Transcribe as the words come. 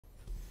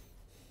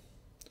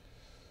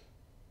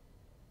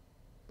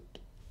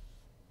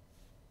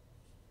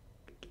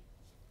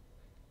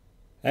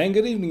And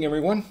good evening,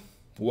 everyone.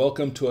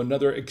 Welcome to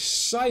another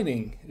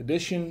exciting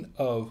edition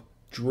of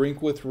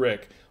Drink with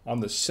Rick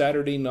on the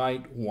Saturday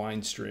Night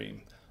Wine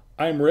Stream.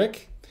 I'm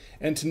Rick,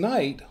 and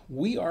tonight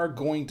we are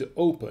going to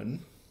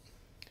open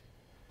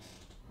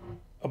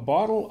a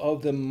bottle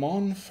of the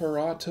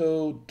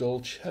Monferrato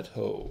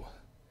Dolcetto.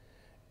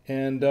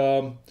 And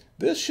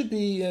this should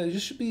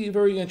be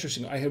very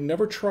interesting. I have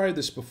never tried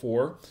this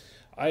before.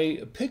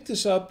 I picked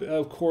this up,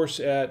 of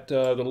course, at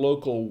the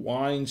local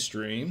wine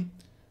stream,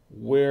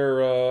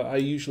 where I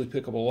usually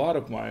pick up a lot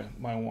of my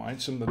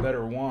wines, some of the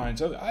better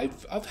wines.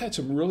 I've had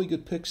some really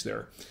good picks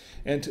there.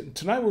 And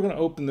tonight we're going to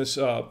open this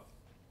up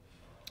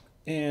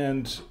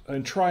and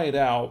try it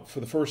out for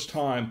the first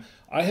time.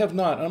 I have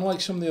not,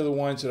 unlike some of the other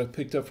wines that I've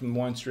picked up from the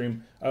wine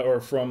stream or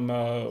from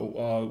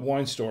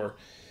wine store,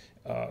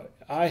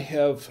 I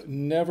have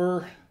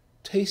never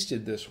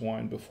tasted this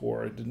wine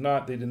before.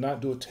 They did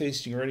not do a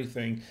tasting or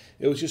anything.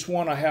 It was just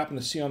one I happened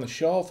to see on the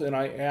shelf, and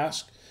I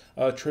asked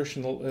Trish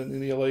and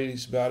the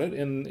ladies about it,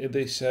 and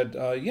they said,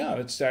 yeah,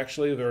 it's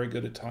actually a very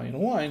good Italian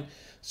wine.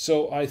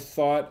 So I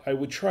thought I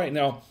would try it.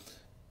 Now,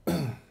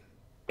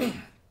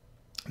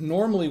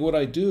 normally what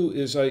I do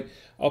is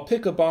I'll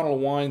pick a bottle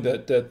of wine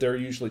that they're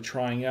usually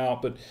trying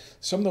out, but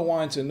some of the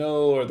wines I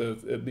know are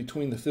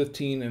between the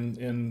 $15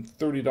 and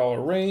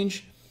 $30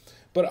 range.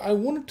 But I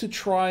wanted to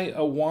try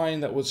a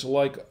wine that was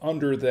like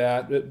under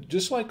that,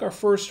 just like our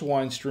first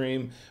wine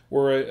stream,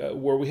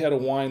 where we had a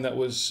wine that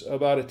was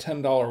about a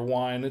 $10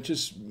 wine. It's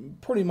just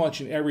pretty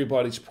much in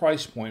everybody's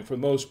price point for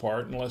the most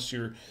part, unless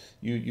you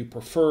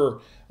prefer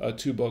a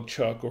 $2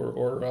 chuck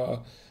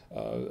or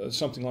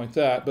something like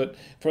that. But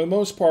for the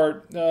most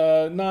part,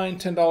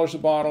 $9–10 a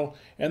bottle,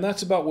 and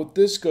that's about what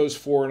this goes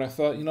for. And I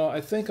thought,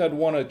 I think I'd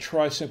want to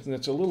try something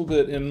that's a little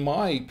bit in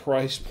my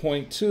price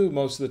point too,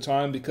 most of the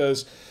time,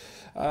 because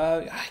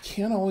I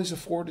can't always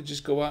afford to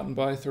just go out and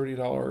buy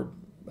 $30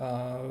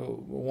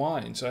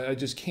 wines. I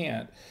just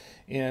can't,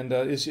 and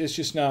it's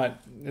just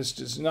not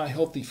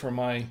healthy for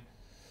my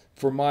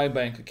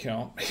bank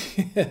account.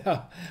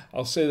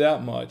 I'll say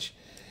that much.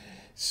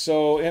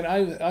 So, and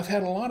I've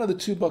had a lot of the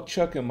 $2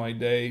 chuck in my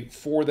day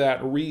for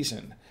that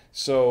reason.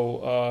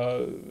 So,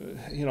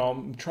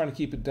 I'm trying to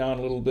keep it down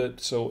a little bit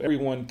so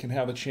everyone can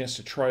have a chance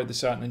to try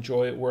this out and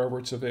enjoy it wherever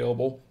it's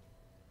available.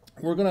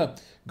 We're going to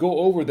go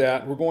over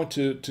that. We're going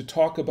to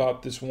talk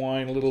about this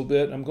wine a little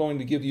bit. I'm going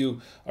to give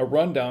you a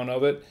rundown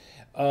of it.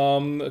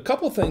 A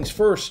couple of things.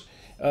 First,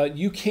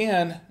 you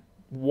can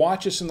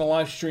watch us in the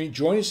live stream.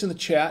 Join us in the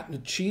chat.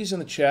 Chi's in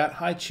the chat.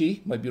 Hi, Chi,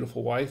 my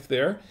beautiful wife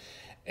there.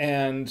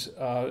 And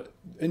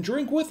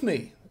drink with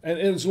me. And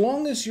as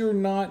long as you're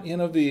not in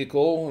a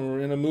vehicle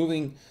or in a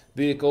moving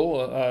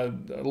vehicle,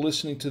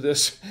 listening to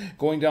this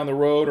going down the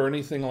road or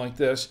anything like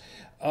this,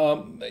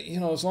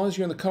 as long as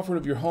you're in the comfort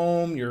of your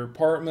home, your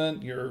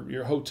apartment,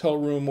 your hotel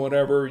room,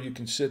 whatever, you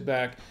can sit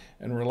back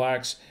and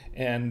relax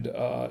and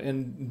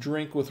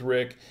drink with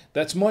Rick.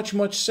 That's much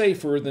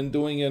safer than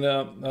doing it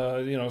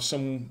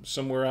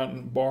somewhere out in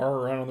a bar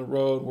or out on the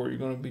road where you're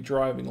going to be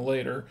driving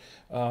later.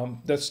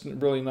 That's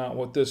really not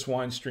what this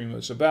wine stream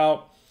is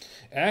about.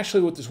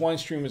 Actually, what this wine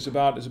stream is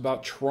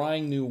about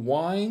trying new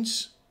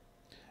wines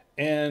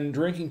and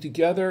drinking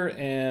together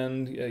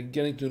and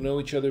getting to know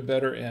each other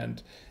better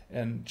and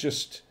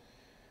just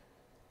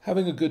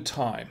having a good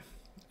time.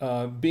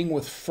 Being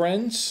with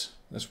friends,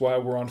 that's why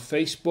we're on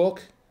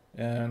Facebook,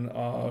 and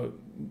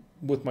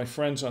with my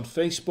friends on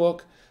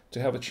Facebook, to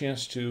have a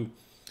chance to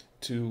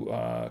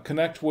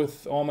connect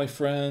with all my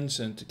friends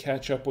and to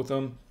catch up with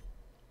them.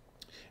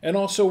 And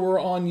also we're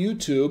on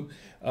YouTube.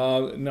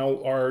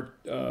 Now our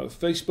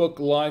Facebook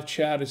live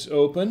chat is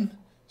open,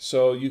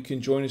 so you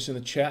can join us in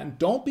the chat. And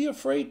don't be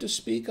afraid to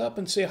speak up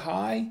and say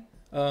hi.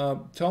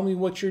 Tell me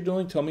what you're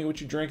doing. Tell me what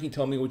you're drinking.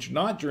 Tell me what you're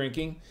not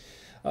drinking.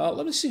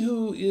 Let me see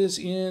who's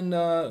in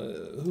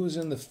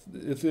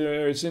if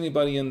there's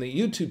anybody in the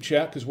YouTube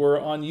chat, because we're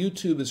on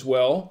YouTube as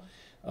well.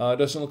 It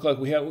doesn't look like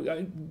we have.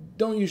 I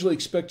don't usually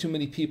expect too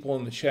many people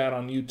in the chat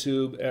on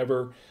YouTube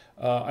ever.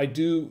 I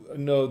do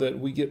know that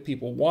we get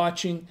people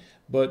watching,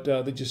 but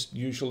they just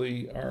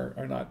usually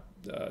are not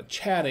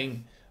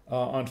chatting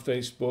on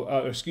Facebook.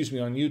 On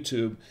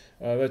YouTube.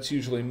 That's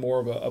usually more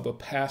of a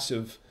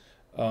passive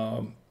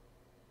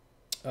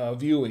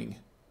viewing,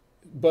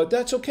 but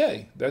that's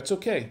okay. That's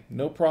okay.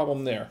 No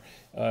problem there.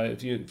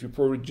 If you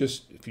prefer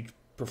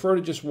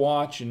to just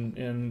watch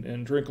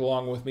and drink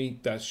along with me,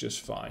 that's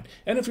just fine.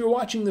 And if you're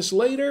watching this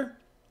later,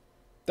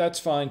 that's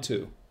fine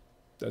too.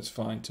 That's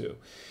fine too.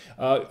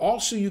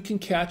 Also, you can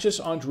catch us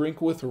on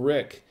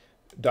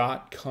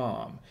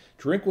drinkwithrick.com.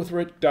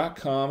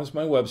 Drinkwithrick.com is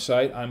my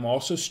website. I'm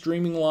also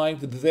streaming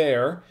live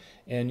there,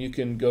 and you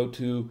can go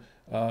to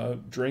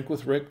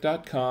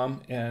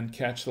drinkwithrick.com and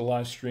catch the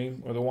live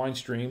stream or the wine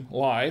stream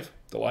live,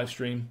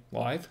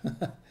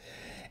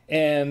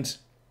 and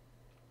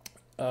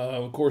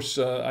of course,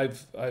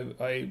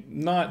 I'm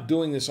not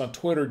doing this on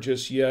Twitter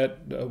just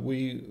yet.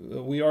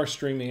 We are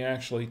streaming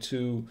actually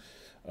to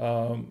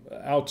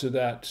out to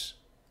that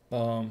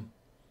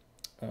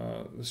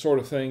sort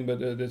of thing,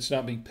 but it's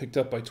not being picked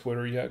up by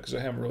Twitter yet because I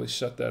haven't really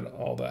set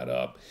all that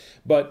up.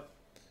 But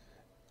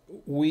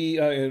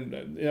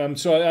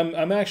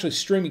I'm actually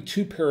streaming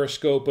to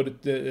Periscope,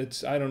 but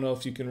it's I don't know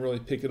if you can really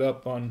pick it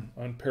up on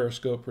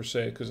Periscope per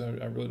se, because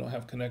I really don't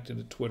have connected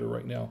to Twitter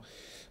right now.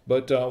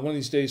 But one of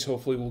these days,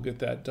 hopefully, we'll get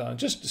that done.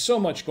 Just so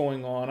much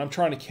going on. I'm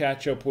trying to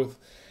catch up with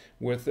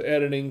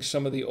editing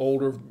some of the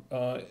older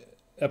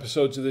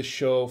episodes of this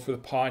show for the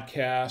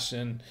podcast,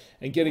 and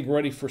getting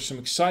ready for some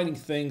exciting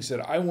things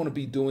that I want to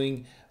be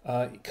doing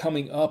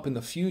coming up in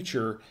the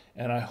future.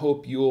 And I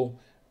hope you'll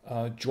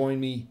join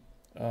me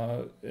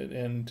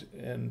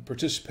and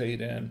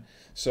participate in.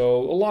 So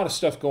a lot of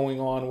stuff going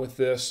on with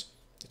this.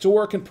 It's a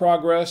work in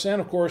progress, and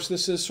of course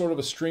this is sort of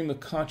a stream of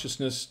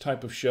consciousness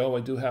type of show.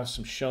 I do have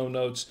some show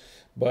notes,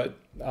 but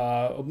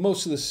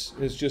most of this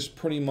is just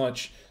pretty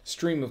much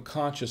stream of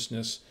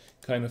consciousness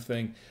kind of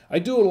thing. I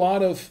do a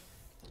lot of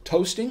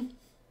toasting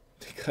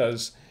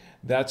because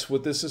that's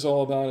what this is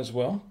all about as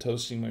well.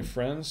 Toasting my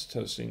friends,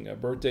 toasting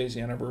birthdays,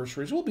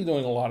 anniversaries. We'll be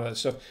doing a lot of that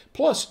stuff.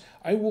 Plus,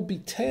 I will be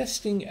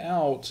testing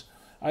out.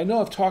 I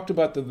know I've talked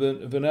about the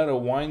Vinetto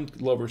wine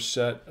lover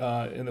set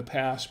in the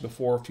past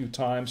before a few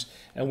times,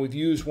 and we've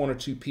used one or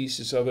two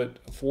pieces of it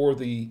for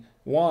the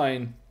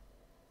wine,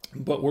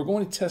 but we're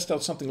going to test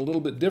out something a little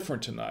bit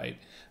different tonight.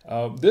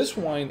 This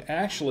wine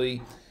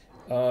actually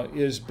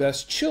is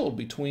best chilled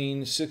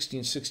between 60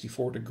 and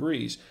 64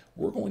 degrees.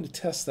 We're going to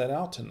test that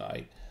out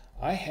tonight.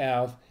 I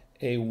have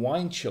a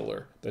wine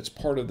chiller that's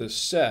part of this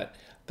set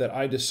that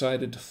I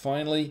decided to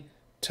finally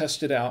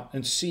test it out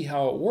and see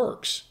how it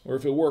works, or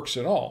if it works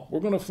at all. We're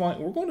going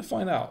to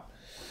find out.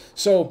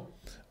 So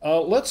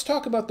let's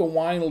talk about the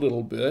wine a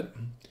little bit.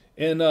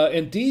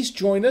 And Dee's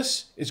joined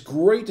us. It's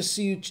great to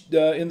see you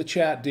in the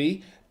chat,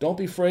 Dee. Don't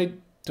be afraid.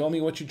 Tell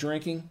me what you're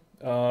drinking.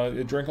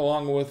 Drink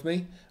along with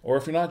me. Or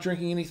if you're not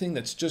drinking anything,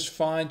 that's just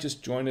fine.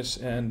 Just join us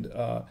and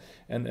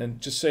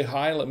just say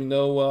hi. Let me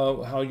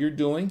know how you're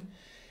doing.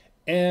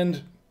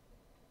 And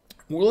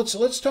well,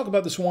 let's talk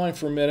about this wine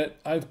for a minute.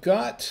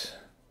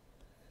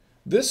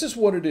 This is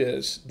what it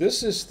is.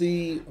 This is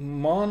the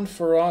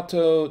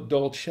Monferrato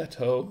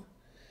Dolcetto,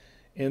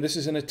 and this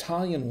is an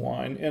Italian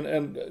wine.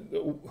 And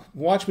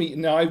watch me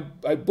now.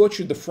 I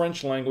butchered the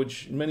French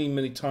language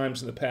many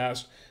times in the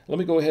past. Let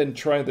me go ahead and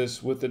try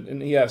this with it.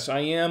 And yes,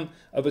 I am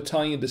of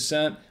Italian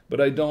descent, but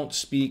I don't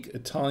speak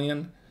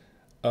Italian.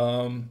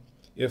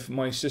 If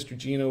my sister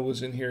Gina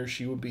was in here,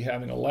 she would be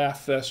having a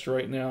laugh fest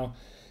right now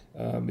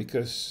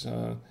because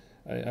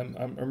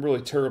I'm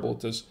really terrible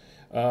at this.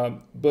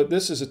 But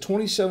this is a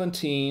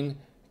 2017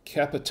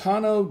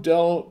 Capitano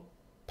del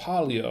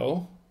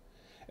Palio,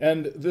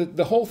 and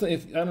the whole thing.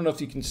 I don't know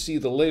if you can see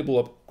the label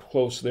up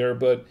close there,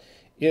 but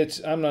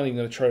I'm not even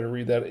going to try to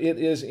read that. It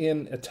is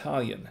in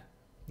Italian.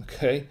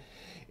 Okay,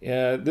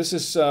 this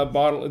is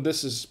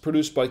This is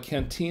produced by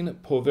Canteen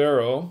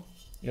Povero,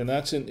 and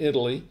that's in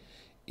Italy.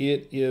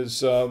 It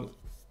is.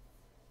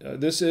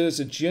 This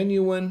is a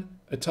genuine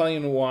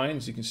Italian wine,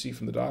 as you can see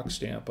from the dock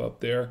stamp up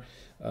there.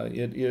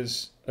 It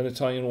is an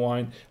Italian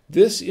wine.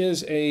 This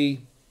is a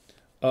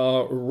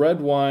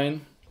red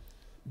wine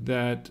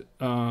that's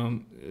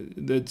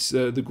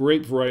the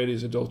grape variety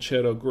is a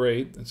Dolcetto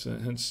grape.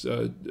 Hence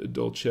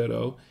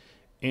Dolcetto.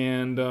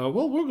 And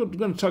well, we're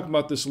going to talk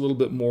about this a little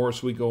bit more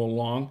as we go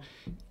along.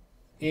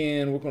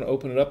 And we're going to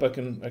open it up. I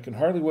can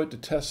hardly wait to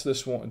taste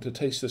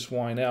this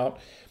wine out.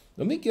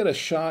 Let me get a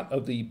shot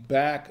of the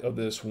back of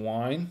this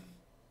wine.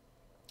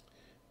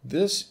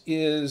 This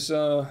is.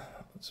 So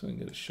we can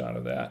get a shot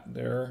of that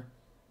there.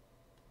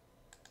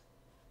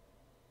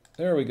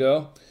 There we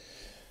go.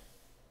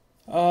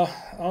 And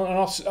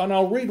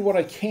I'll read what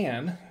I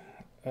can.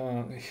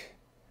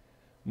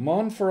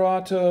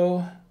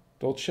 Monferrato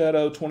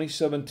Dolcetto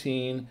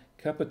 2017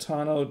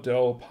 Capitano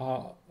del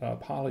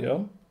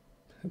Palio.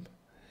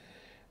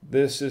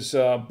 This is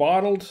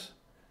bottled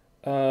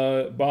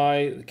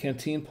by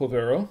Canteen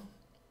Povero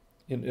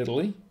in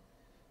Italy.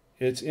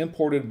 It's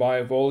imported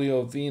by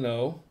Voglio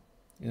Vino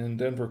in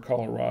Denver,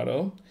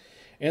 Colorado.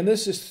 And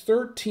this is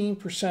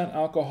 13%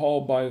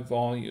 alcohol by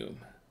volume.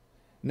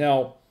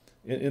 Now,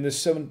 in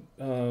this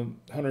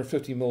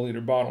 750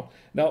 milliliter bottle.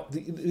 Now,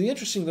 the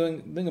interesting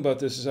thing about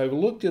this is I've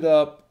looked it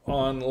up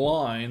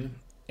online,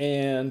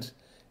 and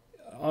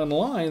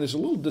online there's a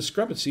little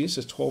discrepancy. It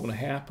says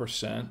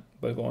 12.5%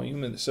 by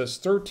volume, and it says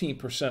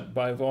 13%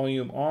 by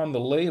volume on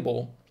the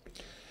label.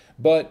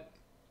 But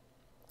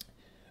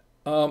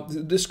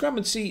the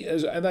discrepancy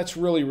that's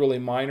really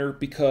minor,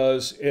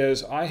 because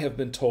as I have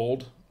been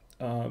told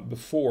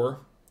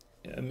before,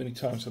 many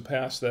times in the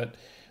past, that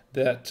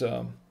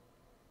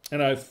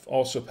and I've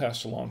also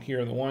passed along here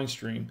in the wine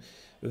stream,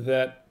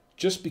 that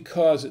just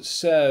because it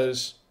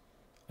says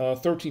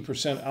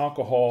 13%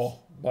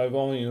 alcohol by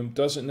volume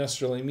doesn't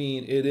necessarily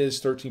mean it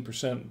is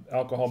 13%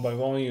 alcohol by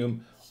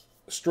volume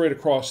straight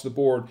across the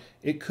board.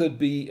 It could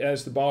be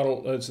as the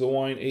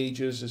wine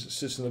ages, as it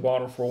sits in the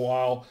bottle for a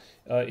while,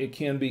 it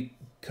can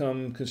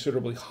become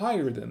considerably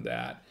higher than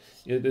that.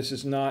 This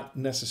is not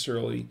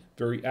necessarily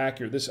very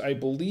accurate. This, I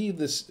believe,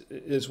 this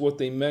is what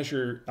they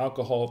measure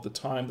alcohol at the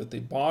time that they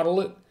bottle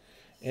it,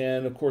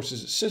 and of course,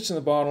 as it sits in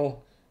the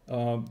bottle,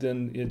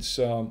 then it's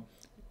and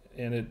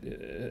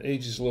it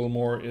ages a little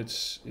more.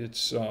 It's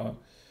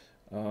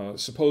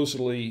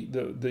supposedly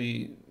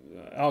the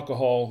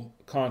alcohol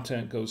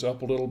content goes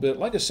up a little bit.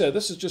 Like I said,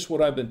 this is just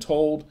what I've been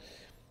told.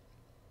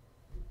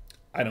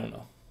 I don't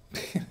know.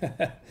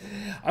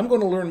 I'm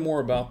going to learn more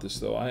about this,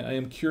 though. I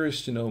am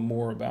curious to know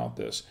more about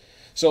this.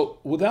 So,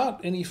 without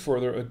any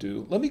further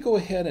ado, let me go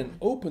ahead and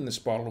open this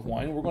bottle of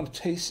wine. We're going to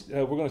taste.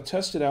 We're going to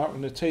test it out. We're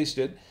going to taste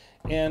it.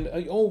 And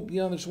oh,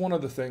 yeah, there's one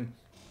other thing.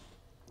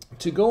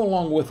 To go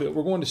along with it,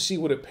 we're going to see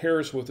what it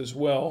pairs with as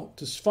well.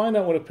 To find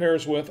out what it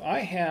pairs with, I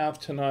have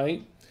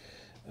tonight.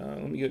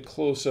 Let me get a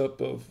close up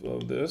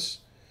of this.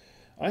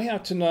 I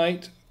have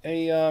tonight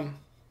a.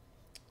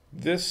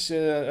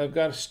 I've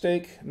got a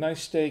steak,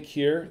 nice steak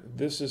here.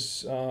 This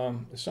is,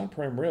 it's not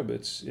prime rib,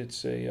 it's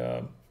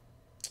a,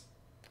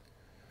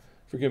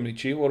 forgive me,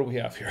 Chief, what do we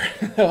have here?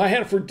 I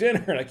had it for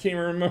dinner and I can't even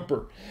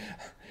remember.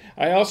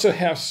 I also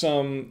have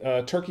some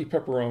turkey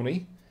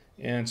pepperoni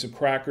and some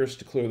crackers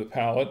to clear the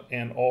palate,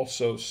 and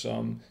also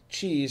some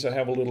cheese. I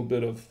have a little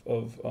bit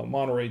of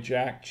Monterey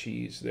Jack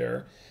cheese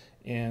there.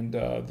 And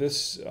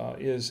this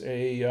is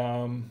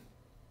a...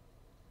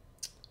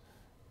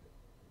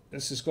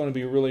 This is going to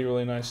be really,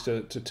 really nice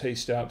to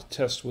taste out, to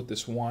test with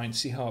this wine,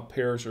 see how it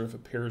pairs, or if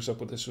it pairs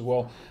up with this as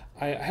well.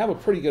 I have a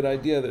pretty good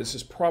idea that this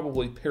is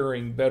probably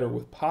pairing better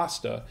with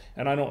pasta,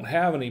 and I don't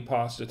have any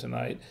pasta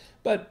tonight,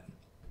 but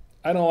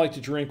I don't like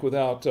to drink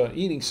without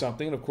eating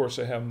something. And of course,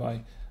 I have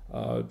my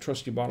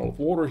trusty bottle of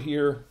water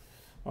here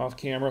off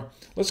camera.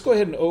 Let's go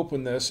ahead and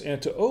open this,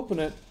 and to open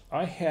it,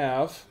 I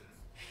have,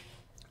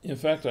 in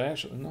fact,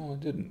 no, I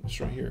didn't.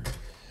 It's right here.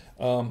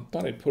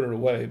 Thought I'd put it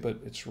away, but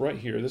it's right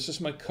here. This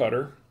is my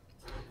cutter.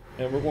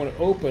 And we're going to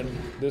open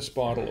this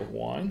bottle of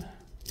wine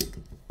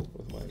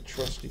with my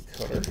trusty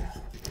cutter.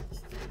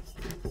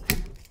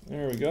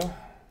 There we go.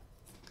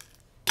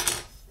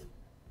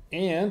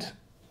 And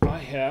I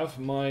have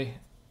I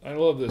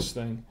love this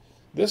thing.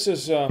 This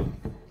is,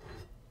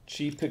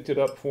 she picked it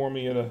up for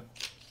me at an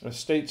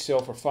estate sale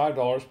for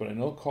 $5, but I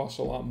know it costs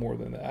a lot more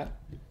than that.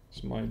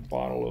 It's my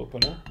bottle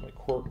opener, my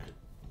cork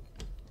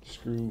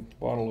screw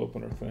bottle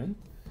opener thing.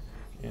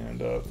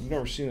 And I've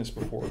never seen this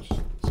before. It's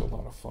a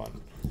lot of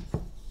fun.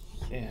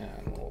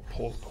 And we'll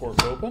pull the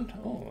cork open.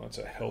 Oh, that's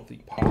a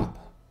healthy pop.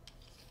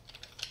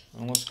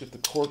 And let's get the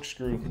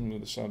corkscrew,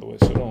 move this out of the way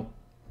so I don't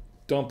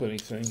dump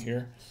anything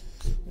here.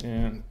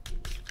 And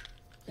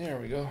there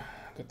we go.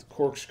 Got the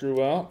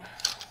corkscrew out.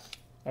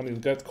 Got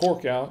the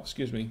cork out,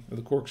 excuse me, of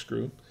the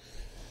corkscrew.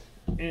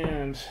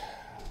 And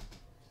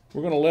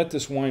we're going to let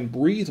this wine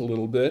breathe a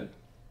little bit.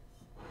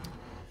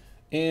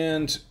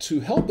 And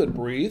to help it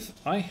breathe,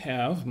 I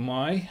have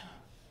my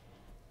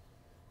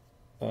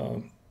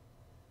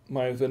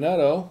my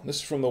Vinetto. This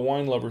is from the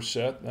Wine Lover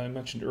set that I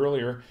mentioned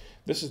earlier.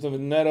 This is the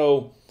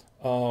Vinetto.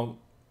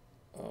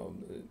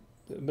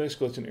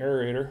 Basically, it's an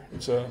aerator.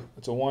 It's a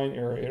wine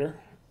aerator,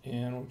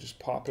 and we'll just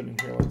pop it in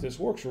here like this.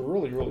 Works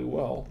really, really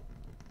well.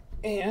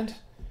 And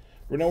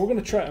now we're going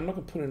to try. I'm not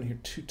going to put it in here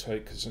too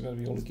tight because I'm going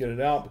to be able to get it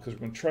out, because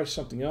we're going to try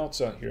something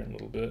else out here in a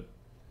little bit.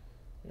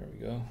 There we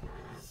go.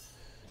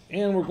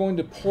 And we're going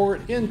to pour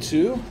it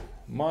into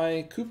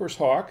my Cooper's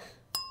Hawk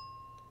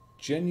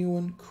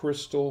genuine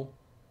crystal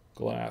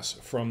glass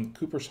from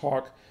Cooper's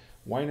Hawk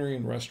Winery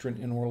and Restaurant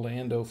in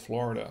Orlando,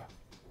 Florida.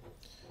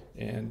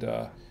 And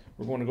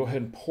we're going to go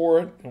ahead and pour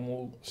it, and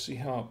we'll see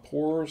how it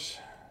pours.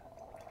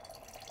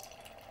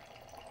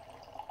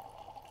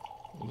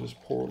 We'll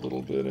just pour a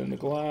little bit in the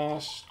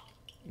glass,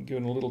 and give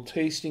it a little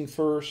tasting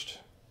first.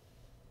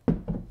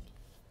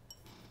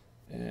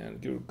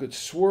 And give it a good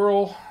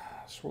swirl.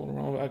 Swirl it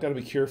around. I got to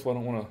be careful. I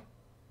don't want to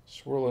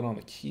swirl it on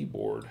the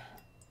keyboard.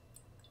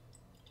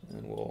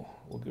 And we'll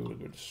give it a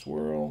good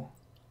swirl.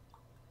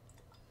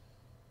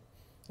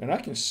 And I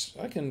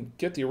can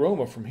get the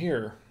aroma from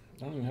here.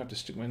 I don't even have to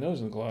stick my nose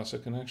in the glass. I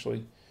can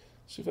actually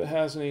see if it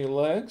has any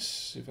legs,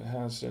 see if it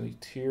has any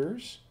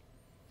tears.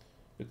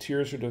 The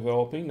tears are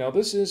developing. Now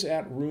this is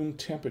at room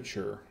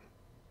temperature,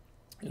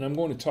 and I'm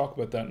going to talk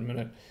about that in a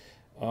minute.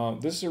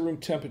 This is a room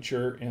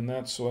temperature, and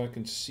that's so I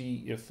can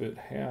see if it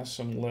has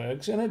some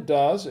legs, and it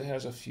does. It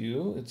has a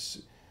few. It's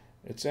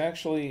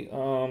actually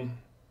not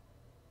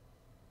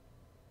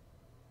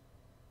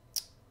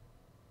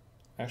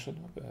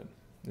bad.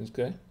 It's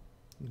okay.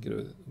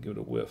 Give it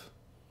a whiff.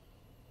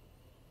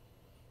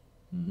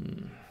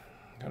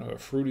 Kind of a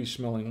fruity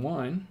smelling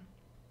wine.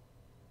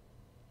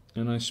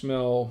 And I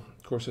smell,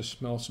 of course, I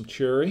smell some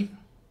cherry.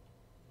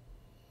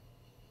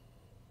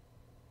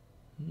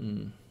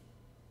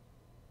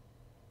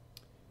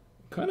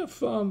 Kind of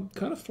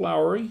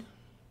flowery.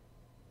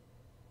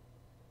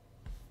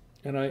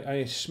 And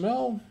I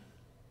smell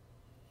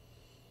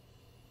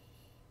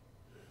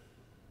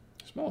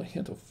a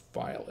hint of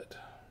violet.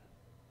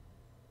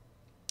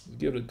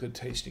 Give it a good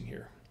tasting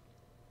here.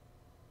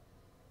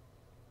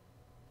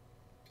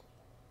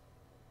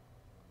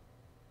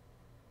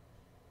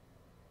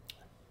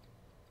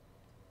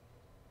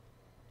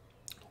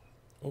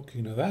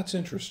 Okay, now that's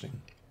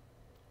interesting.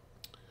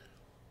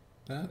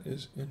 That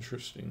is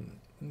interesting.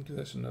 Let me give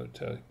this another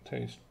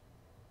taste.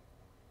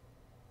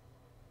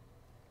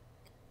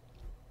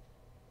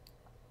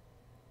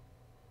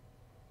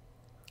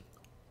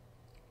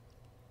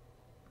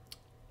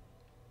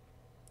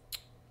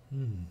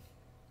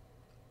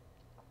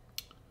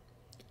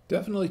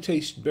 Definitely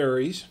taste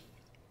berries.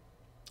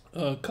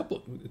 A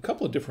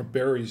couple of different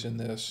berries in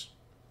this,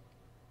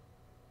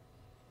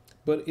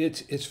 but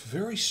it's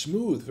very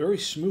smooth, very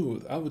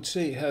smooth. I would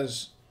say it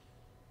has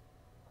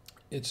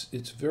it's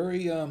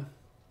very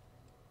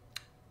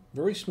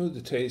smooth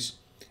to taste.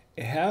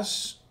 It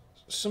has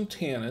some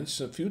tannins,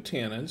 a few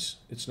tannins.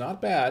 It's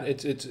not bad.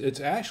 It's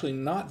actually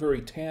not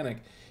very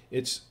tannic.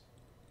 It's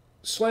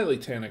slightly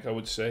tannic, I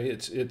would say.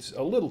 It's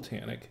a little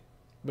tannic,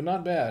 but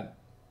not bad.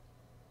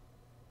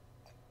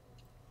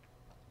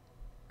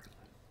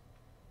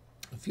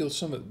 I feel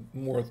some of it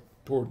more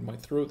toward my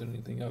throat than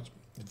anything else.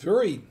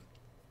 Very,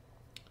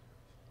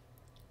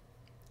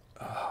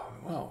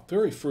 well,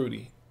 very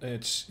fruity.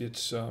 It's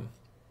a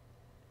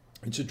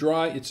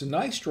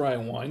nice dry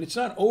wine. It's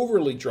not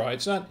overly dry.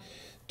 It's not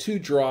too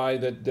dry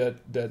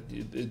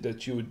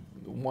that you would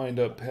wind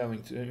up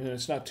having to.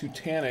 It's not too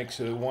tannic,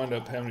 so you wind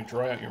up having to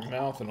dry out your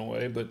mouth in a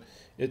way. But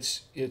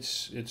it's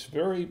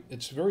very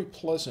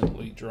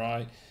pleasantly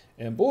dry,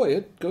 and boy,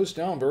 it goes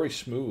down very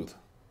smooth.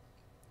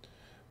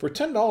 For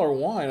 $10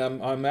 wine,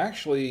 I'm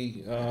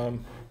actually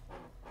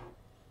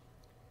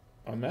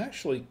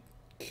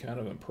kind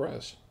of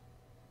impressed.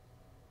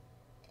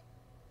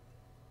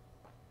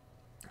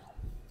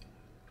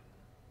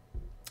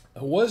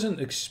 I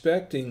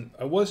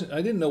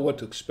didn't know what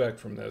to expect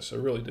from this. I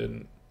really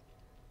didn't.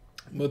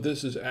 But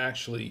this is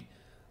actually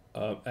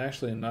a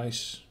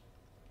nice.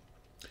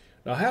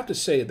 Now I have to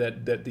say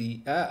that at the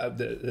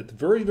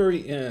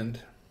very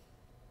end,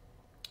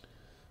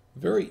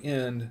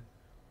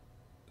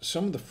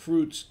 some of the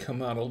fruits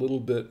come out a little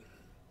bit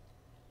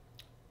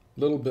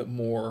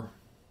more,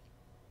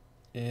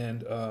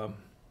 and I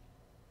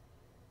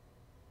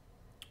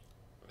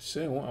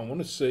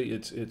want to say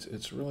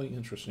it's really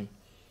interesting.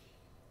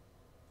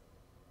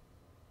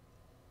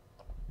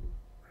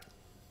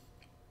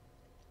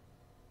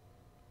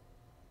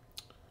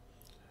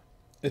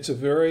 It's a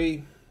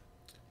very,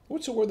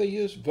 what's the word they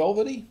use?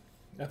 Velvety?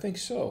 I think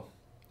so.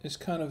 This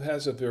kind of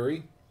has a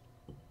very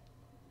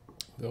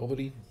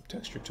velvety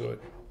texture to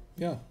it.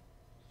 Yeah,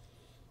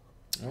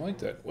 I like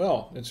that.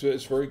 Well, it's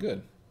very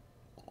good.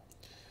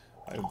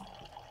 I'm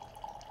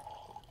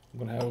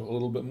going to have a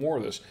little bit more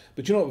of this.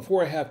 But you know,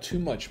 before I have too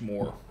much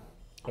more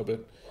of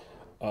it,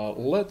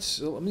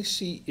 let me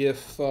see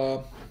if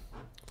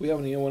we have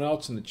anyone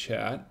else in the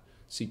chat.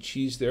 See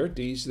Cheese there,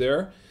 D's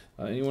there.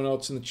 Anyone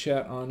else in the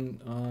chat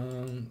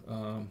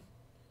on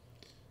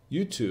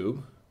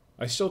YouTube?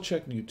 I still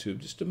check YouTube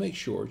just to make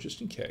sure,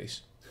 just in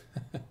case.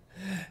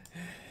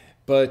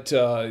 But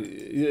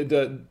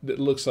it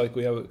looks like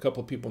we have a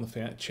couple of people in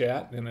the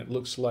chat, and it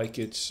looks like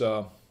it's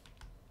kind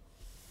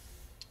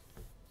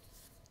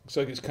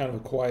of a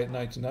quiet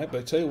night tonight. But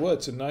I tell you what,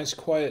 it's a nice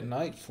quiet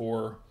night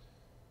for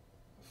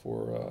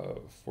a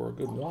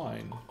good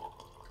wine.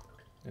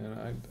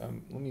 And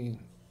let me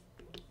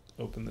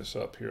open this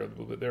up here a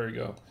little bit. There we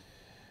go.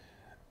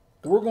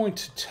 We're going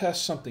to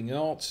test something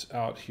else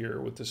out here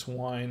with this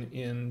wine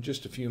in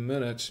just a few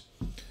minutes,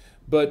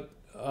 but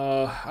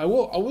I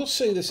will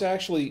say this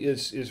actually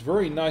is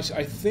very nice.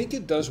 I think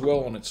it does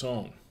well on its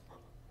own.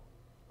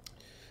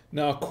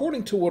 Now,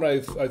 according to what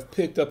I've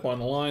picked up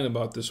online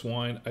about this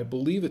wine, I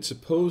believe it's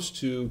supposed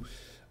to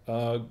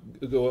go.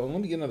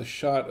 Let me get another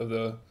shot of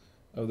the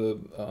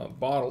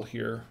bottle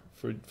here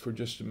for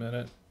just a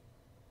minute.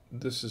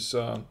 This is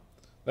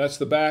that's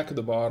the back of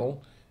the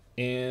bottle,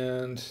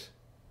 and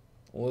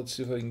let's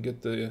see if I can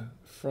get the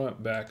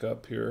front back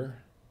up here.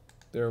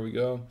 There we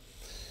go.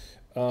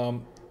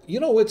 You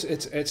know,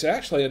 it's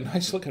actually a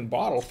nice looking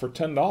bottle for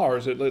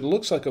 $10. It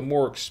looks like a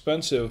more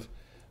expensive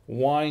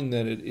wine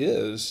than it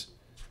is.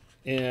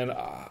 And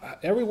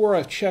everywhere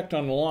I've checked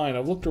online,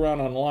 I've looked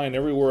around online,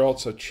 everywhere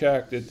else I've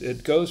checked,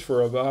 it goes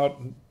for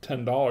about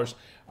 $10.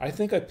 I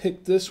think I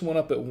picked this one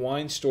up at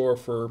Wine Store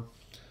for,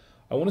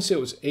 I want to say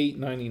it was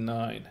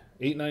 $8.99,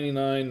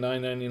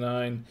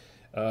 $8.99,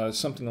 $9.99,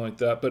 something like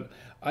that. But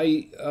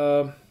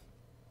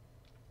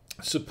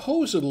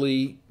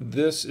supposedly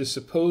this is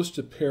supposed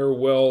to pair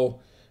well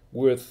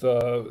with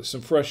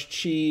some fresh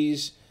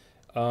cheese,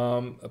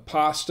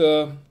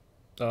 pasta,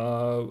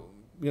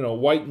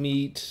 white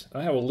meat.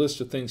 I have a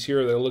list of things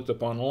here that I looked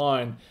up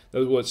online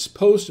that what's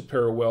supposed to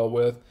pair well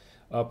with.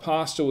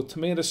 Pasta with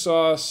tomato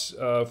sauce,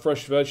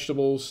 fresh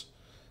vegetables,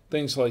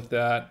 things like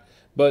that.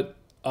 But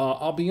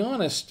I'll be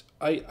honest,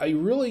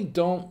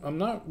 I'm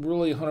not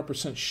really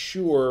 100%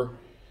 sure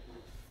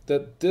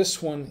that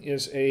this one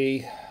is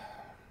a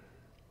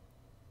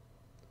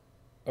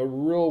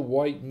real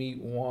white meat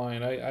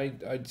wine.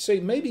 I'd say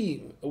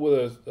maybe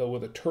with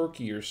a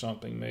turkey or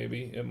something,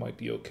 maybe it might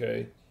be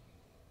okay.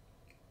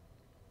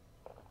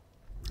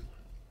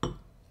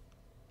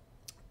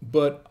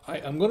 But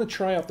I'm going to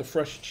try out the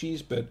fresh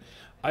cheese bit.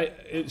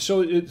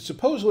 So it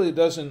supposedly it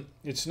doesn't.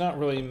 It's not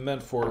really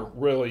meant for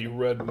really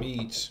red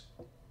meats,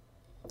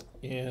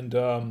 and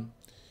I'm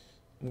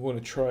going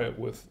to try it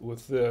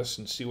with this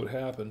and see what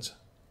happens.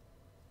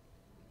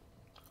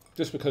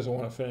 Just because I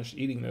want to finish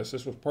eating this.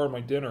 This was part of my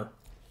dinner,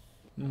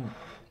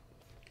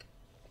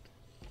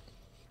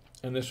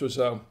 and this was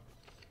it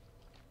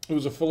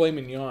was a filet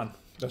mignon.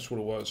 That's what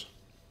it was.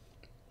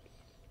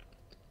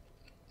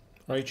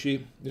 Right,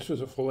 Chi? This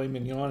was a filet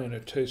mignon, and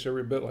it tastes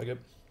every bit like it.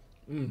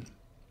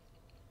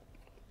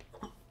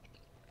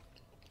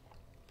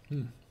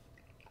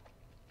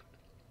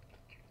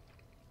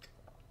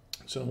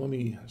 So let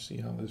me see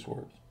how this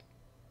works.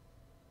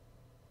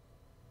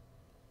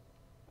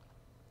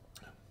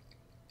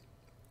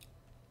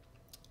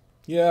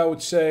 Yeah, I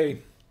would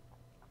say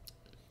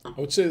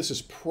this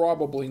is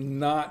probably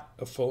not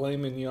a filet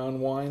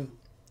mignon wine.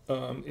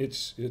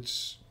 It's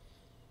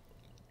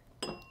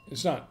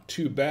not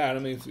too bad. I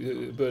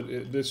mean,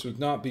 this would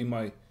not be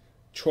my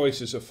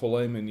choice as a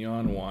filet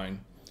mignon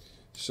wine.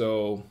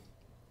 So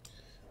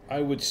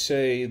I would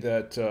say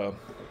that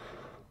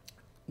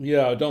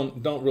yeah,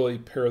 don't really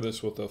pair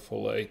this with a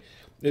filet.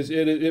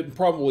 It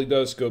probably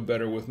does go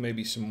better with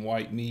maybe some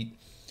white meat.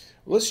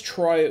 Let's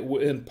try it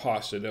in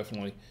pasta,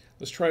 definitely.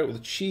 Let's try it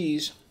with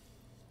cheese.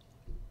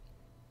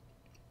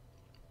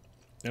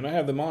 And I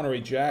have the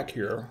Monterey Jack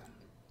here.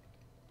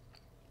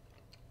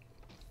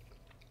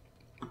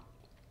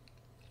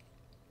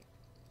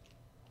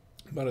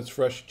 About as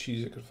fresh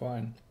cheese I could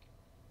find.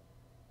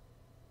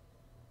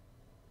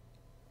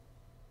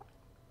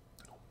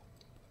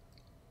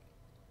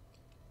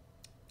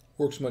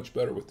 Works much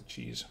better with the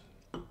cheese.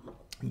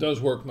 It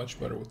does work much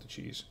better with the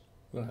cheese.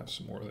 I'm going to have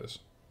some more of this.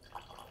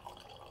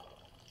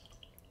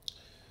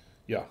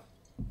 Yeah,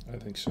 I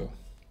think so.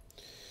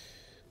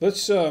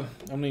 Let's, I'm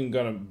not even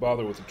going to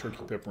bother with the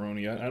turkey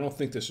pepperoni. I don't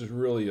think this is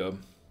really a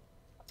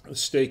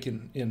steak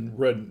in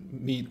red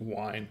meat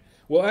wine.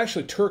 Well,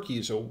 actually, turkey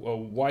is a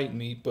white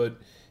meat, but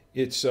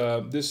it's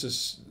this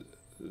is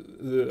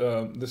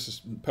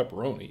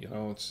pepperoni. You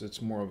know,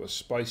 it's more of a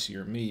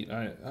spicier meat.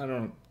 I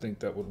don't think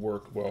that would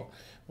work well.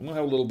 I'm gonna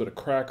have a little bit of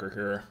cracker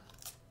here,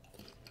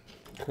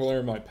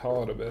 clear my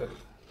palate a bit.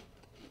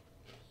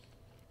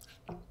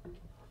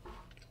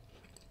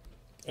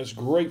 It's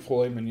great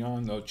filet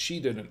mignon though. She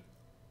did an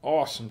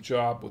awesome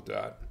job with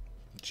that.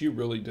 She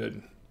really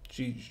did.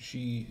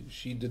 She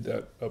did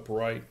that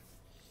upright.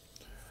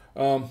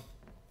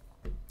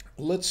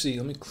 Let's see.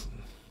 Let me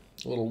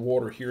a little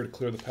water here to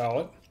clear the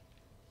palate.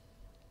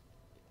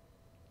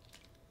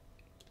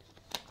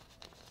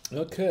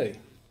 Okay.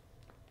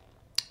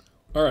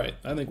 All right.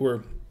 I think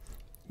we're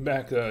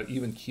back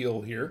even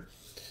keel here.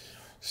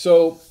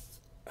 So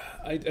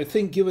I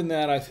think given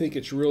that, I think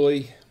it's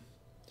really,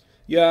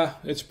 yeah,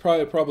 it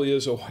probably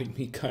is a white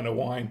meat kind of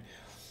wine.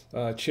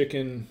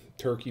 Chicken,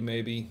 turkey,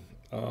 maybe.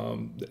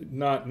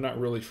 Not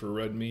really for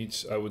red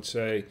meats, I would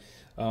say.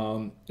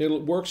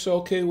 It works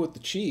okay with the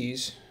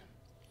cheese,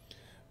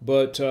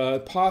 but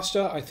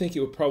pasta, I think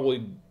it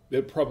probably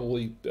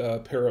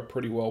pair up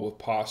pretty well with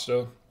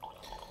pasta.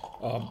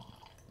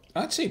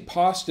 I'd say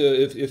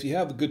pasta if you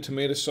have a good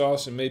tomato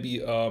sauce and maybe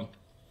it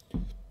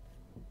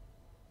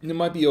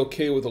might be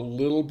okay with a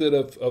little bit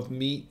of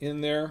meat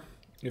in there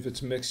if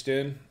it's mixed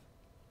in.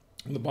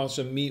 The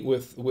pasta meat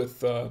with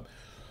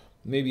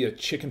maybe a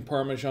chicken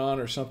parmesan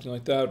or something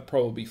like that would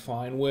probably be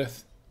fine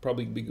with.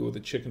 Probably be good with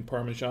a chicken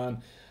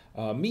parmesan.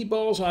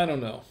 Meatballs, I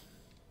don't know.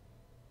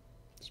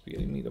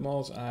 Spaghetti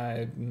meatballs,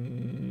 I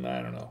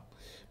don't know.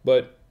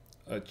 But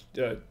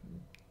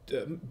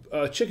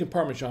chicken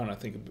parmesan, I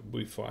think would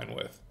be fine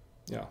with.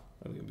 Yeah,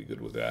 I think it'd be good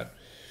with that.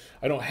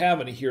 I don't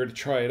have any here to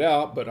try it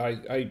out, but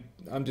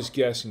I'm just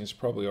guessing it's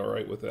probably all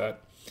right with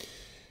that.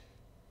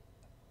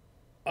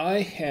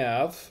 I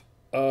have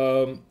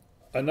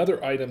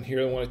another item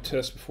here I want to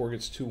test before it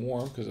gets too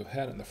warm because I've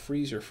had it in the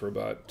freezer for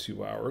about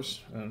 2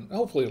 hours, and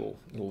hopefully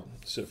it'll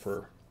sit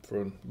for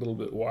a little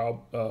bit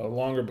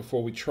longer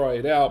before we try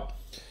it out.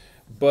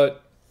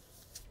 But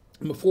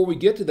before we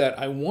get to that,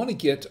 I want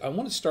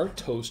to start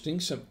toasting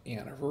some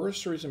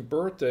anniversaries and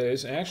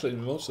birthdays. Actually,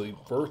 mostly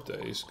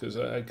birthdays because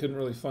I couldn't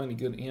really find any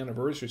good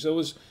anniversaries. There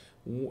was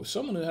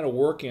someone who had a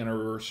work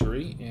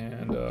anniversary,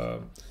 and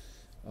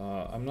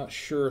I'm not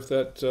sure if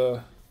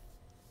that.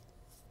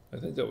 I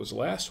think that was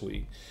last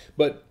week.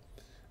 But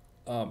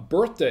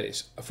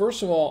birthdays.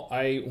 First of all,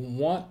 I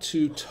want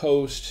to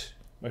toast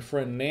my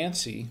friend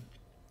Nancy,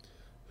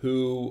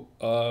 who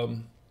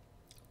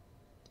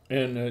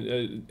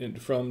and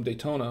from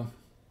Daytona,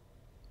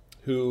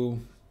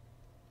 who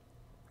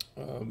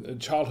a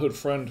childhood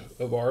friend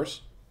of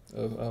ours,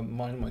 of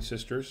mine, my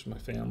sister's, my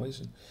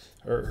family's, and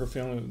her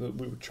family.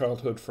 We were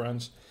childhood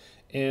friends,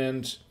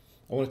 and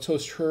I want to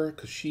toast her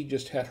because she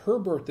just had her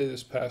birthday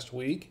this past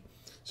week.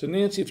 So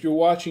Nancy, if you're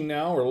watching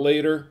now or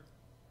later,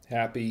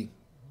 happy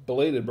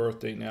belated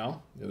birthday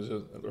now. It was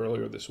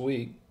earlier this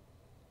week.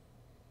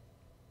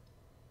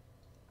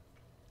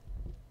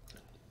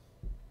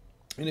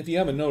 And if you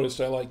haven't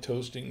noticed, I like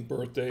toasting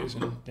birthdays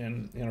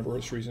and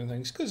anniversaries and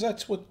things because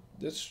that's what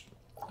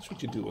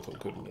you do with a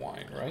good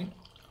wine, right?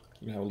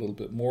 We're going to have a little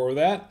bit more of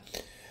that.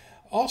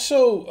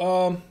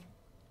 Also,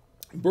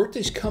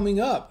 birthday's coming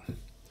up.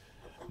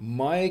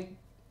 My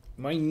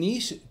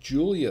niece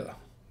Julia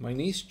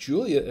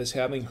is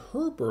having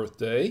her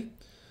birthday.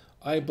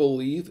 I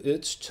believe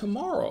it's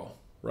tomorrow,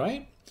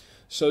 right?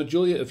 So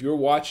Julia, if you're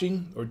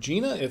watching, or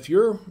Gina, if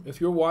you're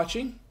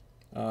watching,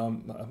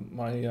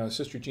 my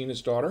sister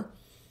Gina's daughter,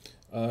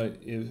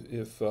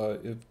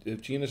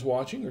 if Gina's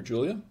watching, or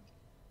Julia,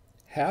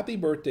 happy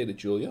birthday to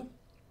Julia,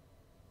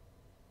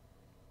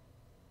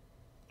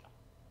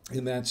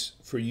 and that's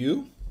for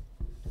you.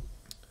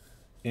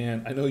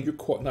 And I know you're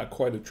not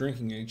quite of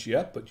drinking age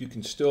yet, but you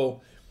can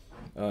still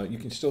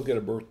get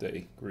a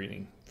birthday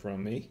greeting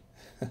from me.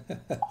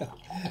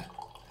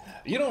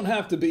 You don't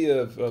have to be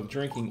of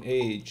drinking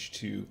age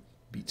to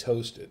be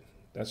toasted,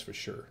 that's for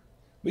sure.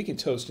 We can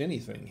toast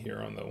anything here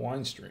on the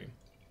wine stream.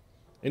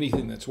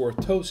 Anything that's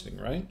worth toasting,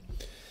 right?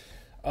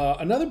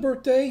 Another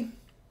birthday,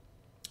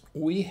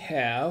 we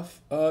have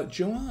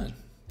Joanne.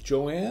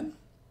 Joanne,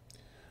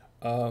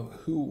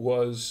 who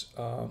was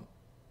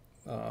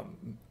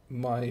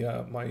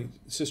my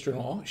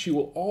sister-in-law. She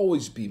will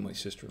always be my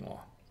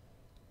sister-in-law.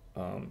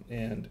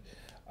 And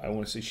I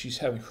want to say she's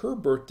having her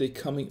birthday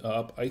coming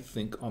up, I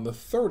think, on the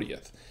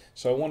 30th.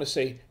 So I want to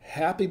say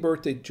happy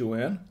birthday,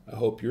 Joanne. I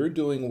hope you're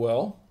doing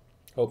well.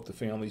 Hope the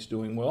family's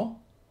doing well.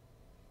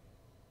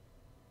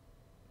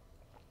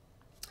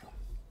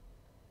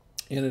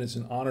 And it is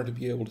an honor to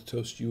be able to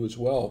toast you as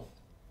well.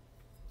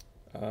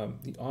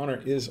 The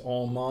honor is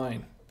all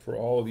mine for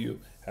all of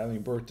you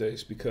having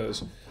birthdays,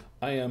 because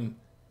I am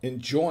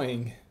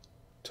enjoying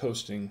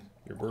toasting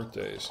your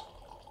birthdays.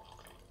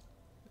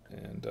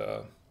 And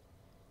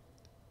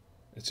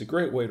it's a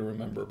great way to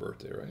remember a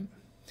birthday, right?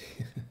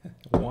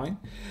 Wine,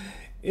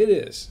 it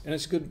is, and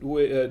it's a good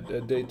way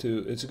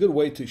it's a good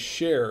way to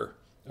share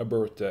a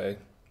birthday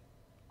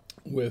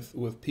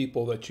with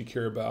people that you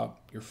care about,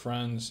 your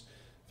friends,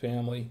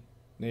 family,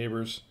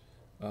 neighbors,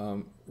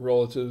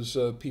 relatives,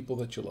 people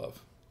that you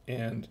love.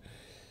 And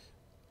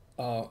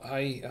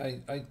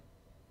I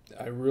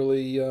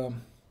really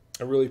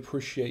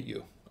appreciate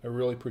you. I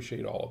really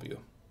appreciate all of you.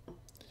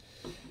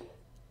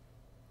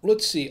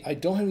 Let's see, I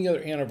don't have any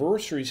other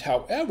anniversaries.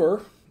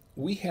 However,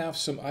 we have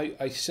some,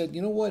 I said,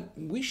 you know what,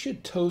 we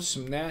should toast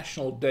some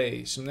national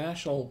days,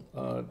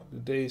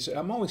 days.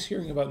 I'm always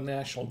hearing about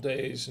national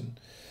days, and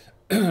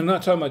I'm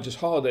not talking about just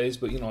holidays,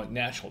 but, like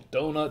National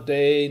Donut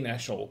Day,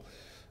 National,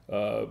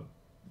 I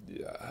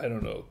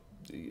don't know,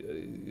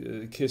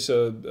 Kiss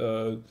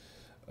a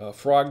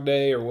Frog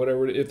Day, or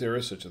whatever, if there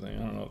is such a thing. I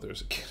don't know if there's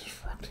a Kiss a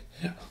Frog Day.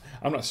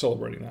 I'm not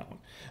celebrating that one.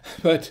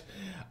 But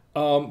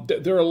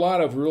there are a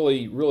lot of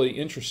really, really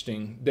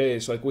interesting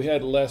days. Like we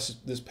had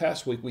this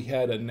past week, we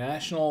had a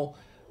national,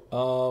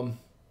 what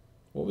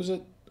was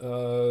it?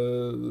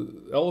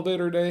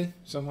 Elevator Day,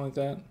 something like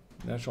that.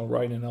 National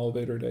Ride in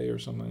Elevator Day or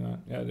something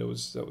like that. Yeah, that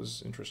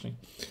was interesting.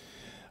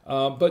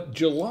 But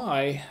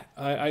July,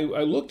 I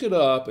looked it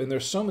up, and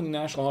there's so many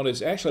national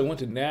holidays. Actually, I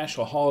went to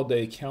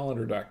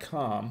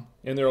nationalholidaycalendar.com,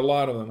 and there are a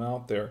lot of them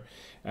out there.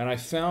 And I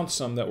found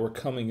some that were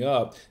coming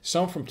up.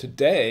 Some from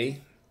today,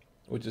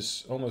 which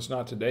is almost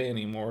not today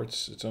anymore.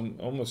 It's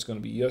almost going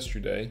to be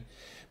yesterday.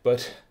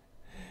 But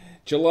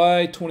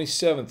July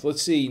 27th,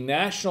 let's see,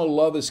 National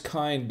Love is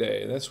Kind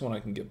Day. That's one I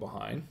can get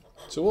behind.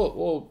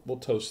 So we'll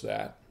toast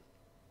that.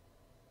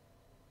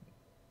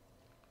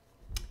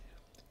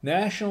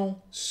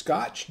 National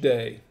Scotch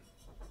Day.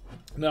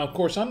 Now, of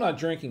course, I'm not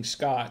drinking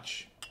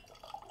scotch.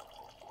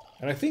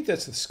 And I think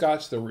that's the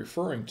Scotch they're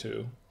referring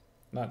to.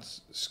 Not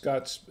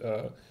Scots,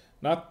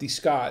 not the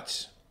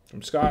Scots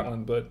from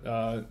Scotland, but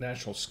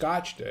National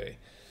Scotch Day.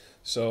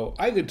 So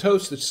I could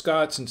toast the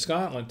Scots in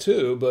Scotland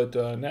too, but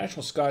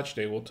National Scotch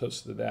Day, we'll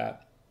toast to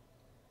that.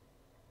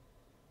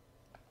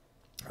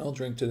 I'll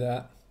drink to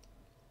that.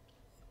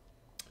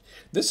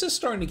 This is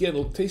starting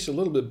to taste a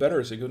little bit better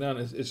as I go down.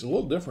 It's a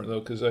little different though,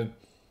 because I'm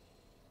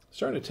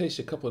starting to taste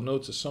a couple of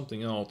notes of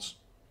something else.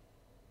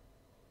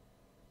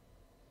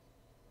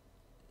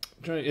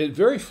 It's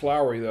very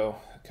flowery though,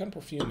 kind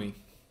of perfumey.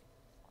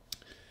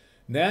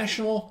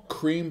 National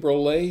Creme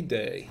Brulee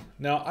Day.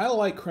 Now, I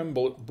like creme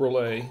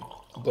brulee,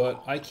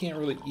 but I can't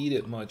really eat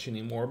it much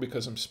anymore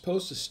because I'm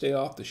supposed to stay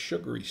off the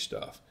sugary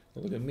stuff.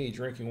 Look at me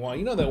drinking wine.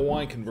 You know that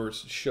wine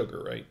converts to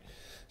sugar, right?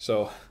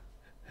 So,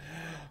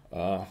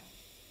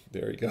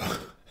 there you go. I'm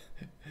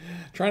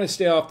trying to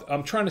stay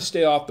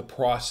off the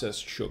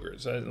processed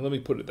sugars. Let me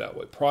put it that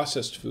way.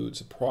 Processed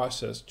foods,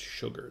 processed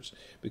sugars,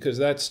 because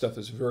that stuff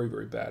is very,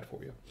 very bad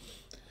for you.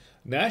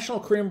 National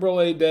Creme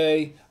Brulee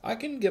Day. I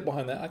can get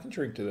behind that. I can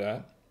drink to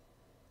that.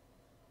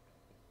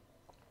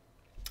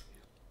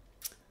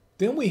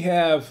 Then we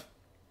have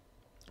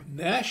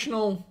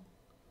National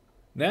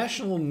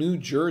New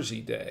Jersey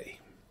Day.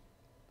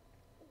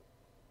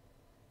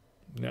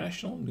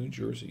 National New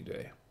Jersey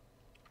Day.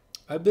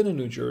 I've been in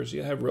New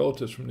Jersey. I have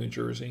relatives from New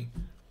Jersey.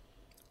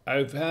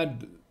 I've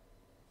had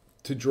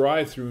to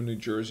drive through New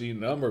Jersey a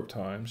number of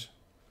times.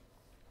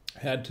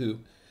 Had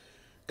to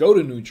go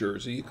to New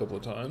Jersey a couple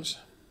of times.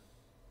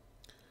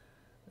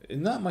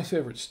 not my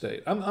favorite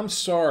state. I'm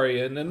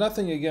sorry, and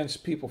nothing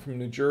against people from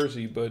New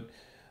Jersey, but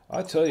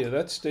I tell you,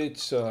 that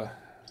state's, I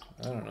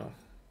don't know,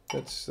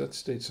 that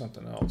state's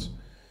something else.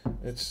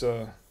 It's,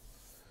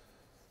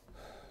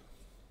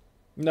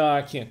 no,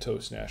 I can't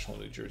toast National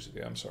New Jersey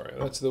Day. I'm sorry.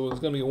 It's going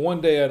to be one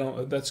day I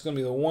don't. That's going to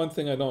be the one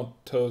thing I don't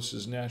toast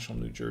is National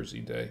New Jersey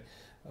Day.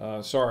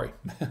 Sorry.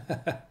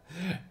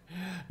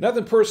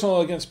 Nothing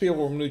personal against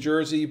people from New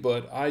Jersey,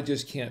 but I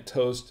just can't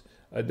toast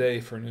a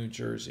day for New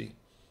Jersey.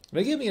 If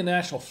they give me a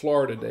National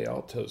Florida Day,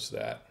 I'll toast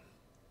that.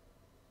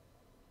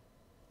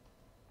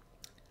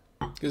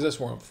 Because that's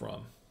where I'm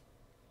from.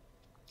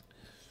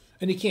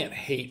 And you can't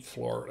hate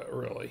Florida,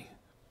 really.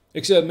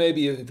 Except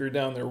maybe if you're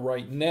down there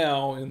right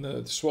now in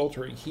the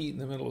sweltering heat in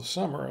the middle of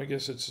summer, I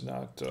guess it's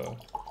not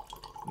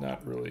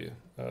really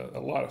a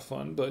lot of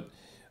fun. But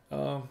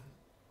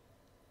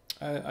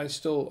I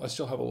still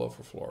have a love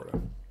for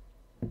Florida.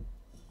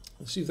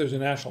 Let's see if there's a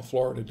National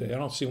Florida Day. I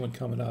don't see one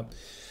coming up.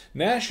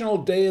 National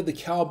Day of the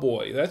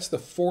Cowboy. That's the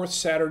 4th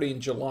Saturday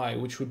in July,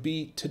 which would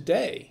be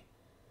today.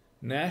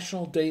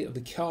 National Day of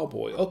the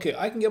Cowboy. Okay,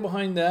 I can get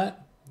behind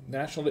that.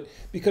 National Day,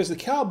 because the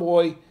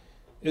cowboy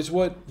is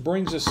what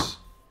brings us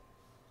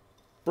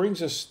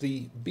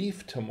the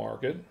beef to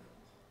market.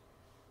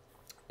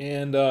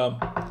 And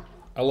I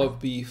love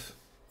beef.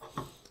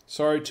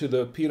 Sorry to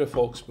the PETA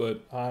folks,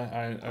 but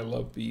I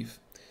love beef.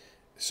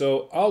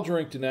 So I'll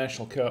drink the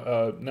National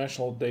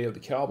Day of the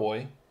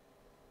Cowboy.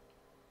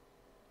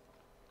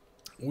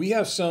 We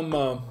have some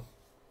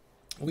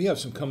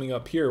coming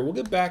up here. We'll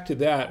get back to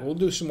that. We'll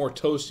do some more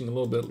toasting a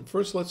little bit.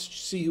 First, let's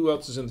see who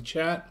else is in the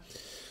chat.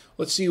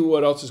 Let's see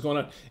what else is going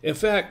on. In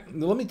fact,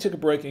 let me take a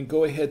break and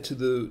go ahead to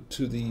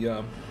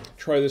the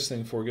try this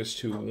thing before it gets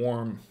too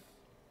warm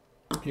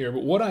here.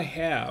 But what I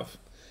have,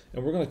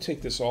 and we're going to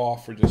take this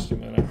off for just a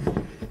minute,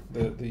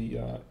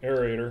 the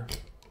aerator,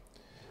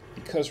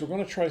 because we're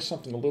going to try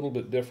something a little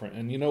bit different.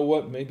 And you know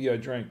what? Maybe I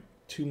drank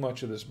too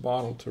much of this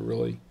bottle for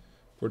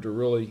it to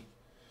really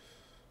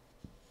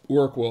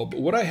work well.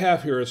 But what I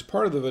have here is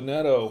part of the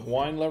Vinetto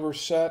wine lever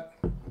set.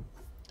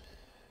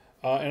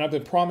 And I've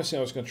been promising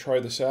I was going to try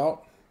this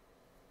out.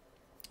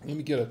 Let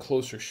me get a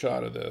closer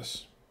shot of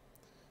this.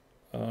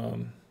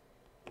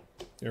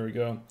 There we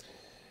go.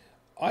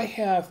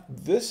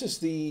 This is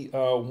the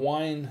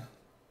wine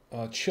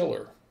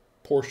chiller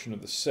portion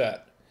of the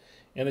set.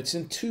 And it's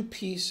in 2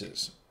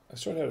 pieces. I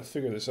sort of had to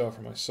figure this out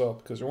for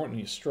myself because there weren't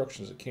any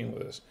instructions that came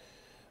with this.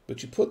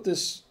 But you put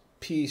this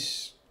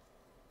piece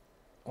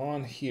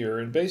on here,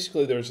 and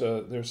basically there's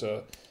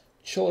a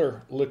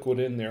chiller liquid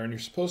in there, and you're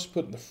supposed to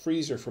put it in the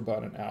freezer for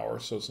about an hour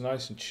so it's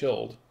nice and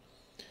chilled.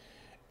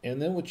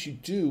 And then what you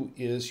do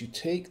is you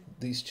take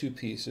these 2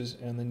 pieces,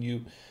 and then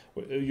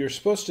you're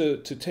supposed to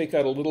take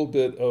out a little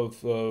bit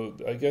of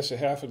I guess a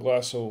half a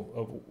glass of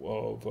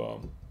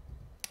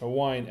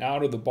wine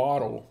out of the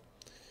bottle,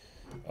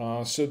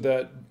 so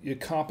that it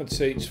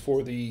compensates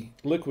for the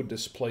liquid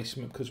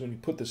displacement, because when you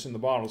put this in the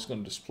bottle it's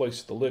going to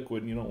displace the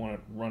liquid and you don't want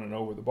it running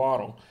over the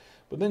bottle.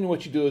 But then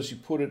what you do is you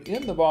put it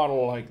in the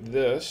bottle like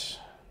this,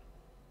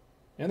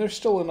 and there's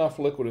still enough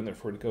liquid in there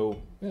for it to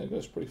go, yeah, it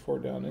goes pretty far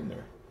down in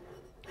there.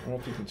 I don't know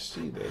if you can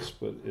see this,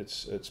 but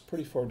it's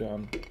pretty far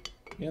down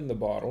in the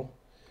bottle,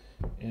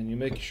 and you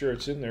make sure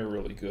it's in there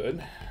really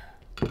good.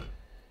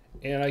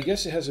 And I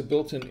guess it has a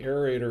built-in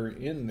aerator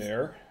in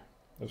there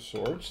of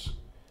sorts.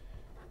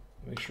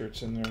 Make sure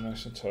it's in there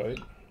nice and tight.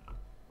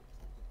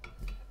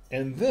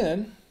 And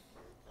then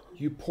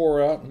you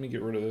pour out, let me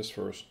get rid of this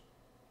first.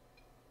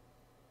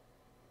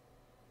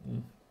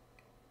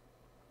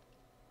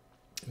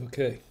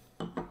 Okay.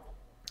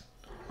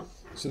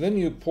 So then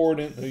you pour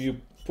it in,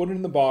 you put it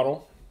in the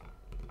bottle,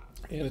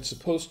 and it's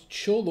supposed to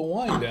chill the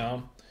wine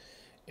down,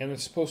 and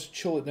it's supposed to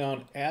chill it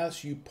down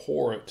as you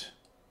pour it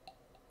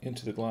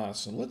into the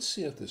glass. And let's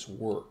see if this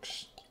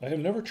works. I have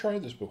never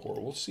tried this before.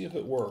 We'll see if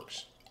it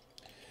works.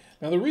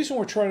 Now the reason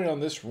we're trying it on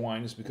this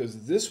wine is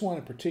because this one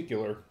in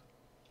particular,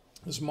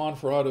 this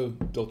Monferrato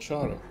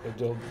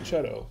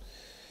Dolcetto,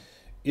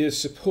 is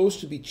supposed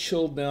to be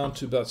chilled down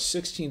to about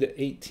 16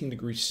 to 18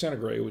 degrees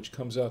centigrade, which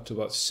comes out to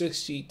about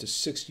 60 to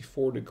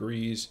 64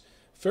 degrees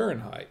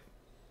Fahrenheit.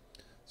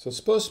 So it's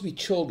supposed to be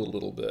chilled a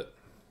little bit.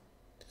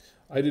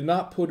 I did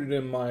not put it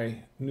in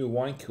my new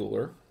wine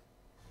cooler.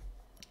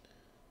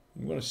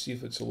 I'm going to see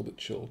if it's a little bit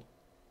chilled.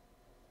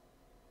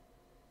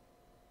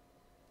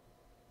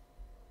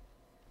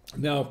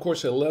 Now, of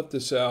course, I left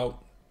this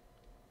out.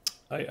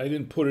 I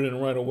didn't put it in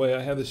right away.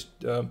 I have this.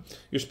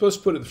 You're supposed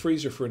to put it in the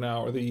freezer for an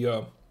hour.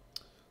 The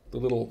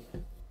little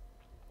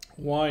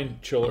wine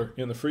chiller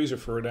in the freezer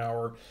for an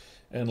hour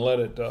and let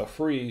it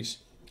freeze.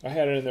 I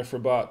had it in there for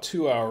about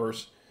 2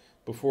 hours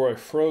before I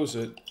froze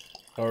it,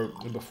 or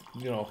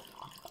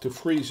to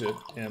freeze it,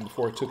 and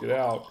before I took it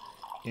out.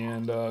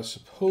 And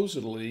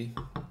supposedly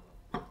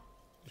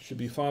it should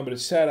be fine, but it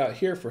sat out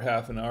here for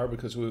half an hour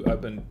because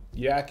I've been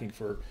yakking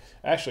for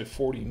actually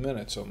 40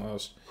 minutes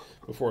almost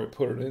before I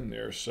put it in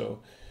there.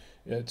 So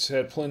it's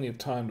had plenty of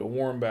time to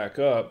warm back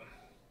up.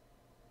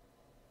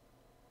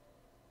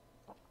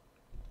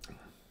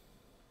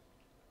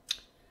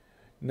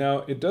 Now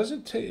it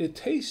doesn't taste. It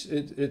tastes.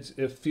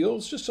 It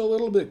feels just a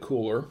little bit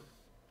cooler.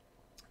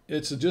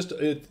 It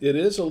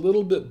is a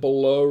little bit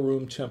below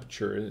room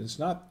temperature. It's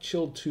not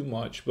chilled too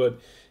much, but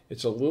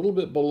it's a little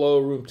bit below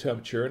room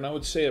temperature, and I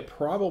would say it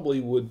probably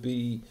would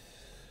be.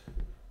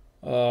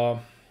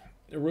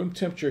 Room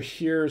temperature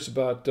here is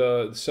about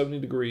 70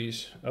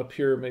 degrees. Up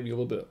here, maybe a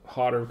little bit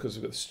hotter because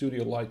we've got the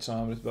studio lights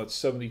on. It's about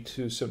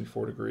 72,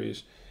 74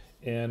 degrees.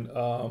 And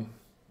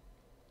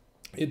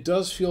it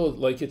does feel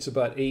like it's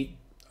about 8.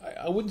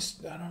 I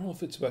don't know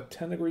if it's about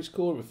 10 degrees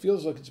cooler, but it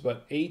feels like it's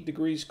about 8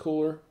 degrees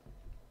cooler.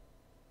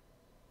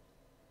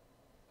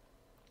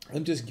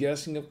 I'm just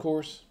guessing, of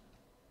course,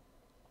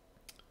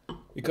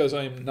 because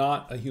I am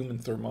not a human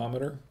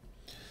thermometer.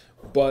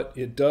 But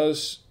it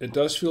does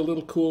feel a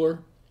little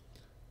cooler.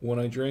 When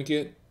I drink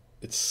it,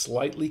 it's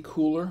slightly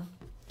cooler.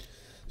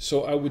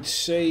 So I would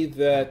say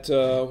that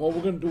well,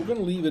 we're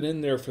gonna leave it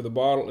in there for the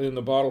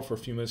bottle for a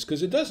few minutes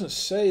because it doesn't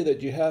say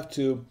that you have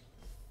to.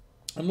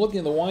 I'm looking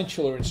at the wine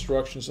chiller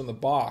instructions on the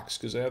box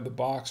because I have the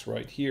box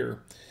right here,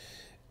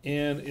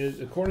 and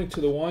according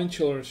to the wine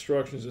chiller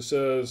instructions, it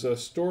says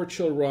store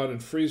chill rod in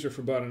freezer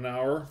for about an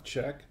hour.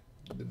 Check,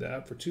 did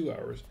that for 2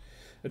 hours.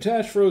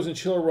 Attach frozen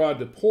chill rod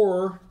to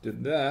pourer.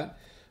 Did that.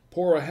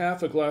 Pour a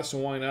half a glass of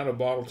wine out of a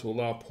bottle to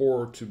allow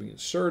pourer to be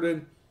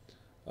inserted.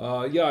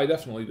 Yeah, I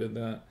definitely did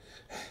that.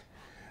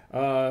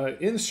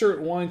 Insert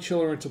wine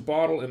chiller into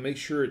bottle and make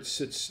sure it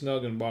sits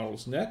snug in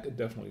bottle's neck. I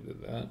definitely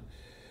did that.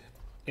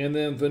 And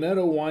then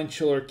Vinetto wine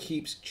chiller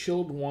keeps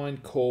chilled wine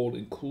cold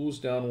and cools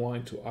down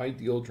wine to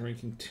ideal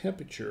drinking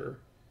temperature.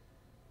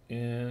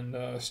 And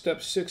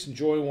step 6,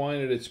 enjoy wine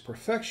at its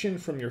perfection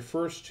from your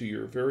first to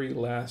your very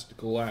last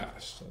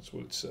glass. That's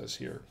what it says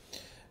here.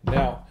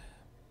 Now,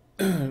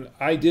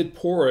 I did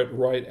pour it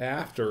right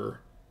after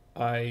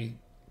I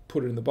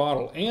put it in the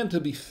bottle. And to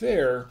be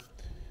fair,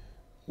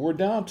 we're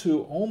down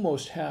to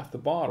almost half the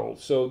bottle.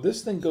 So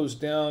this thing goes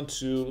down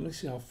to, let me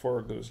see how far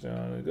it goes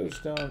down. It goes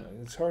down,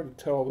 it's hard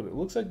to tell, but it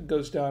looks like it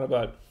goes down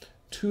about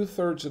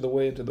 2/3 of the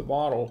way into the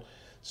bottle.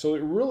 So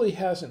it really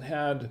hasn't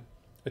had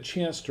a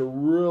chance to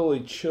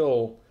really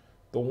chill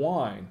the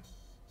wine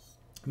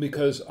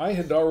because I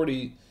had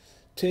already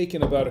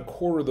taken about a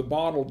quarter of the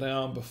bottle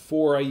down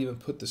before I even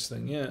put this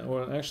thing in,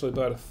 or actually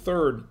about a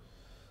third.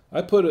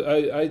 I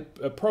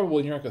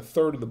probably drank a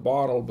third of the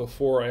bottle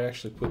before I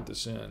actually put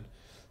this in.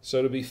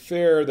 So to be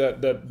fair,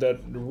 that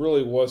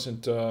really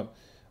wasn't,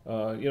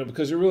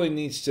 because it really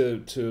needs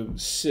to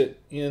sit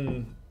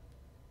in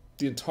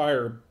the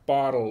entire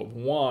bottle of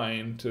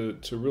wine to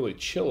really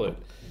chill it.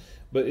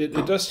 But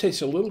it does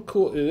taste a little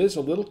cool. It is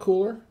a little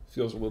cooler.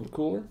 Feels a little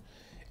cooler.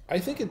 I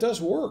think it does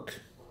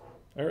work.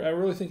 I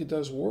really think it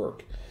does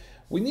work.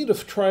 We need to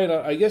try it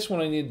out. I guess what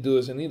I need to do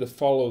is I need to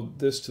follow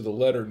this to the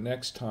letter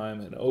next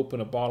time and open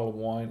a bottle of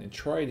wine and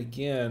try it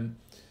again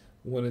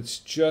when it's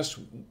just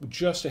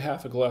a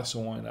half a glass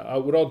of wine.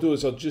 What I'll do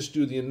is I'll just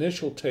do the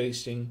initial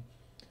tasting,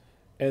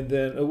 and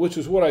then, which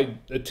is what I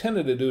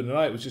intended to do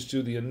tonight, was just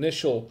do the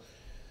initial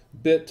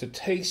bit to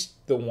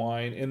taste the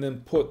wine and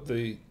then put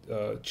the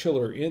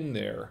chiller in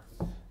there.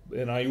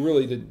 And I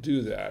really didn't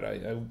do that.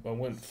 I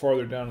went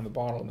farther down in the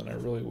bottle than I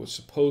really was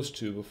supposed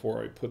to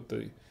before I put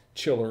the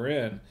chiller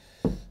in.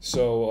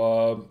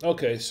 So,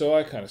 okay, so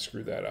I kind of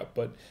screwed that up.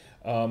 But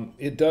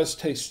it does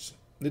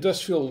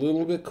feel a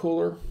little bit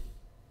cooler.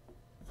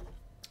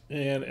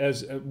 And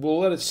as we'll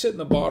let it sit in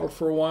the bottle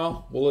for a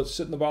while. We'll let it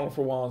sit in the bottle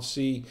for a while and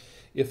see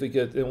if it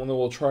gets, and then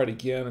we'll try it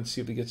again and see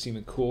if it gets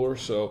even cooler.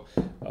 So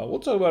we'll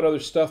talk about other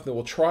stuff, then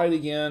we'll try it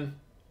again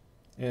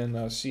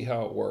and see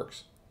how it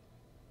works.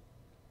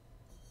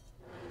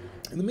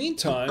 In the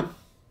meantime,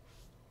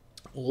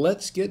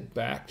 let's get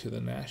back to the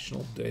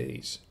national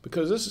days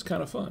because this is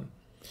kind of fun.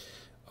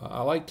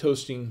 I like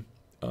toasting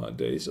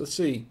days. Let's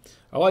see.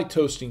 I like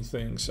toasting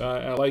things.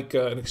 I like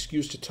an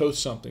excuse to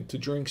toast something, to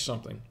drink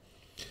something.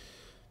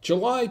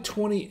 July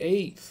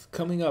 28th,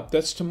 coming up,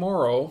 that's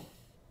tomorrow,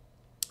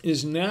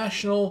 is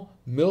National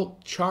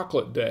Milk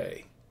Chocolate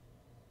Day.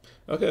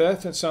 Okay,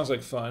 that sounds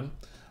like fun.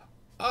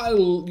 I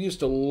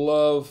used to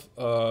love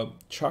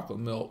chocolate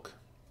milk,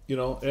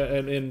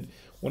 and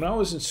when I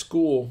was in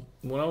school,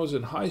 when I was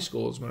in high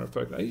school, as a matter of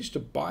fact, I used to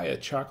buy a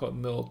chocolate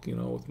milk,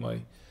 with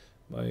my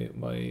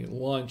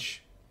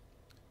lunch.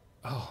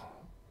 Oh,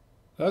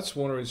 that's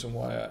one reason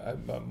why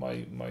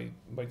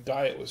my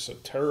diet was so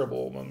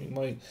terrible. I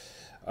mean,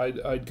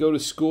 I'd go to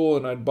school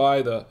and I'd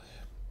buy the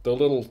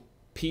little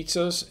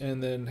pizzas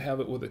and then have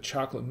it with a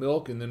chocolate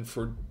milk, and then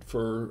for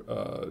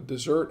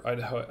dessert I'd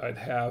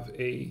have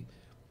an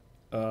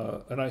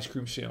ice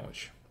cream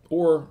sandwich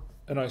or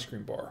an ice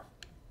cream bar.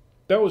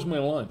 That was my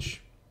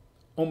lunch,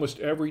 almost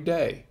every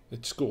day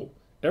at school.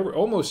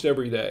 Almost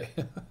every day,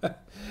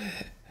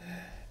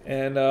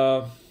 and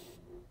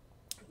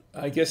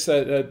I guess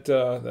that's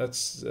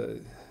I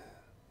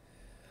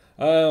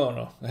don't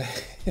know.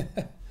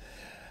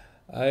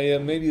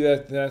 Maybe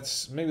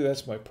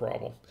that's my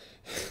problem.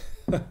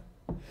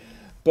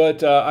 But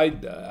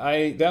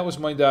that was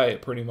my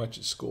diet pretty much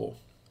at school.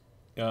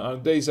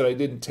 On days that I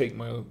didn't take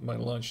my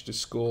lunch to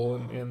school,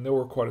 and there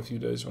were quite a few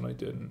days when I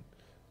didn't.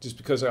 just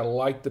because I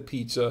liked the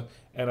pizza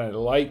and I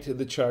liked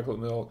the chocolate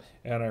milk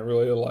and I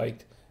really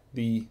liked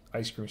the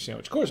ice cream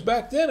sandwich. Of course,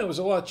 back then it was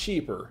a lot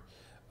cheaper.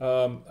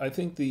 I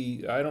think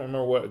I don't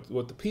remember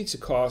what the pizza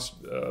cost,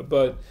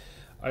 but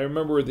I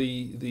remember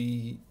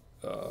the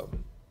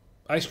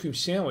ice cream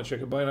sandwich. I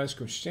could buy an ice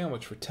cream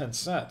sandwich for 10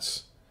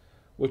 cents,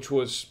 which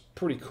was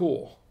pretty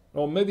cool.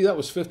 Well, maybe that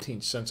was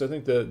 15 cents. I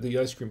think the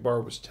ice cream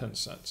bar was 10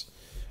 cents,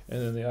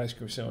 and then the ice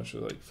cream sandwich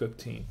was like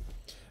 15.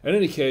 In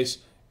any case,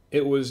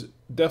 it was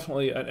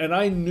definitely, and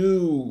I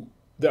knew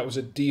that was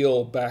a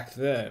deal back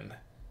then.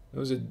 It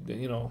was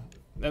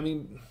I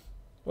mean,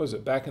 what was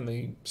it, back in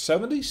the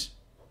 70s?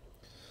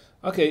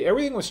 Okay,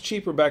 everything was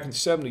cheaper back in the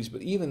 70s,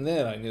 but even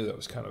then I knew that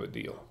was kind of a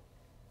deal.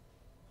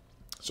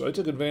 So I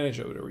took advantage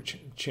of it every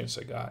chance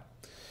I got.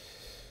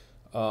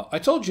 I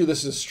told you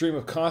this is a stream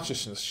of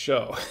consciousness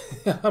show.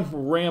 I'm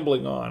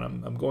rambling on.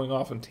 I'm going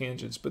off on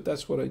tangents, but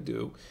that's what I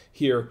do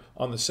here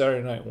on the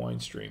Saturday Night Wine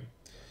Stream.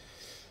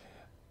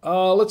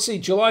 Let's see,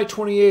 July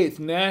 28th,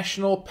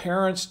 National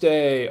Parents'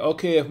 Day.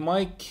 Okay, if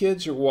my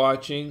kids are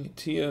watching,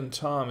 Tia and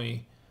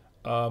Tommy,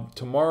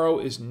 tomorrow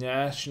is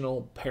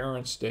National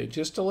Parents' Day.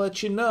 Just to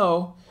let you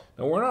know,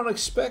 now we're not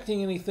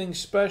expecting anything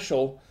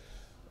special,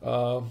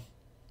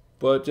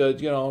 but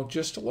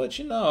just to let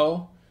you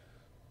know,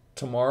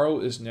 tomorrow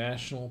is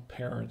National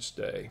Parents'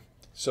 Day.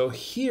 So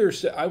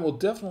I will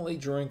definitely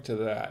drink to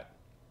that.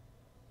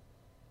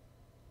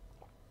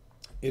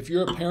 If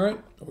you're a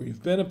parent, or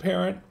you've been a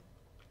parent,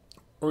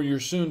 or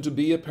you're soon to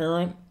be a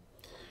parent,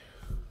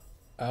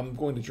 I'm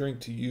going to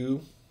drink to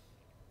you.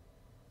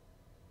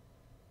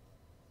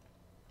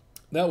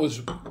 That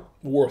was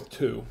worth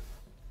 2.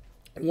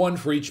 1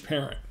 for each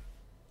parent.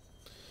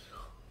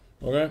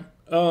 Okay?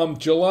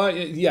 July,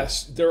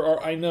 yes,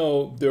 I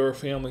know there are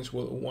families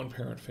with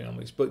 1-parent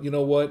families, but you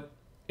know what?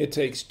 It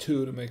takes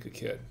 2 to make a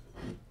kid.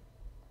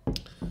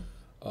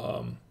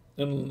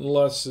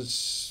 Unless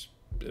it's,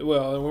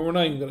 well, we're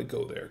not even going to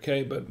go there,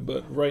 okay?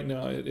 But right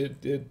now,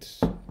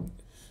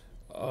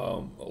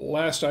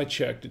 last I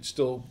checked, it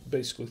still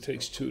basically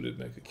takes 2 to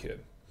make a kid.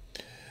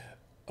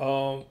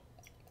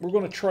 We're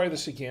going to try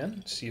this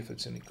again, see if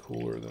it's any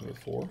cooler than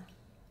before.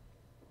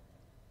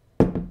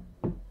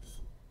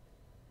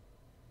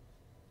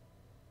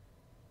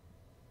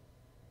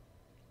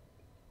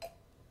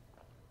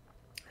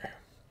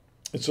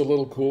 It's a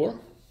little cooler.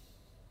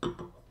 I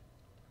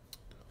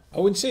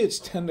wouldn't say it's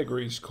 10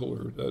 degrees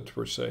cooler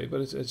per se,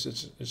 but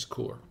it's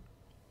cooler,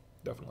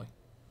 definitely.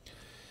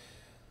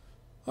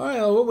 All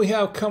right, what we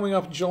have coming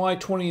up July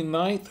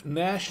 29th,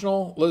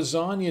 National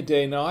Lasagna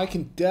Day. Now, I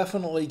can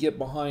definitely get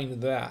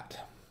behind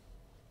that.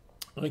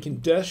 I can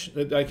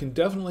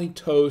definitely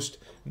toast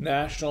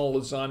National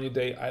Lasagna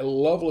Day. I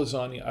love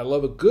lasagna. I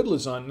love a good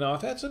lasagna. Now,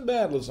 I've had some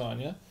bad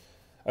lasagna.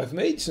 I've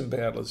made some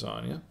bad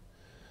lasagna.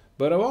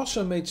 But I've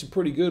also made some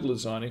pretty good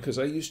lasagna because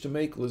I used to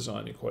make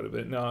lasagna quite a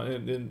bit. Now,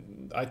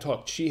 and I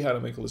taught Chi how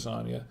to make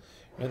lasagna,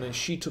 and then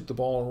she took the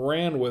ball and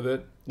ran with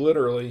it,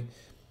 literally.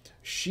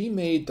 She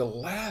made the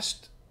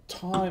last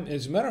time,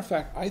 as a matter of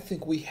fact, I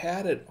think we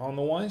had it on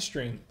the wine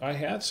stream. I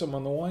had some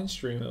on the wine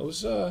stream. It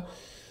was 2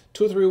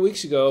 or 3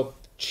 weeks ago.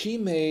 She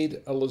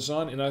made a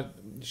lasagna,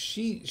 and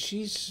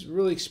she's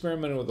really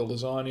experimenting with the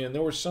lasagna, and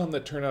there were some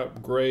that turned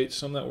out great,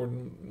 some that were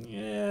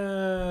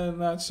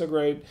not so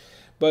great,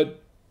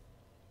 but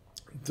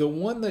the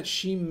one that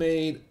she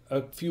made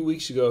a few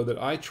weeks ago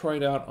that I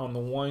tried out on the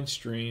wine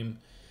stream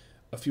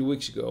a few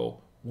weeks ago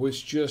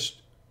was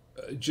just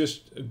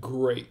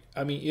great.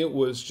 I mean, it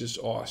was just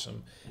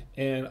awesome.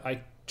 And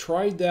I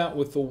tried that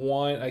with the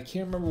wine. I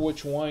can't remember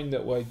which wine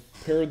that I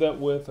paired that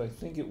with. I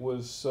think it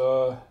was,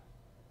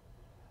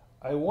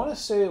 I want to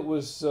say it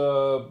was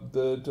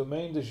the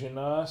Domaine de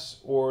Genasse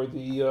or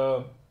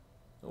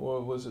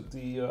was it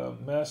the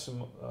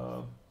Massimo,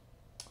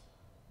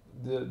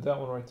 that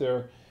one right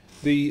there.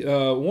 The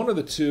one of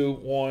the 2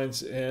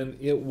 wines, and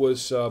it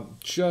was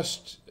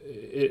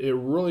it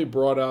really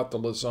brought out the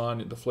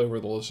lasagna, the flavor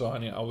of the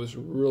lasagna. I was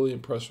really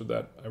impressed with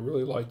that. I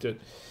really liked it.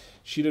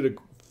 She did a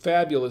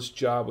fabulous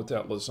job with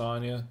that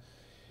lasagna,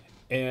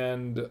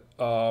 and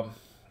I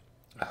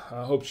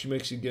hope she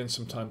makes it again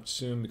sometime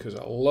soon because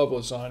I love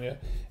lasagna.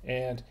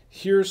 And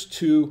here's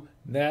to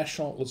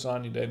National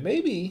Lasagna Day.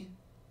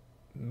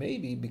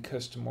 Maybe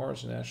because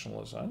tomorrow's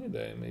National Lasagna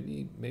Day,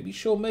 maybe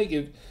she'll make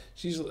it.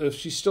 If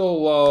she's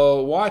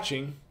still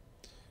watching,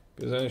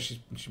 because I know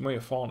she may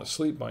have fallen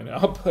asleep by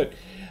now, but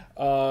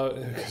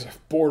because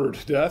I've bored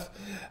her to death.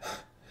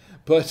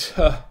 But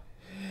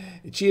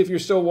gee, if you're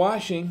still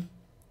watching,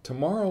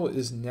 tomorrow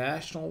is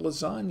National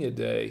Lasagna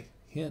Day.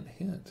 Hint,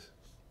 hint.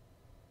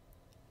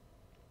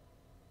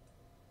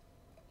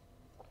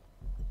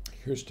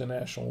 Here's to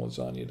National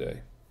Lasagna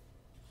Day.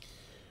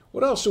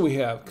 What else do we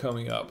have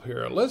coming up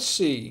here? Let's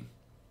see.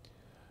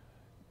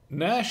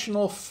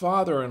 National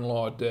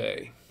Father-in-Law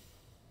Day.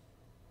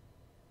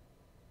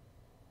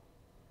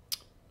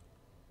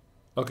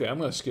 Okay, I'm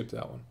going to skip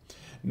that one.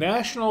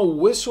 National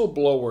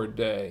Whistleblower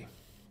Day.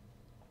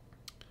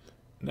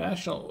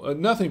 National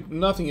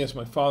nothing against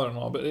my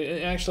father-in-law, but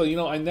actually,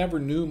 I never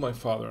knew my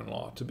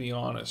father-in-law, to be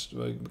honest,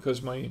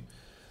 because my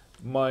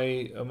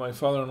my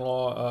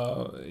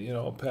father-in-law, you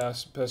know,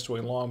 passed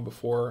away long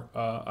before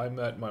I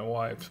met my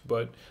wife.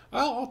 But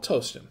I'll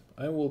toast him.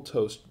 I will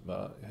toast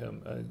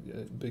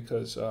him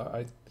because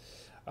I've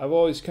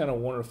always kind of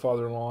wanted a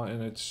father-in-law,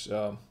 and it's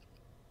I'll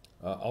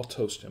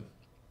toast him.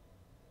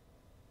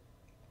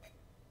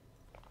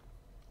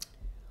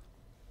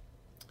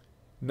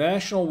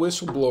 National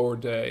Whistleblower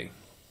Day.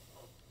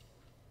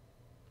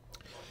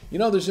 You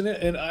know,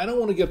 and I don't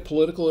want to get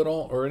political at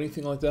all or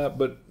anything like that,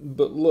 but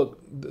look,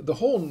 the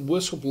whole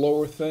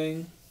whistleblower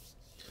thing,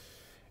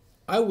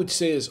 I would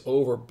say, is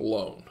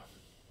overblown.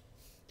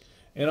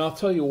 And I'll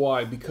tell you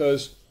why.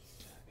 Because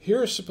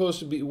we're supposed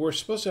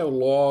to have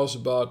laws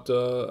about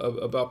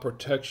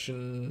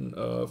protection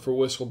for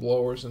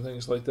whistleblowers and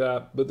things like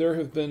that. But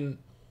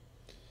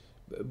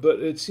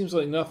it seems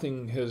like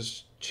nothing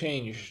has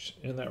changed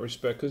in that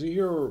respect. Because you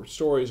hear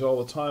stories all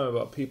the time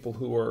about people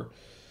who were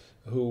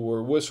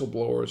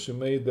whistleblowers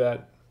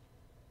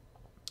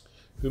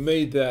who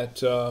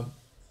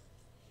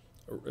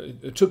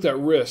took that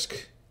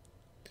risk,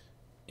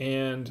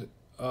 and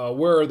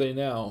where are they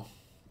now?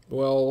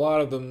 Well, a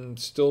lot of them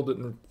still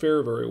didn't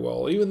fare very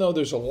well, even though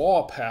there's a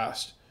law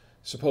passed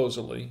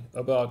supposedly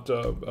about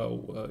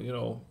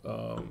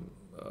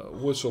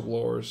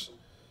whistleblowers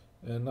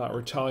and not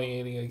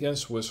retaliating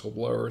against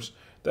whistleblowers.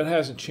 That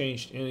hasn't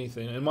changed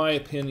anything, in my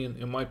opinion.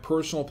 In my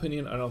personal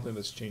opinion, I don't think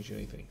that's changed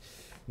anything.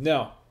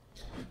 Now,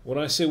 when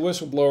I say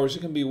whistleblowers, it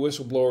can be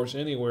whistleblowers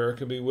anywhere. It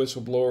can be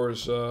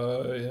whistleblowers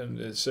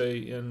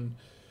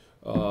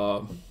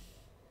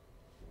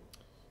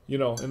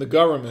in the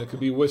government. It could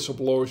be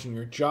whistleblowers in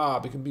your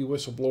job. It can be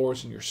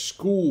whistleblowers in your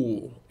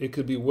school. It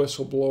could be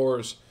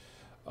whistleblowers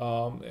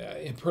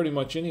in pretty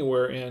much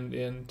anywhere. And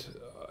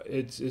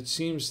it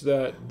seems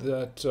that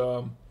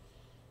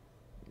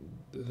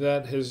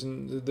has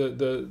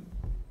the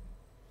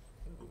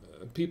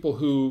people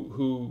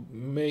who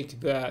make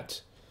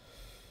that.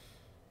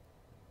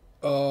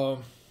 I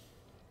don't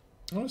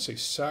want to say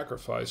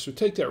sacrifice, so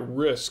take that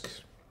risk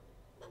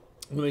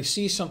when they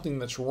see something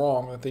that's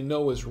wrong, that they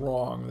know is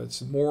wrong,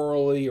 that's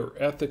morally or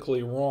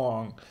ethically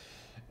wrong,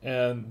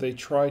 and they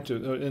try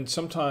to, and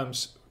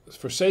sometimes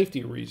for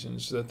safety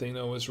reasons that they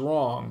know is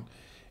wrong,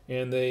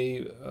 and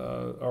they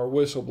are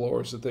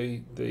whistleblowers, that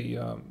they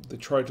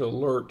try to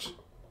alert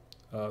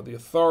the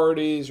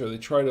authorities, or they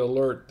try to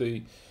alert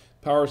the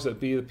powers that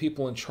be, the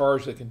people in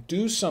charge that can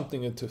do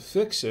something to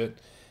fix it.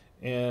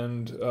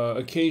 And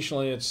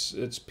occasionally it's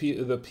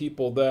the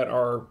people that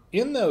are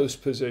in those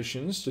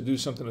positions to do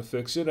something to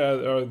fix it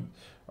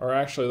are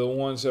actually the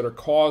ones that are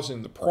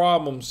causing the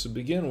problems to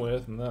begin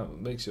with, and that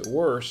makes it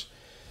worse.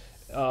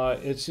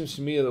 It seems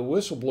to me that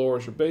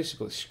whistleblowers are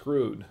basically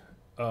screwed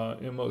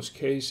in most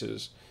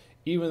cases,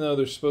 even though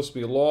there's supposed to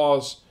be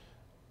laws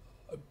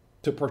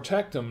to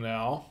protect them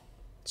now,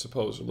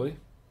 supposedly.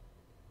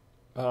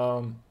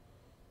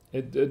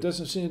 It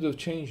doesn't seem to have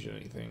changed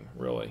anything,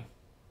 really.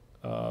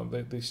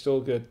 They still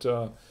get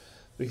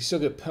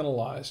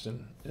penalized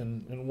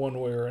in one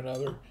way or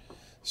another.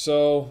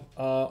 So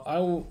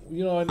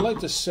I'd like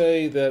to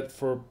say that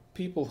for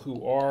people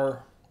who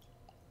are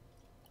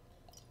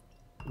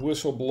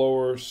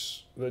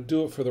whistleblowers that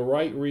do it for the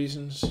right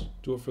reasons,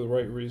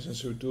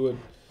 who do it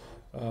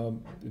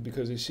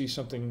because they see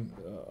something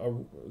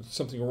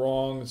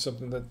wrong,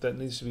 something that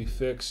needs to be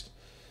fixed.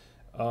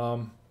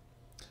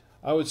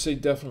 I would say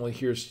definitely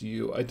here's to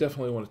you. I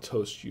definitely want to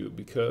toast you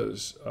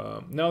because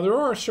now there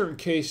are certain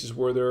cases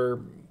where there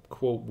are,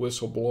 quote,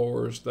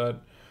 whistleblowers that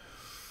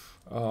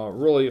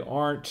really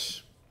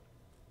aren't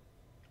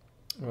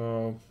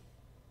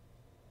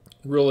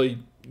really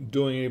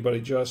doing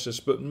anybody justice.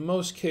 But in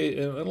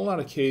a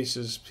lot of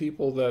cases,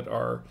 people that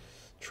are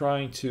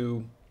trying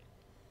to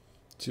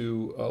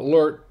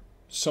alert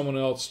someone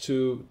else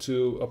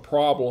to a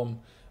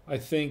problem, I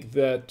think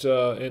that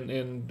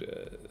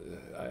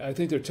I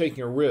think they're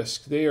taking a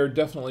risk. They are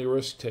definitely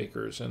risk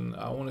takers, and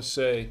I want to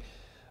say,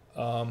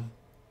 I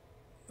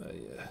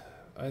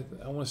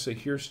want to say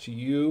here's to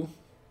you,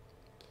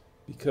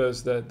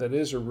 because that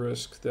is a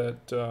risk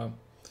that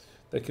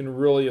can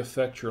really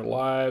affect your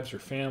lives, your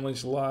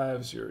family's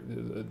lives, your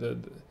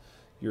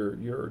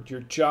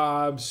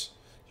jobs,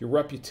 your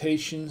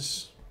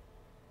reputations.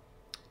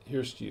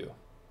 Here's to you.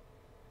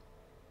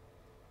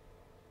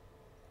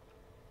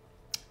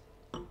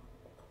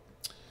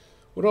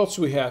 What else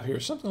do we have here?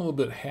 Something a little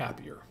bit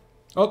happier.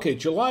 Okay,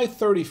 July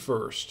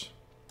 31st.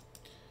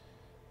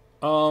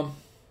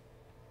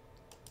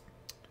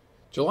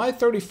 July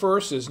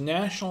 31st is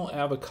National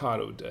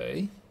Avocado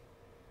Day.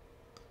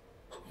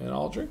 And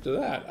I'll drink to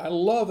that. I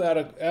love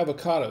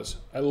avocados.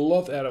 I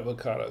love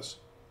avocados.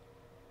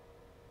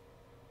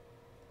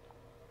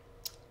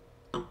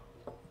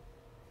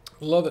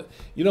 Love it.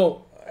 You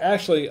know,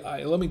 actually,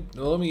 let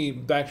me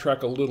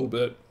backtrack a little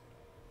bit.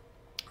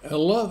 I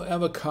love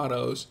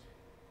avocados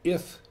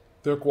if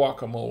they're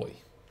guacamole,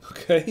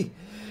 okay?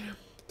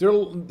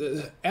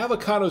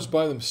 Avocados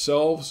by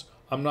themselves,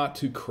 I'm not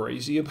too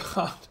crazy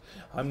about.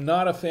 I'm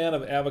not a fan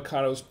of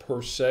avocados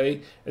per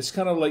se. It's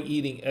kind of like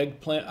eating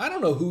eggplant. I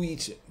don't know who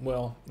eats it.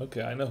 Well,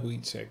 okay, I know who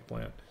eats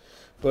eggplant.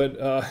 But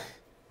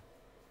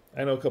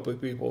I know a couple of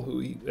people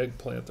who eat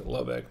eggplant that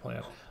love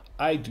eggplant.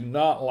 I do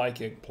not like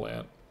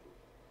eggplant.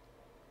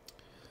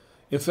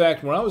 In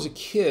fact, when I was a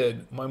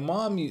kid, my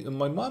mom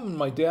and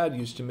my dad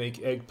used to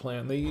make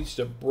eggplant. They used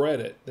to bread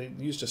it. They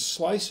used to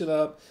slice it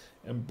up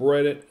and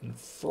bread it and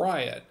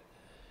fry it.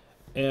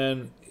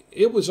 And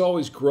it was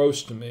always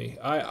gross to me.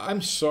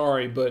 I'm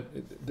sorry, but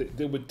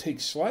they would take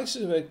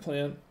slices of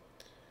eggplant,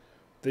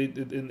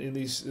 in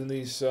these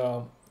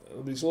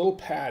little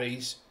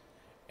patties,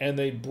 and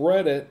they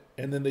bread it,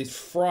 and then they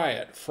fry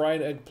it,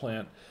 fried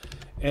eggplant.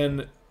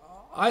 And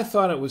I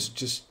thought it was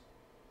just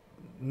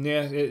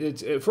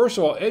nasty. First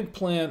of all,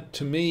 eggplant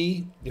to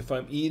me, if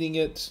I'm eating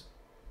it,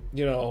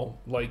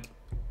 like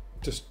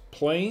just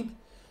plain,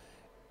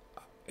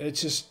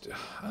 it's just,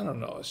 I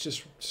don't know, it's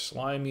just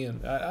slimy,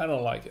 and I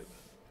don't like it.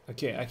 I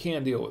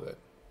can't deal with it.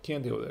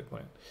 Can't deal with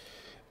eggplant.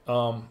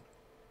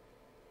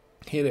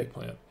 Hate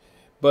eggplant.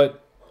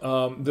 But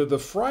the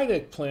fried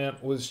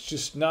eggplant was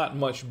just not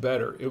much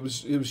better. It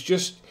was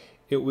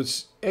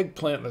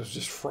eggplant that was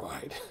just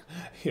fried.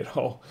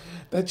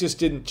 That just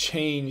didn't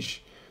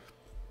change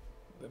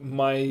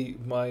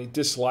my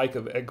dislike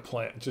of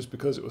eggplant just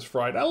because it was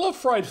fried. I love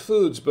fried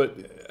foods, but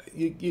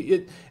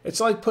it's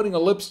like putting a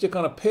lipstick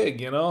on a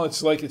pig.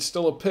 It's like it's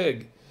still a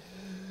pig.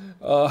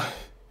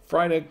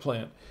 Fried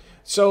eggplant.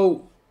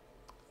 So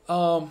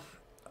I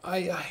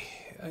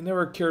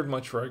never cared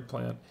much for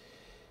eggplant.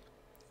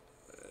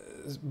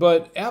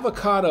 But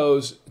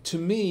avocados, to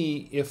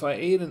me, if I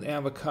ate an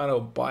avocado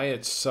by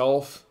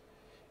itself,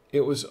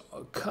 it was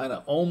kind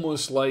of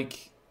almost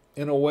like,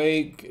 in a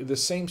way, the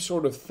same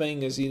sort of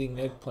thing as eating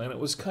eggplant. It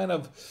was kind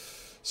of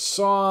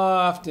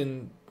soft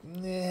and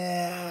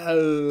I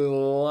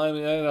don't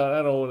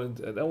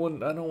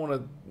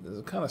want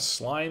to, kind of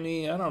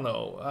slimy. I don't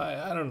know.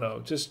 I don't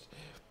know. Just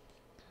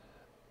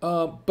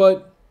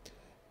but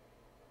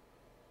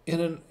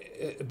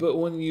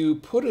when you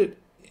put it,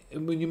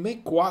 when you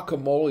make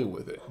guacamole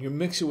with it, you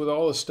mix it with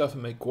all this stuff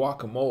and make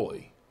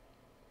guacamole,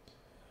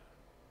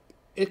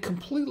 it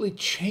completely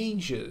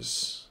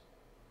changes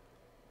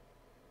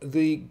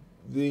the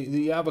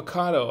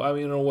avocado. I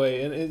mean, in a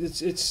way, and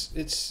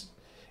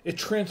it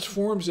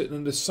transforms it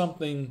into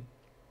something,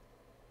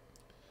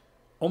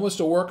 almost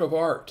a work of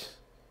art.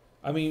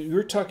 I mean,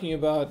 you're talking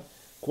about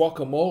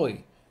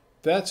guacamole.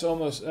 That's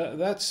almost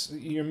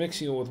you're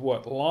mixing it with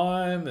what,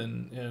 lime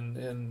and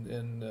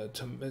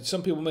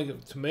some people make it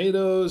with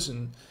tomatoes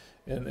and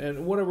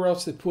whatever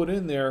else they put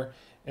in there.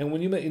 And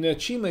when you make,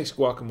 she makes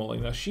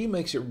guacamole. Now she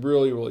makes it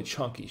really, really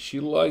chunky.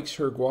 She likes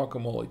her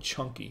guacamole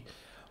chunky.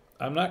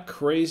 I'm not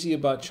crazy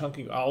about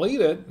chunky. I'll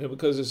eat it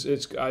because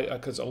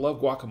because I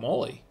love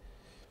guacamole.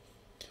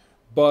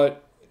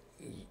 But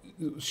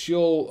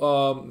she'll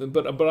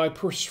but I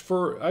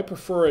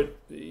prefer it,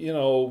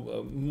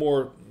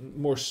 more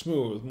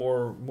smooth,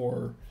 more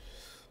more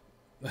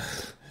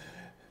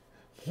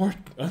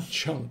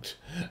unchunked.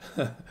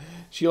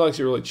 She likes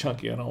it really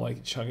chunky. I don't like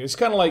it chunky. It's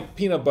kind of like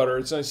peanut butter.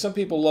 It's like some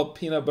people love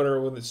peanut butter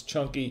when it's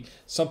chunky.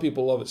 Some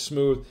people love it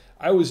smooth.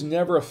 I was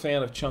never a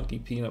fan of chunky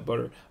peanut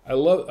butter. I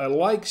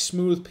like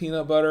smooth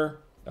peanut butter.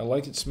 I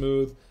like it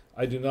smooth.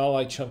 I do not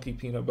like chunky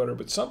peanut butter,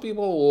 but some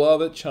people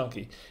love it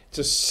chunky. It's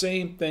the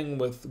same thing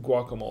with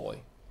guacamole.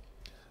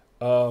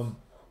 To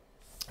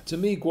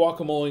me,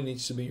 guacamole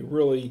needs to be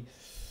really,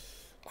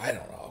 I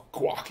don't know,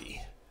 guacky.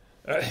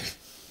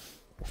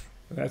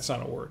 That's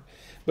not a word.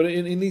 But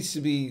it needs to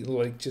be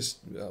like just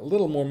a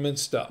little more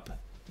minced up.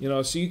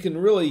 So you can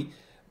really,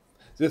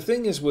 the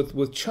thing is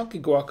with chunky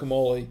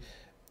guacamole,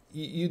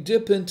 you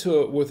dip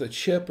into it with a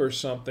chip or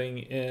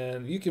something,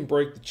 and you can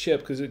break the chip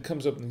because it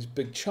comes up in these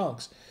big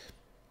chunks.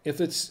 If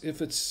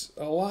it's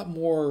a lot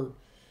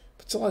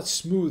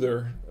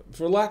smoother,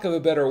 for lack of a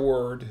better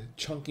word,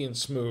 chunky and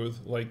smooth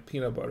like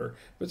peanut butter,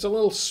 if it's a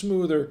little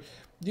smoother,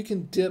 you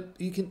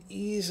can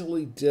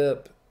easily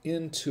dip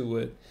into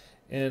it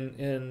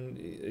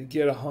and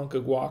get a hunk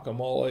of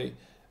guacamole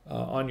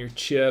on your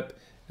chip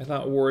and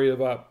not worry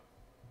about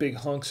big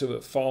hunks of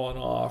it falling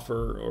off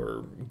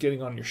or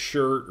getting on your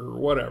shirt or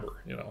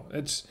whatever.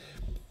 It's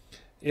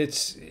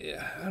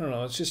I don't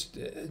know. It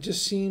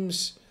just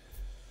seems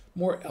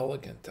more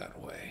elegant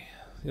that way,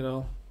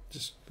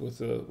 just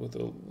with a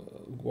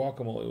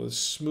guacamole, with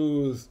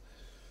smooth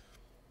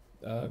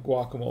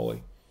guacamole.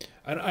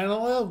 And I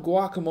love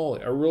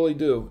guacamole, I really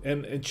do.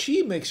 And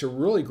she makes a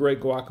really great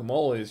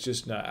guacamole. It's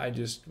just not, I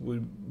just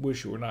would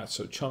wish it were not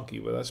so chunky,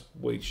 but that's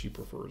the way she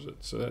prefers it.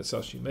 So that's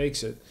how she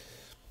makes it.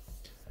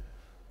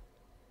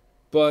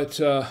 But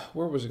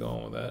where was I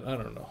going with that? I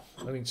don't know.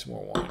 I need some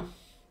more wine.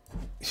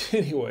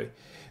 Anyway,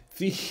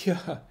 the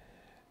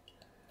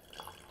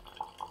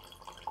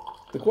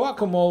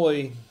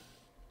guacamole,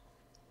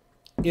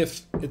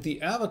 if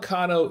the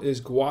avocado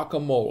is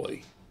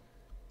guacamole,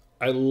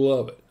 I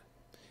love it.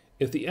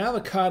 If the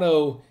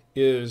avocado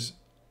is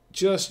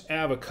just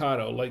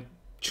avocado, like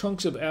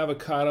chunks of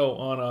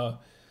avocado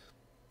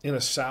in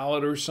a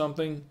salad or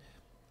something,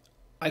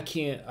 I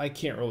can't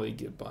really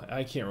get by.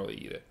 I can't really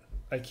eat it.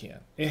 I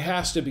can't. It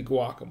has to be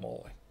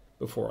guacamole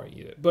before I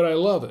eat it. But I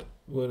love it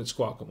when it's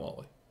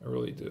guacamole. I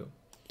really do.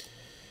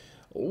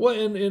 What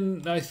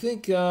and I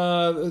think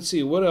let's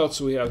see, what else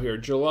do we have here?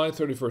 July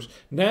 31st,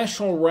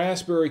 National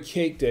Raspberry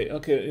Cake Day.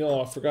 Okay, you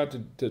know, I forgot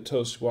to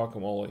toast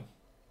guacamole.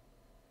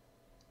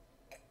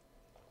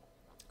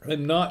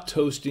 I'm not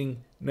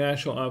toasting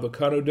National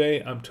Avocado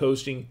Day. I'm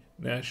toasting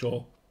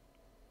National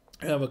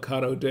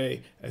Avocado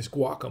Day as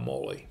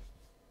guacamole.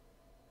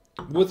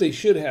 What they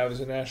should have is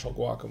a National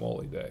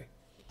Guacamole Day.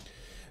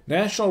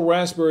 National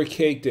Raspberry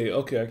Cake Day.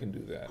 Okay, I can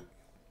do that.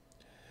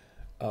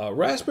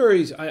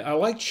 Raspberries, I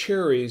like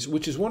cherries,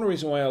 which is one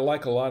reason why I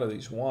like a lot of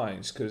these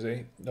wines, because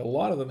a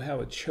lot of them have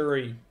a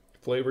cherry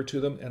flavor to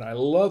them, and I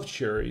love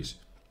cherries.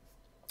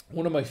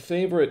 One of my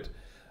favorite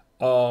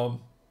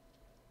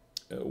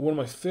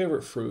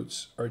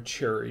fruits are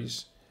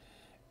cherries.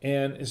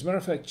 And as a matter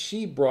of fact,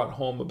 she brought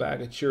home a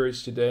bag of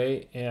cherries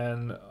today,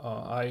 and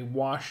I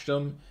washed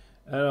them,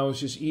 and I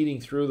was just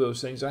eating through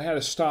those things. I had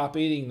to stop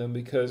eating them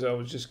because I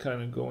was just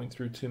kind of going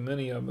through too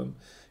many of them.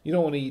 You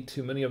don't want to eat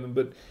too many of them,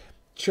 but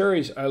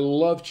cherries, I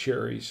love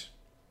cherries.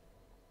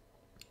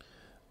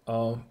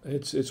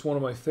 It's one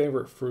of my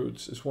favorite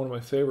fruits. It's one of my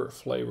favorite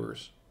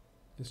flavors.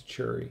 It's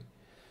cherry.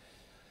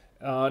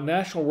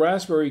 National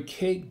Raspberry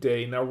Cake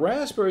Day. Now,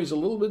 raspberry is a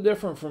little bit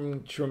different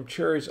from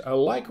cherries. I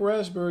like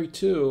raspberry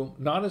too,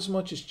 not as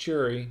much as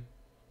cherry.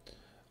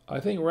 I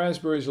think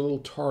raspberry is a little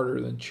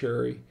tartar than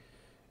cherry,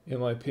 in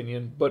my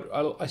opinion, but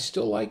I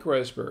still like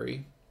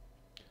raspberry.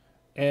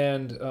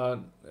 And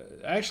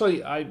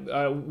actually,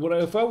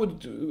 if I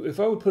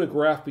would put a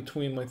graph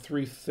between my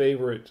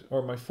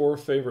my four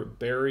favorite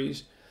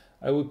berries,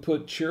 I would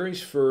put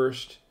cherries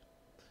first,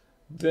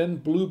 then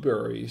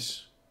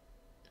blueberries.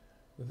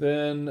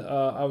 Then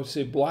I would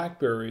say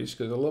blackberries,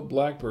 because I love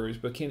blackberries,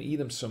 but I can't eat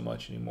them so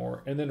much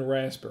anymore. And then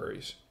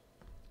raspberries.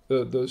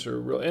 Those are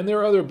real. And there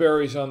are other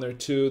berries on there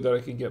too that I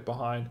can get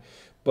behind.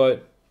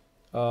 But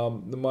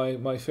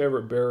my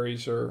favorite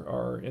berries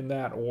are in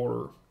that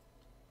order.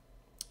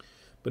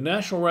 But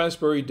National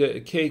Raspberry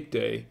Cake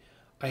Day,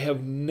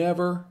 I've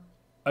never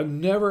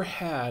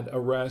had a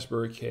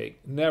raspberry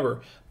cake.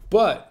 Never.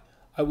 But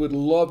I would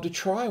love to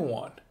try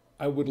one.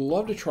 I would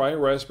love to try a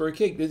raspberry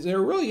cake. Is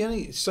there really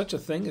any such a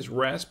thing as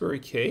raspberry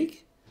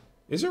cake?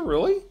 Is there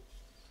really?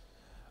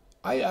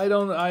 I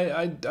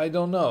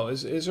don't know.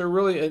 Is there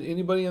really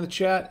anybody in the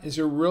chat? Is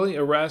there really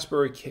a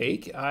raspberry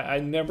cake? I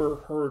never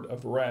heard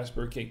of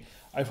raspberry cake.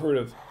 I've heard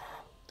of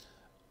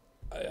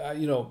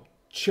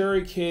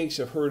cherry cakes.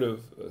 I've heard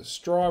of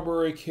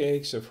strawberry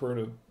cakes. I've heard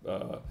of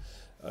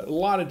a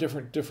lot of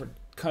different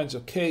kinds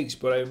of cakes,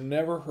 but I've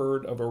never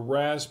heard of a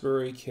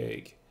raspberry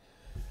cake.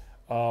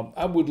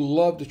 I would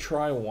love to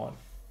try one.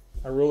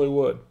 I really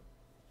would.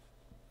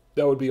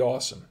 That would be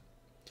awesome.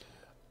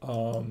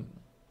 I'd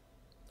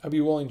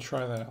be willing to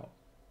try that out.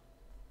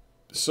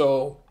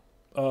 So,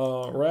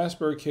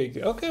 raspberry cake.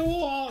 Okay,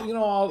 well,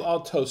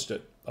 I'll toast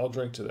it. I'll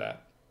drink to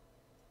that.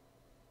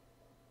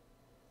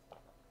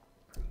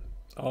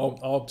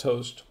 I'll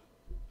toast.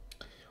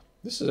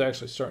 This is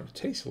actually starting to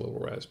taste a little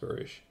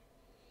raspberry-ish.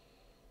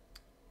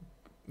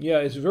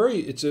 Yeah, this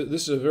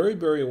is a very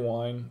berry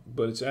wine,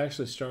 but it's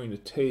actually starting to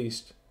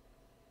taste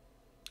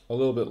a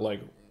little bit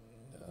like,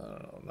 I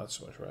don't know, not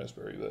so much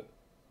raspberry, but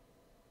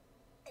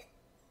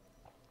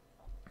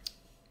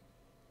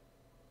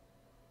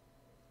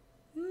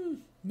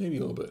maybe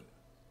a little bit.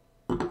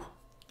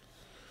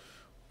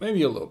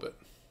 Maybe a little bit.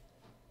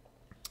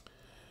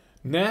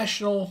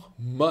 National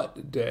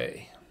Mutt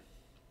Day.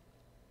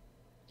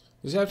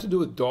 Does it have to do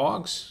with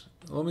dogs?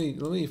 Let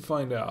me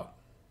find out.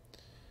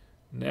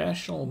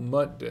 National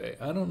Mutt Day.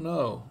 I don't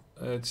know.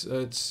 It's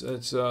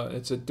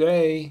a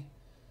day.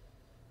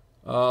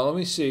 Let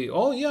me see.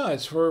 Oh yeah,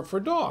 it's for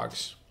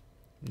dogs.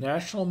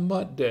 National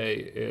Mutt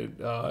Day.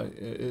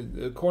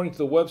 According to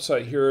the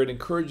website here, it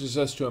encourages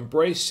us to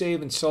embrace,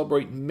 save, and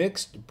celebrate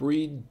mixed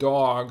breed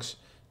dogs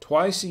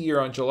twice a year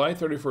on July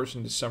 31st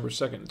and December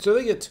 2nd. So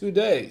they get 2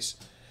 days.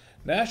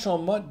 National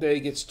Mutt Day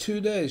gets 2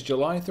 days,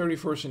 July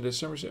 31st and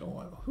December 2nd.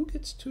 Oh, who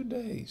gets 2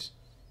 days?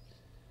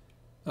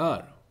 I don't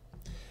know.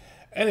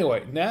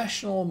 Anyway,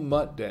 National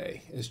Mutt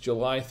Day is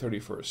July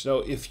 31st.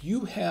 So if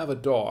you have a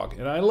dog,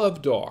 and I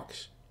love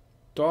dogs.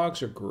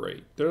 Dogs are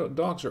great.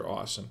 Dogs are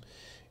awesome.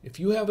 If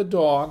you have a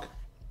dog,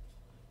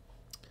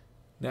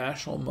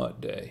 National Mutt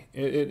Day.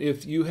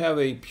 If you have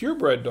a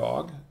purebred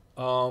dog,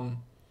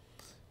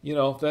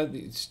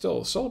 that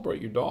still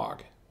celebrate your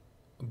dog.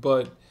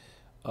 But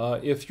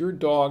if your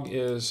dog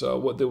is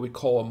what they would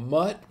call a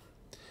mutt,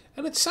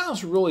 and it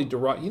sounds really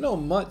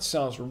mutt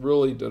sounds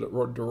really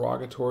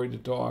derogatory to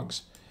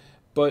dogs.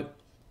 But,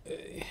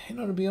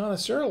 to be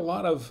honest, there are a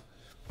lot of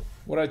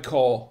what I'd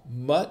call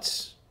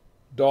mutts,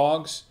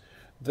 dogs,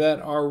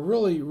 that are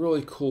really,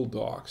 really cool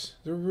dogs.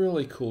 They're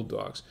really cool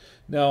dogs.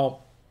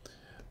 Now,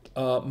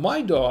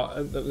 my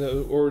dog,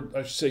 or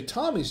I should say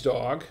Tommy's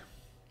dog,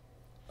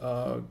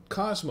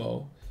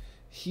 Cosmo,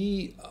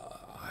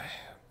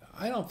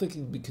 I don't think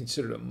he'd be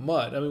considered a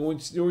mutt. I mean, when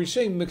you're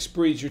saying mixed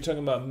breeds, you're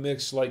talking about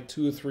mixed like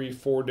 2, 3,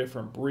 4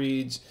 different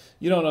breeds.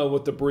 You don't know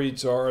what the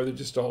breeds are. They're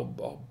just a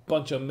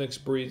bunch of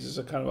mixed breeds. It's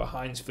a kind of a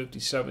Heinz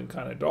 57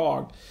 kind of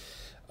dog.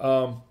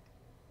 Cosmo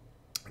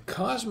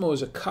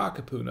is a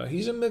cockapoo. Now,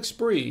 he's a mixed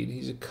breed.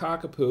 He's a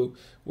cockapoo,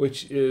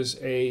 which is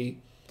a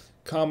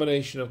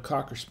combination of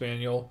Cocker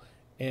Spaniel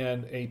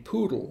and a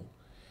poodle.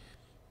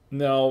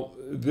 Now,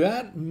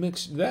 that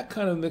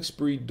kind of mixed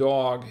breed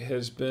dog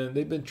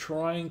they've been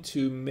trying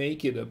to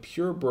make it a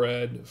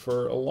purebred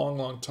for a long,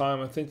 long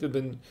time. I think they've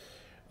been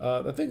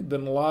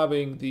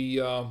lobbying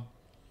the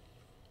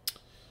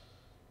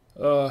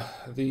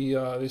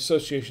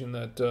association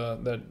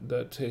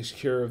that takes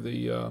care of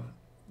the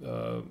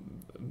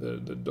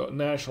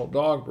national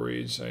dog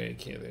breeds. I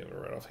can't think of it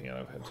right offhand.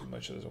 I've had too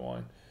much of this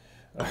wine.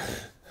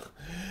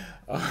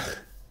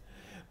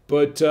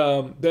 But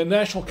the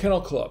National Kennel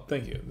Club,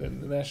 thank you. I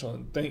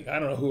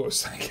don't know who I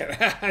was thinking.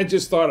 I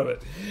just thought of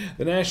it.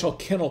 The National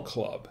Kennel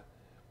Club.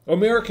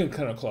 American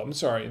Kennel Club, I'm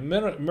sorry.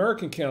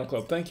 American Kennel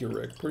Club, thank you,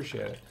 Rick.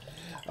 Appreciate it.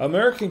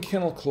 American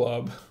Kennel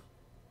Club,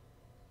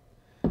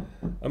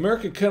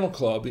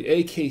 the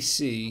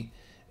AKC,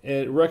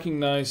 it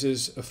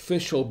recognizes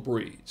official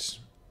breeds.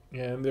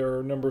 And there are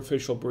a number of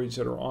official breeds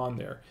that are on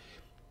there.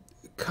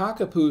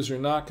 Cockapoos are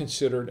not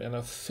considered an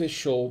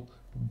official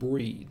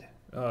breed.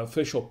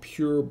 Official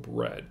pure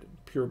breed.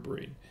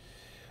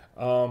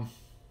 I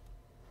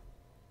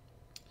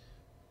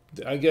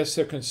guess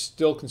they're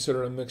still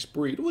considered a mixed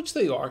breed, which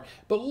they are.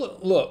 But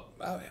look,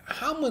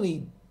 how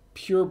many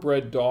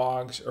purebred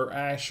dogs are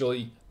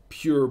actually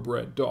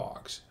purebred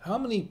dogs? How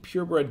many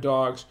purebred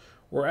dogs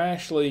were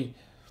actually,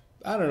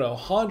 I don't know,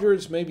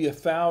 hundreds, maybe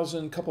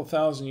 1,000, couple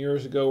thousand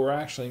years ago, were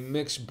actually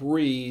mixed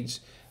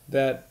breeds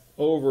that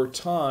over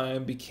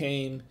time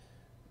became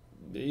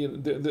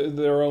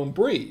their own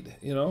breed,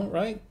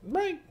 right?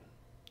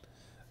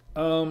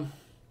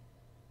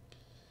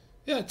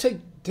 Yeah,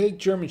 take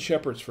German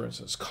Shepherds, for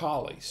instance,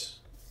 Collies,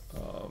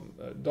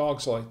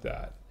 dogs like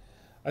that.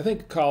 I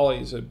think Collie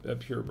is a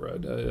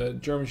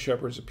purebred. German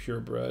Shepherd's a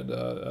purebred.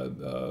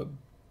 An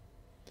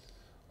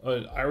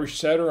Irish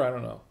Setter, I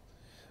don't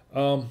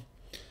know.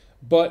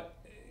 But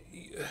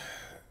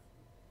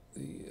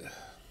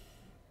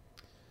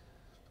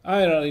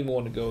I don't even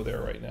want to go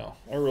there right now.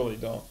 I really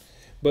don't.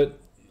 But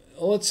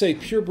let's say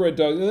purebred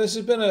dog. This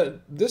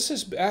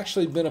has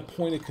actually been a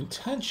point of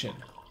contention.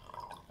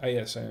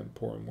 Yes, I am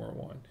pouring more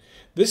wine.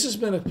 This has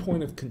been a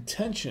point of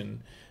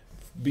contention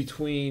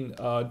between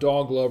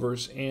dog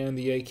lovers and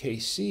the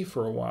AKC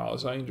for a while,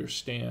 as I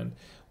understand,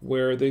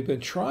 where they've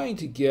been trying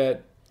to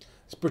get,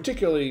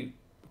 particularly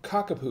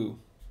cockapoo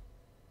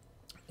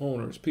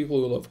owners, people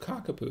who love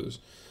cockapoos,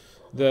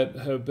 that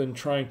have been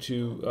trying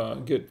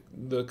to get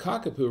the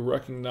cockapoo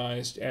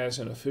recognized as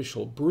an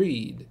official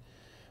breed.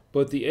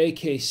 But the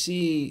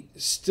AKC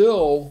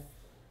still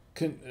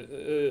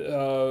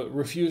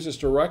refuses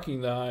to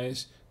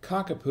recognize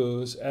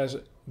cockapoos as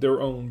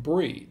their own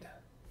breed.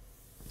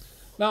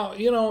 Now,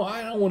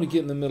 I don't want to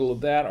get in the middle of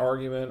that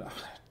argument.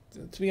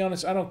 To be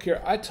honest, I don't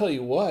care. I tell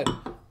you what,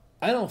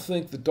 I don't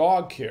think the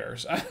dog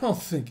cares. I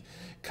don't think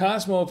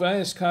Cosmo, if I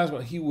asked Cosmo,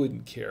 he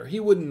wouldn't care.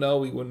 He wouldn't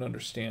know, he wouldn't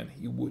understand,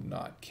 he would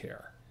not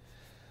care.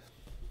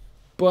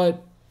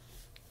 But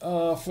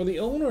for the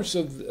owners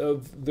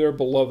of their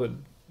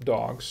beloved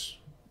dogs,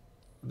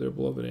 their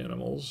beloved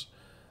animals,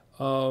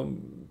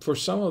 for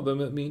some of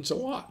them it means a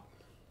lot.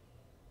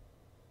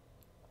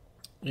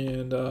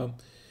 And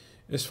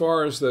as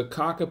far as the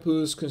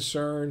cockapoo is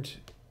concerned,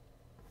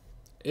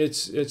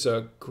 it's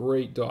a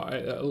great dog.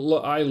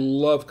 I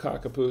love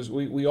cockapoos.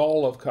 We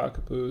all love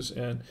cockapoos,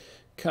 and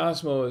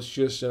Cosmo is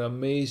just an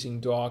amazing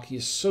dog.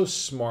 He's so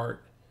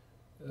smart.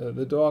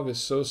 The dog is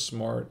so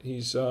smart.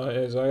 He's,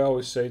 as I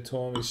always say to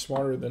him, he's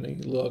smarter than he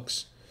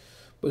looks.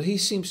 But he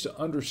seems to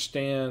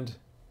understand.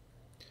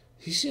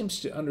 He seems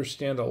to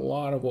understand a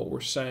lot of what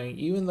we're saying,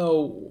 even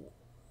though,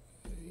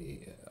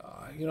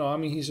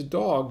 he's a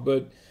dog,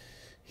 but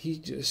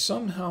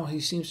somehow he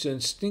seems to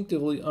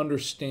instinctively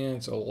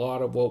understands a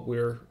lot of what we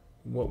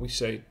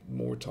say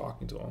when we're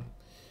talking to him.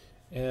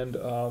 And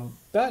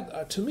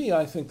that, to me,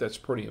 I think that's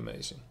pretty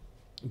amazing.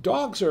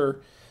 Dogs are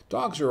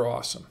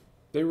awesome.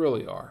 They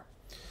really are.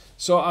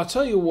 So I'll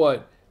tell you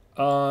what,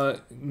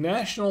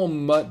 National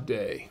Mutt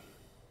Day.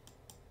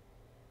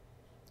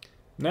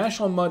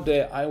 National Mutt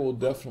Day, I will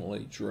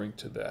definitely drink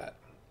to that.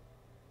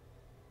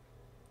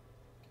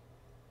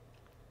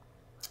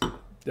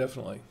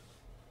 Definitely.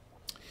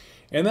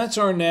 And that's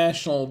our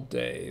national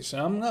days.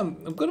 I'm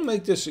going to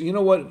make this. You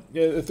know what?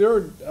 If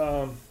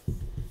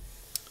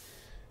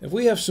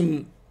we have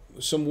some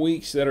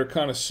weeks that are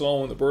kind of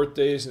slow on the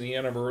birthdays and the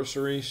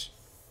anniversaries,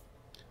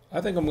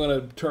 I think I'm going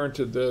to turn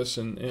to this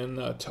and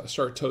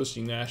start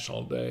toasting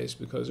national days,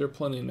 because there are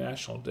plenty of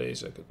national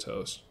days I could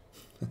toast.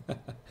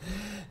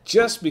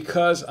 Just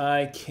because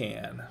I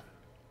can.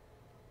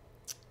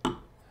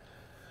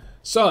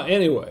 So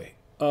anyway.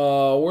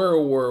 Where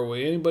were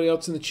we? Anybody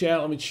else in the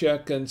chat? Let me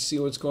check and see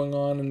what's going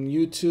on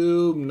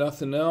YouTube.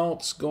 Nothing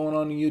else going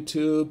on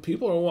YouTube.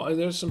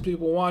 There's some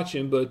people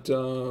watching, but it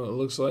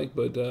looks like,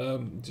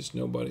 just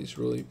nobody's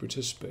really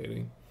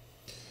participating.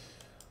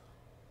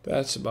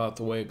 That's about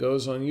the way it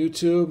goes on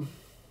YouTube.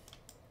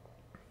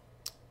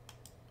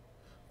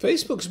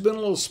 Facebook's been a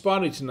little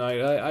spotty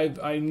tonight.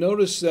 I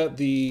noticed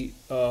that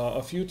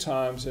a few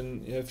times,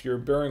 and if you're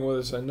bearing with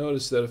us, I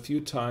noticed that a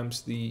few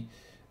times the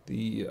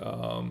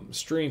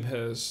stream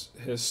has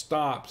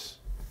stopped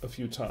a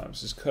few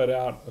times, has cut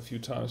out a few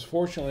times.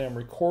 Fortunately, I'm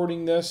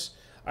recording this.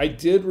 I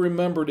did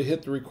remember to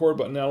hit the record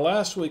button. Now,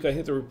 last week I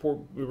hit the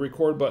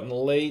record button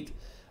late.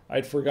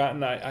 I'd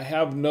forgotten. I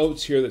have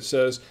notes here that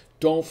says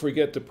don't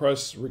forget to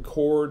press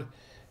record.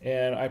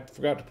 And I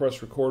forgot to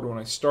press record when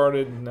I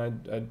started, and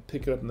I'd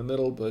pick it up in the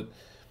middle. But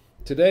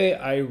tonight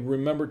I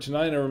remembered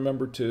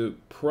to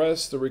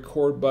press the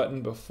record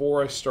button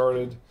before I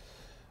started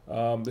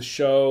the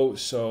show.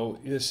 So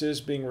this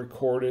is being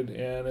recorded,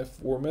 and if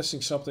we're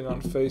missing something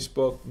on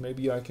Facebook,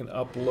 maybe I can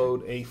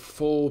upload a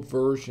full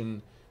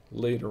version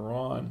later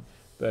on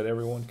that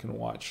everyone can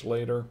watch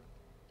later.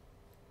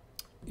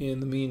 In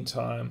the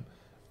meantime,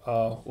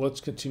 let's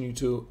continue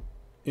to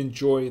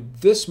enjoy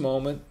this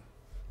moment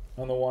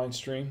on the wine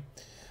stream.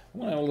 I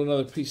want to have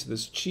another piece of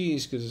this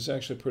cheese because it's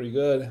actually pretty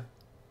good.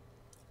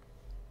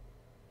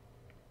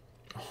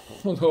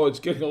 Although it's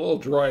getting a little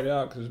dried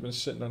out because it's been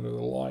sitting under the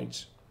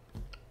lights.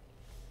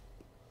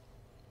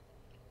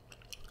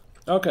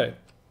 Okay.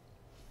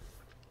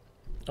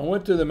 I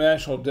went to the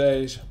National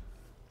Days.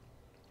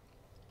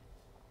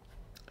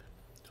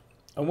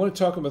 I want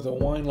to talk about the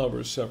wine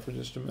lovers set for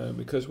just a minute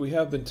because we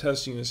have been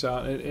testing this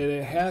out, and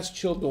it has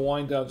chilled the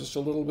wine down just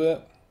a little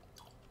bit.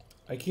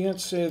 I can't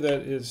say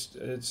that it's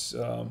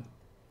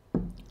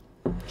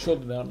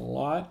chilled it down a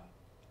lot,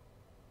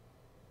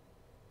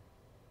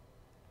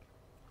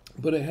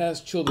 but it has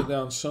chilled it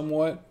down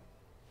somewhat.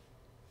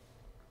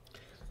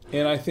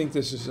 And I think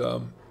this is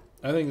a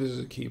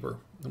keeper.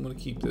 I'm going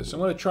to keep this. I'm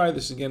going to try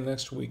this again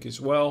next week as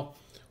well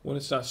when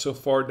it's not so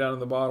far down in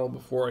the bottle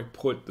before I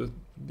put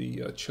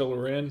the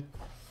chiller in.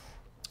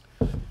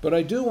 But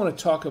I do want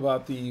to talk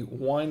about the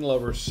wine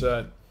lover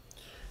set.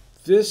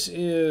 This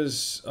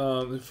is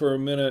for a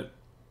minute.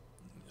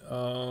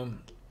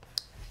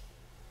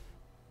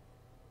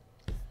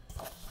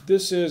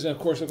 This is, and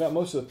of course, I've got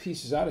most of the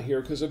pieces out of here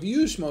because I've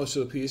used most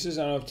of the pieces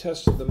and I've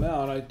tested them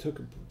out. I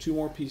took 2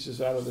 more pieces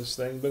out of this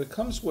thing, but it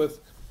comes with,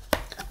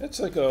 it's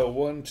like a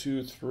 1,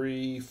 2,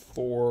 3,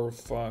 4,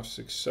 5,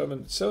 6,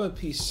 7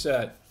 piece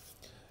set,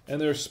 and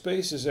there's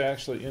spaces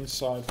actually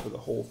inside for the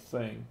whole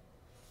thing.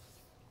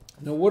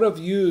 Now, what I've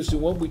used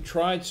and what we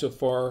tried so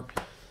far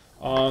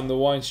on the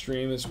wine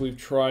stream is we've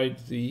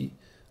tried the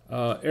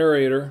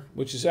aerator,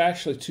 which is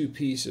actually 2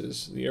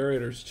 pieces. The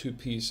aerator is 2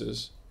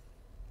 pieces.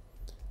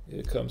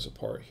 It comes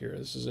apart here.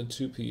 This is in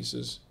 2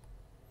 pieces.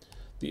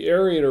 The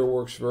aerator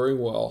works very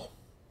well.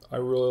 I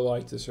really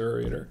like this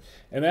aerator.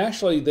 And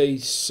actually, they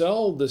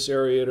sell this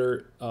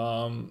aerator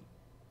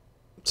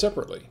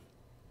separately.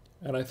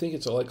 And I think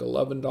it's like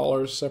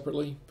 $11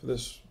 separately for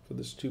this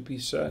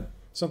 2-piece set,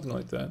 something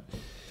like that.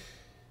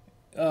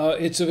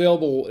 It's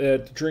available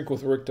at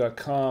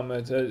drinkwithrick.com.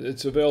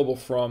 It's available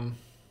from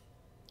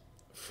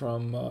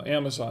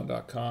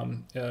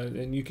Amazon.com,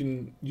 and you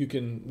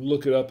can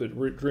look it up at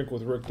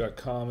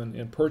drinkwithrick.com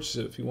and purchase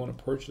it if you want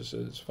to purchase it.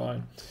 It's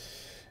fine.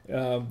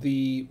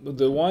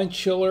 The wine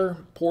chiller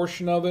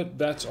portion of it,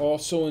 that's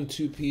also in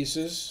 2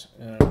 pieces.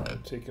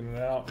 I'm taking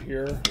it out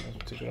here.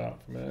 I'll take it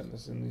out for a minute.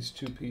 It's in these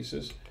 2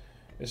 pieces.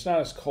 It's not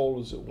as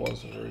cold as it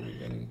was at the very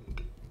beginning,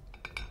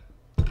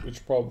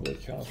 which probably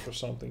accounts for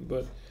something.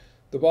 But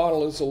the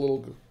bottle is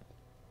the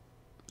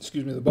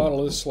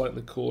bottle is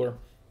slightly cooler.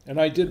 And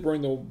I did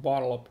bring the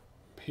bottle up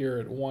here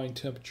at wine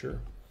temperature.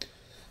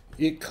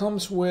 It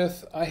comes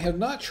with, I have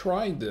not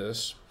tried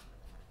this,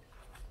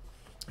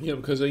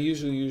 because I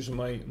usually use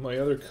my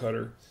other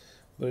cutter,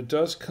 but it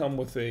does come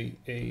with a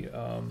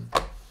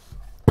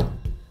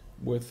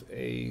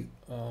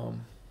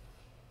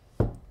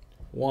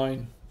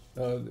wine,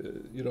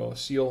 a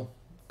seal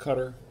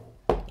cutter.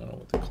 I don't know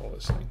what they call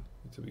this thing,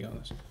 to be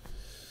honest.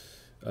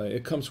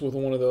 It comes with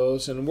one of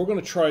those, and we're going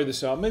to try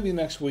this out. Maybe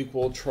next week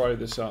we'll try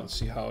this out and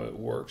see how it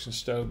works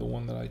instead of the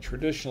one that I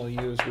traditionally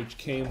use, which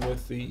came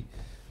with the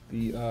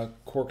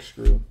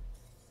corkscrew.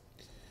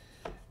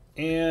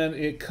 And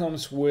it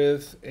comes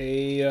with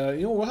a,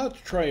 we'll have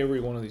to try every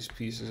one of these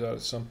pieces out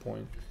at some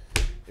point.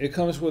 It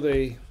comes with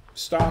a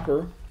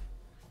stopper.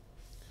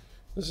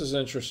 This is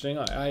interesting.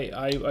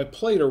 I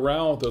played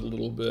around with it a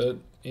little bit.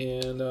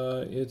 And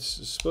it's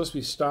supposed to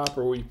be a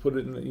stopper where you put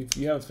it in. If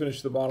you haven't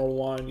finished the bottle of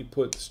wine, you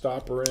put the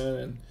stopper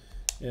in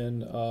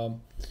and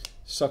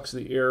sucks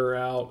the air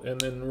out, and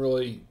then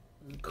really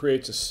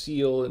creates a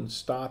seal and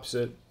stops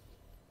it.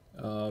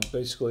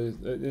 Basically,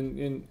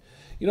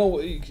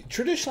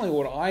 traditionally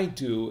what I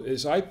do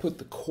is I put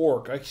the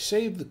cork. I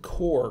save the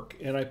cork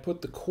and I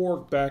put the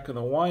cork back in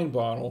the wine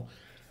bottle.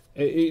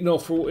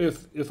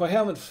 If I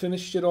haven't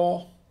finished it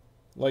all,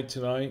 like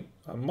tonight,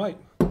 I might.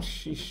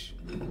 Sheesh.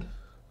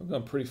 I've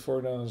gone pretty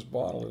far down this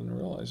bottle, I didn't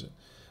realize it.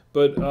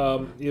 But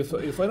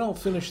if I don't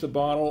finish the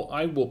bottle,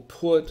 I will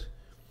put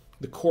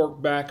the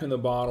cork back in the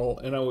bottle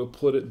and I will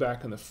put it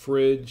back in the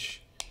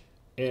fridge,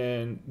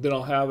 and then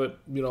I'll have it,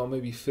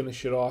 maybe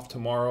finish it off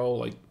tomorrow,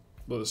 like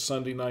with a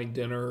Sunday night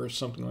dinner or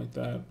something like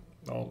that.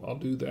 I'll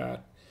do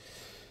that.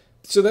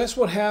 So that's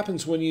what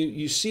happens when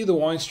you see the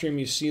wine stream.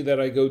 You see that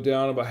I go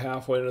down about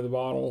halfway into the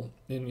bottle,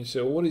 and you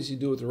say, well, what does he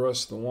do with the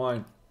rest of the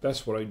wine?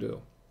 That's what I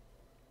do.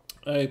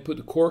 I put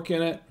the cork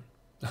in it.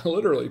 I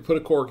literally put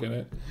a cork in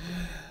it.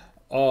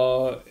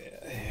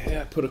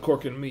 Yeah, I put a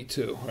cork in me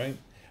too, right?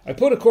 I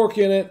put a cork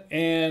in it,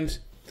 and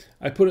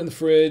I put it in the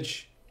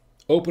fridge.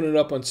 Open it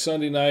up on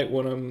Sunday night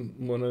when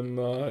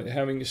I'm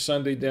having a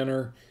Sunday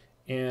dinner,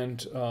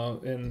 and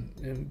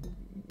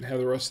have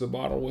the rest of the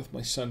bottle with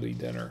my Sunday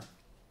dinner.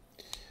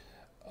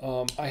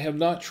 I have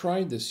not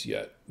tried this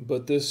yet,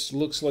 but this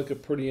looks like a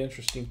pretty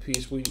interesting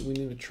piece. We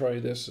need to try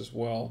this as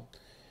well.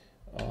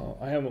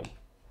 I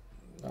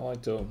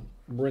like to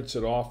rinse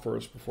it off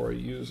first before I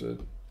use it.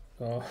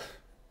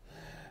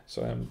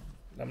 So I'm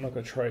not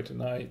going to try it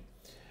tonight.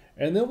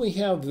 And then we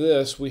have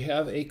this. We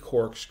have a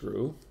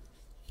corkscrew,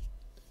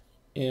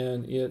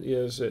 and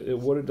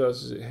what it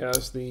does is it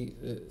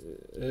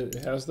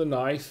has the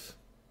knife.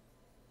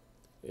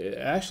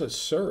 Actually, it's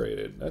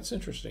serrated. That's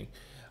interesting.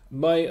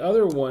 My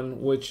other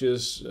one, which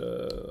is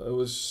it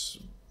was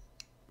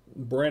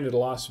branded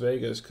Las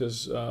Vegas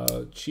because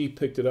she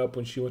picked it up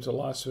when she went to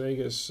Las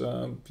Vegas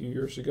a few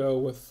years ago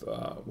with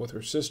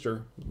her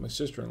sister, my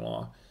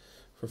sister-in-law,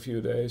 for a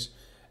few days,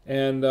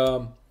 and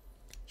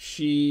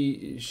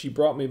she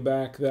brought me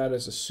back that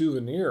as a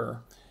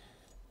souvenir,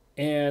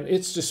 and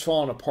it's just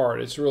falling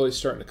apart. It's really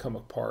starting to come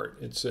apart.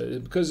 It's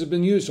because it's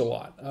been used a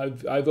lot.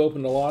 I've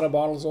opened a lot of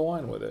bottles of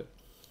wine with it.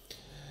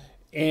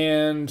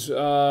 And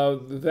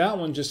that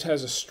one just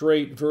has a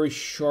straight, very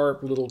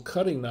sharp little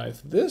cutting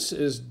knife. This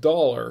is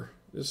duller.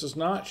 This is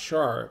not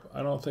sharp.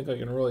 I don't think I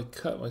can really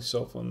cut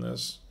myself on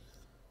this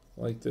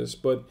like this,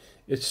 but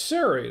it's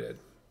serrated.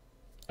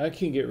 I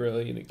can't get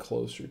really any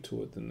closer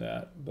to it than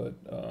that, but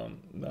I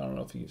don't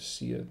know if you can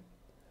see it.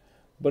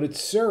 But it's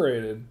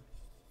serrated.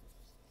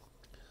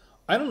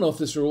 I don't know if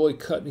this will really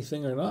cut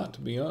anything or not,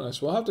 to be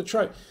honest. We'll have to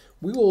try.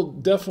 We will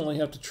definitely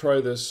have to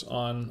try this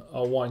on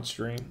a wine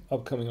stream,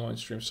 upcoming wine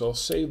stream. So I'll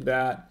save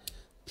that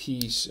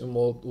piece and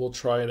we'll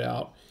try it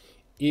out.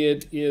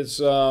 It is,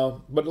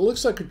 but it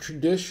looks like a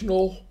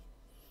traditional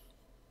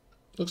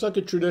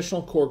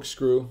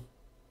corkscrew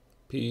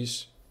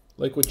piece,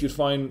 like what you'd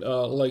find,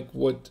 like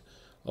what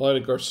a lot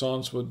of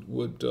garçons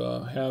would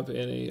have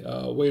in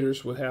a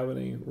waiters would have in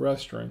a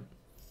restaurant.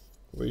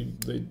 Where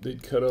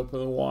they'd cut open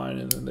the wine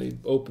and then they'd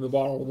open the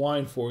bottle of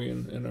wine for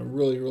you in a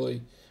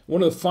really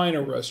one of the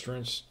finer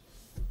restaurants.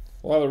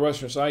 A lot of the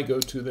restaurants I go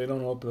to, they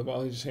don't open the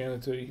bottle; they just hand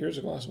it to you. Here's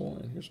a glass of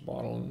wine. Here's a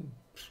bottle.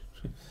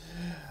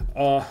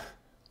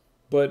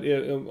 But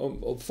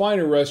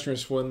finer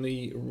restaurants, when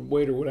the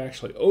waiter would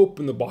actually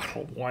open the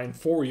bottle of wine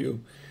for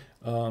you,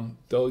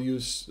 they'll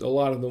use a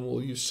lot of them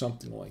will use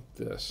something like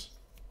this.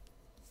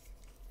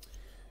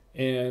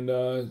 And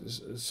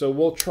so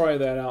we'll try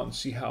that out and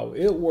see how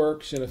it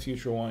works in a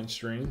future wine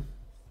stream.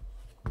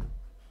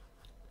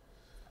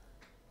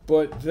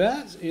 But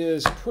that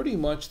is pretty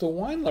much the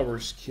Wine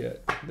Lovers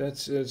kit.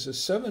 It's a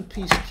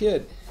 7-piece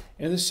kit,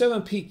 and the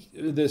seven-piece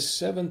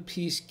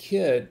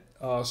kit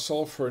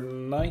sold for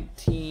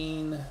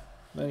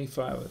 $19.95,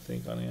 I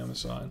think, on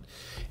Amazon.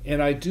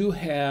 And I do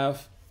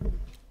have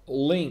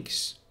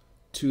links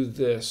to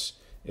this.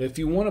 If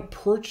you want to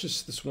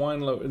purchase this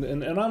Wine Lover,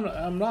 and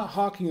I'm not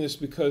hawking this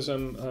because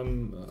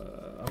I'm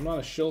not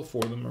a shill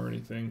for them or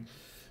anything,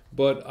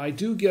 but I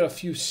do get a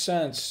few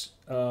cents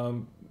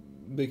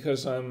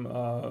because I'm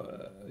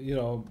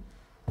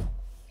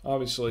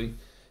obviously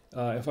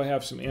if I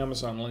have some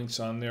Amazon links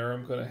on there,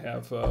 I'm going to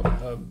have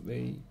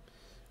an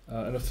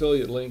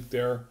affiliate link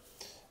there.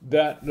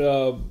 That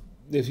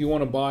if you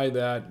want to buy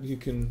that, you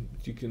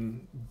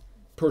can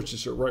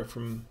purchase it right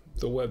from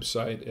the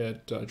website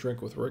at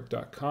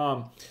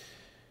drinkwithrick.com.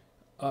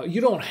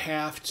 You don't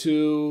have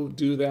to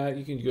do that.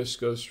 You can just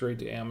go straight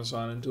to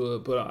Amazon and do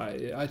it. But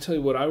I tell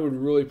you what, I would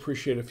really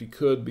appreciate if you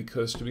could,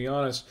 because to be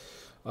honest,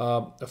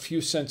 a few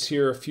cents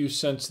here, a few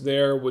cents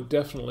there would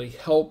definitely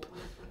help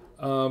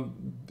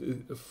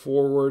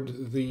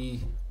forward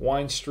the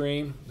wine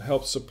stream,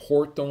 help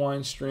support the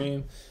wine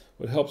stream,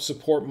 would help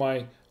support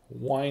my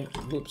wine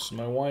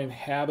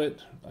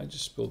habit. I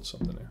just spilled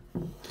something there.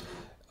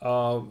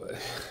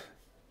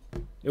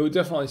 It would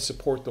definitely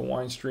support the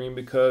wine stream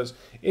because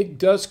it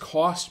does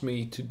cost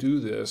me to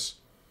do this.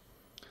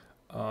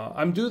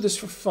 I'm doing this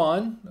for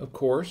fun, of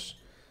course,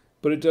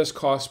 but it does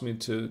cost me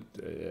to.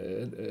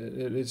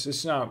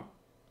 It's not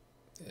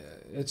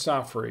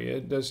free.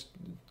 It does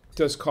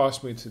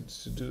cost me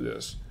to do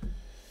this.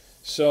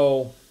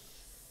 So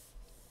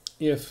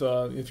if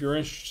you're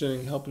interested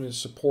in helping to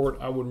support,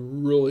 I would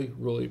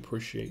really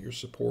appreciate your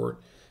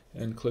support,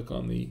 and click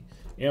on the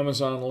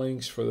Amazon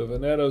links for the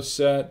Vinetto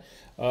set.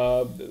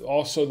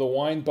 Also the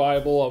Wine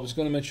Bible. I was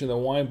going to mention the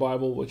Wine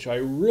Bible, which I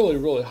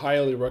really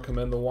highly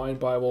recommend. The Wine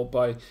Bible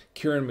by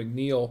Karen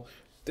McNeil.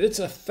 It's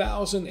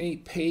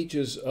 1,008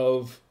 pages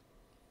of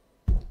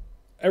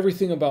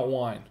everything about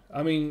wine.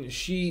 I mean,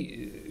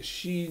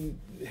 she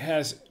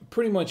has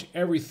pretty much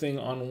everything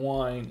on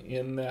wine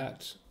in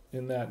that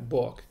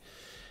book.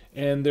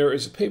 And there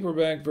is a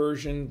paperback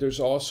version. There's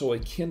also a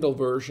Kindle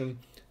version.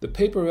 The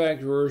paperback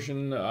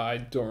version, I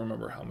don't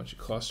remember how much it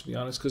cost, to be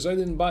honest, because I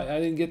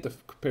didn't get the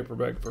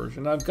paperback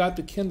version. I've got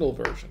the Kindle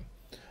version.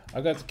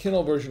 I've got the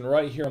Kindle version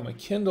right here on my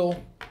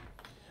Kindle.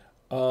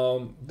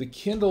 The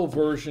Kindle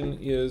version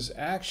is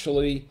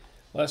actually,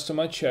 last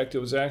time I checked, it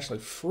was actually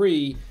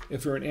free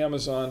if you're an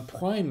Amazon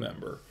Prime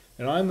member.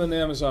 And I'm an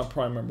Amazon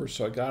Prime member,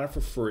 so I got it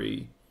for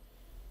free.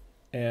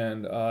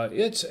 And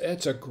it's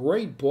a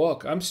great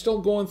book. I'm still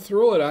going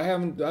through it.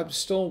 I'm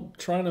still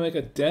trying to make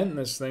a dent in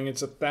this thing.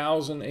 It's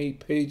 1,008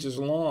 pages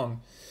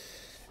long,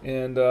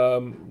 and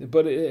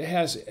but it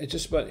has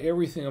just about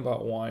everything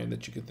about wine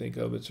that you could think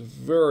of. It's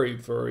very,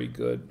 very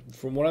good.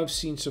 From what I've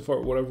seen so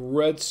far, what I've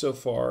read so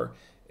far,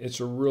 it's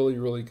a really,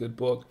 really good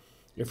book.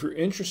 If you're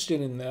interested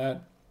in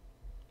that,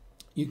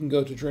 you can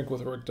go to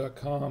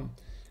drinkwithrick.com,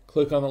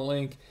 click on the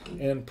link,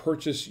 and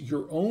purchase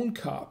your own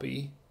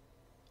copy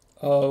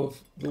of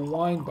the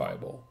Wine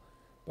Bible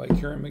by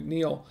Karen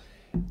McNeil.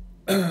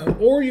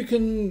 Or you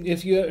can,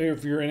 if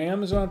you're an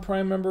Amazon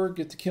Prime member,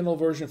 get the Kindle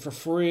version for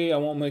free. I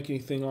won't make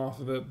anything off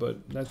of it,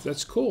 but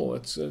that's cool.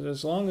 It's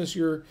as long as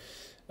you're,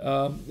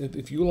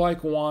 if you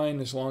like wine,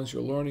 as long as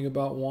you're learning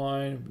about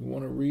wine, if you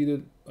want to read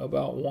it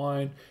about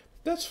wine,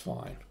 that's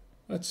fine.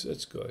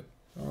 That's good.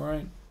 All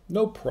right,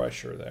 no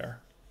pressure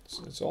there.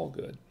 It's all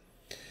good.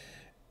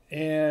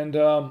 And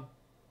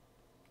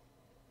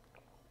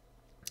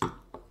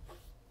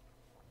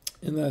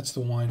that's the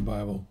Wine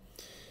Bible.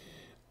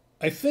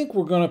 I think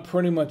we're going to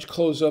pretty much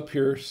close up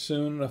here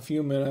soon, in a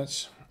few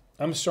minutes.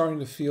 I'm starting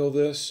to feel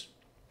this.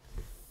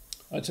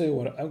 I'll tell you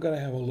what, I've got to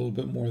have a little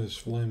bit more of this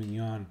filet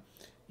mignon.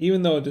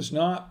 Even though it does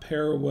not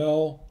pair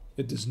well,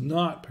 it does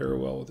not pair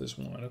well with this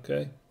wine,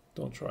 okay?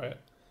 Don't try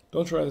it.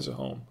 Don't try this at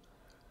home.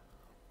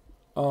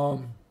 I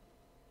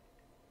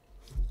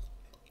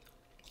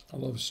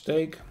love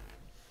steak,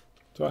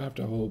 so I have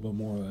to have a little bit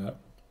more of that,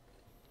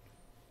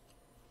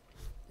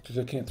 because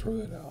I can't throw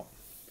that out.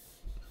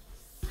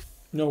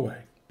 No way.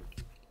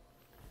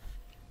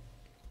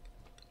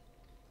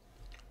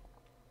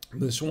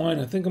 This wine,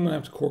 I think I'm going to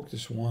have to cork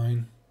this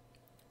wine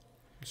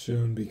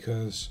soon,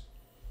 because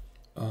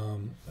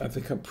I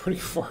think I'm pretty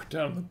far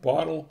down the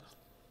bottle.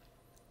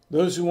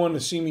 Those who want to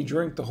see me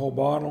drink the whole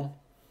bottle,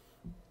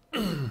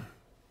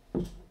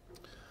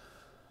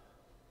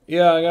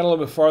 yeah, I got a little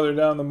bit farther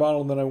down the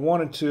bottle than I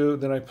wanted to,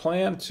 than I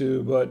planned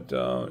to, but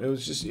it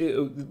was just,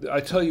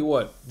 I tell you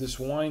what, this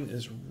wine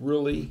is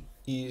really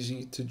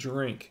easy to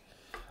drink.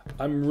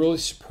 I'm really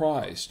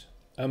surprised.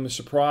 I'm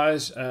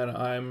surprised, and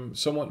I'm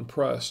somewhat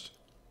impressed.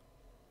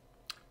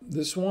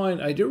 This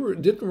wine, I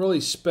didn't really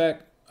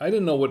expect, I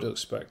didn't know what to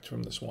expect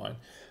from this wine,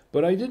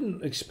 but I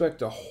didn't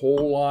expect a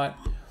whole lot.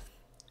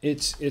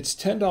 It's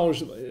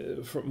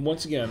 $10, from,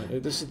 once again,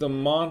 this is the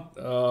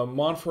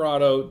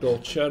Monferrato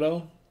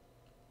Dolcetto,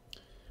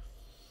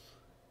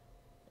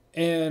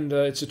 and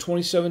it's a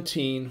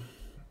 2017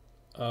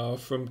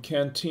 from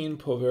Canteen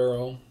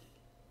Povero.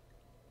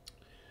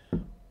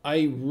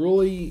 I'm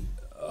really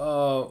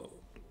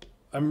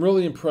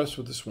impressed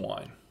with this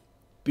wine,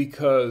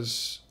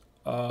 because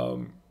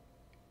for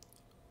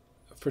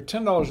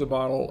 $10 a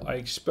bottle, I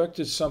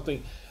expected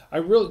something.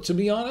 To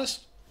be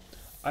honest,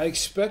 I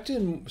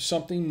expected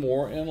something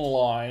more in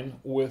line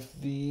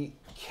with the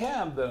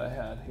cab that I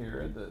had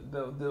here.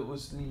 That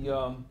was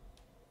the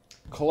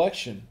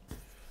collection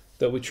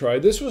that we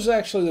tried. This was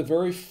actually the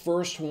very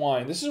first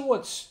wine. This is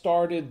what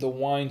started the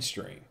wine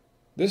stream.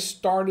 This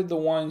started the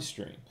wine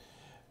stream.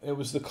 It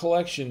was the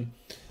collection.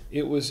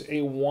 It was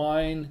a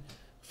wine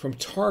from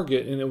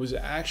Target, and it was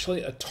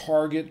actually a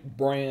Target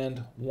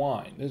brand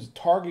wine. As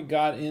Target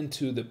got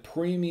into the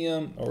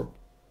premium, or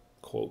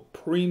quote,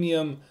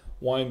 premium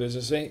wine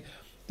business, they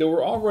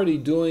were already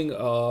doing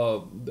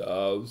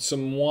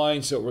some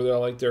wines that were there,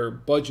 like their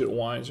budget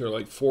wines, or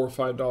like $4 or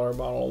 $5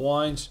 bottle of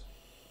wines.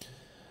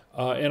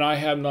 And I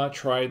have not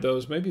tried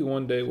those. Maybe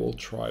one day we'll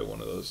try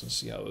one of those and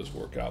see how those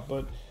work out.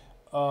 But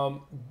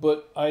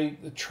I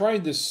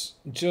tried this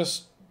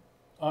just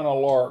on a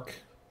lark,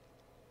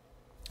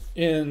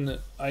 and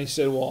I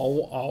said,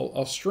 well,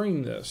 I'll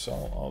stream this.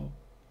 I'll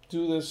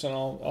do this, and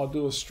I'll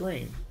do a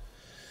stream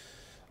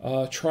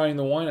trying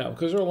the wine out,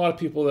 because there are a lot of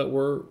people that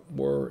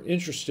were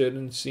interested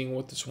in seeing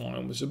what this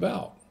wine was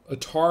about. A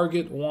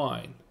Target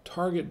wine,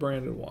 Target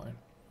branded wine.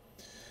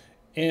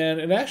 And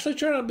it actually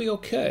turned out to be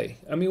okay.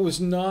 I mean, it was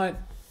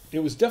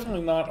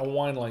definitely not a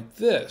wine like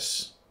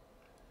this.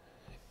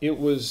 It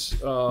was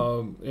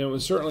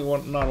certainly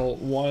not a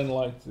wine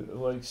like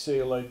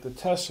the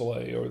Tesla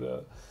or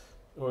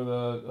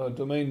the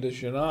Domaine de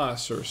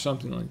Jeunesse or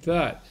something like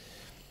that,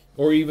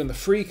 or even the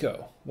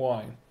Frico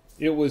wine.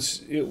 It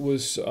was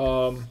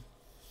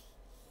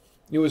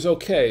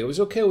okay. It was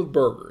okay with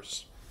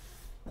burgers,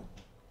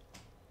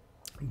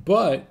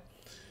 but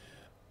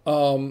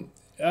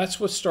that's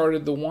what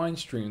started the wine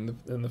stream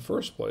in the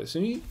first place.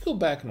 And you can go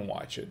back and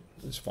watch it.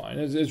 It's fine.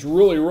 It's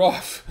really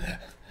rough.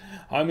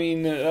 I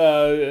mean,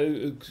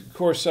 of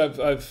course,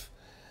 I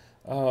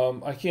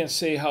can't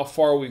say how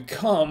far we've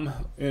come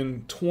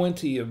in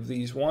 20 of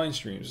these wine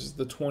streams. This is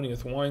the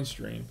 20th wine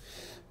stream,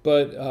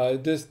 but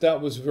that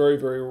was very,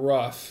 very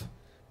rough.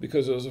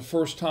 because it was the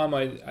first time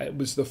it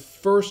was the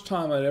first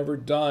time I'd ever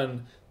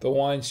done the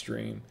wine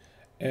stream,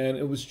 and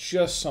it was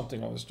just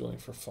something I was doing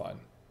for fun.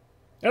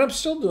 And I'm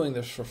still doing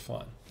this for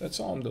fun. That's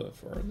all I'm doing it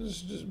for. This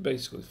is just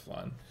basically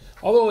fun.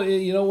 Although,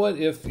 you know what,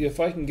 if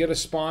I can get a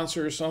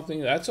sponsor or something,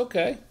 that's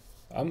okay.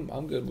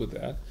 I'm good with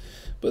that.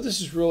 But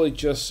this is really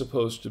just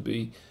supposed to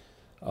be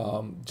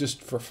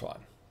just for fun.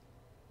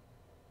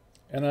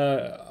 And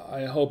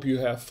I hope you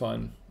have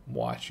fun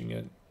watching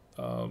it.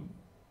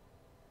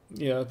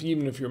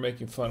 Even if you're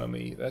making fun of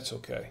me, that's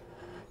okay.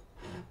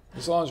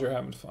 As long as you're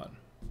having fun.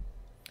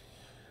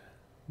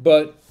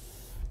 But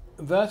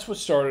that's what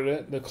started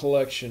it, the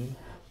collection.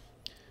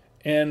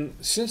 And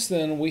since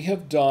then, we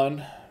have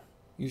done,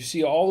 you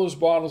see all those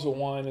bottles of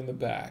wine in the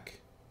back.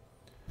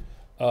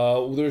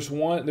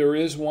 There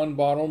is one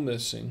bottle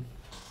missing.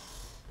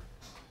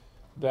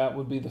 That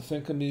would be the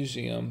Finca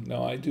Museum.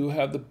 Now, I do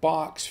have the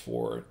box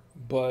for it,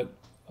 but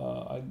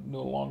I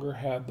no longer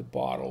have the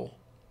bottle,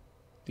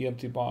 the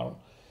empty bottle.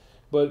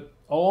 But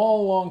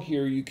all along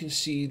here, you can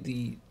see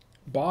the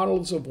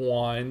bottles of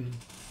wine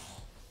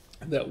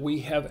that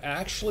we have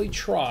actually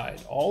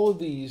tried. All of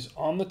these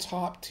on the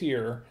top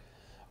tier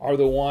are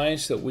the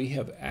wines that we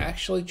have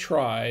actually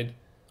tried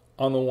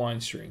on the wine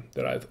stream,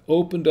 that I've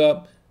opened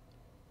up,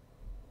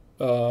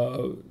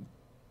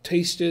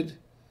 tasted,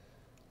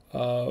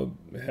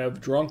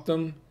 have drunk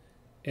them,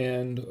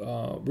 and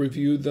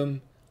reviewed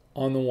them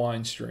on the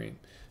wine stream.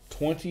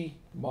 20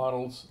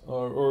 bottles,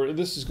 or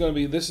this is the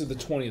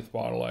 20th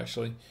bottle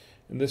actually,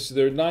 and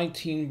there are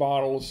 19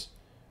 bottles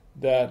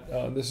that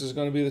this is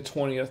going to be the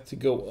 20th to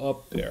go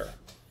up there.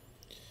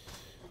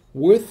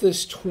 With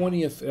this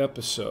 20th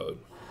episode,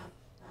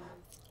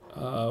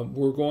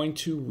 we're going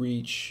to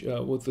reach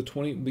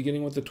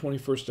beginning with the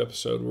 21st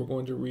episode, we're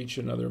going to reach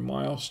another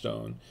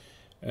milestone,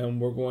 and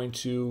we're going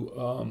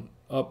to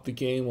up the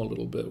game a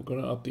little bit. We're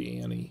going to up the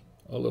ante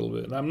a little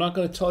bit. And I'm not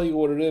going to tell you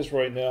what it is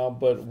right now,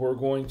 but we're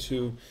going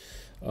to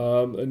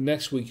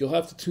next week. You'll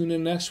have to tune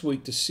in next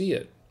week to see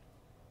it,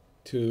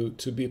 to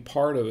be a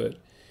part of it.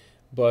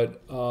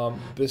 But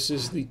this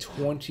is the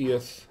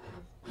 20th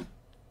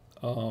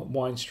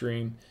wine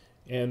stream.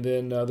 And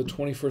then the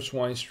 21st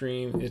wine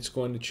stream, it's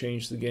going to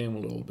change the game a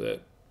little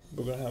bit.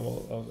 We're going to have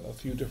a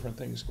few different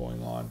things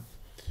going on.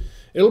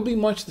 It'll be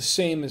much the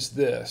same as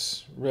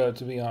this,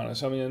 to be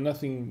honest. I mean,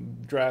 nothing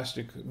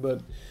drastic.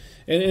 But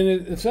and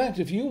in fact,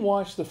 if you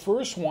watch the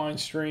first wine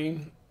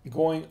stream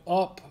going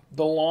up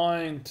the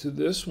line to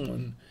this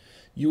one,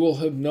 you will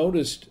have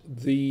noticed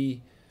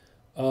the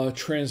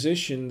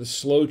transition, the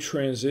slow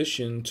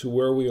transition to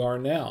where we are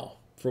now.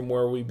 From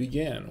where we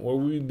began. Where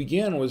we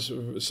began was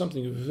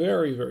something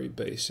very, very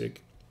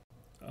basic.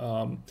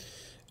 And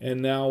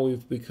now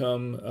we've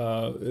become,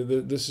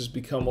 this has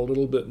become a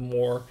little bit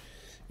more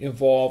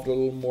involved, a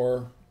little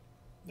more,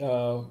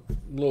 a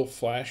little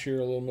flashier,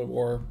 a little bit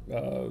more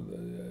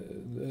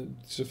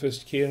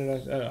sophisticated.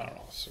 I don't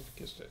know,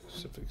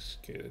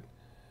 sophisticated.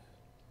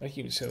 I can't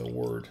even say the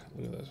word.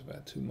 Look at this, I've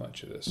had too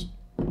much of this.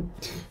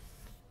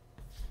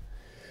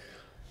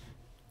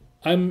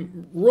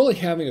 I'm really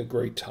having a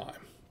great time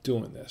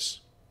doing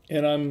this,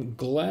 and I'm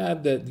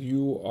glad that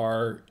you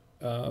are,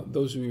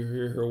 those of you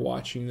who are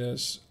watching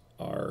this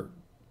are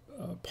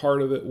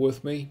part of it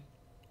with me,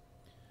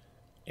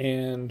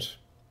 and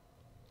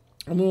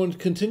I'm going to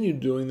continue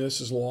doing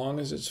this as long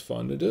as it's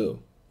fun to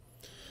do.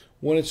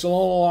 When it's no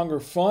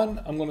longer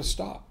fun, I'm going to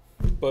stop.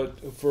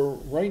 But for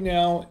right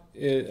now,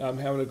 I'm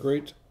having a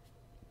great,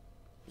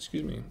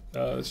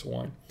 this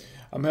wine.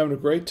 I'm having a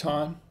great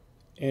time,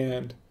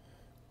 and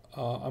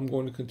I'm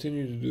going to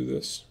continue to do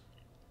this.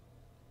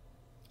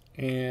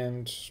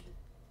 And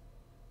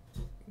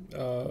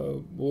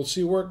we'll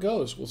see where it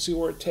goes. We'll see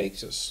where it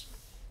takes us.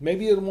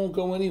 Maybe it won't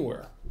go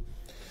anywhere.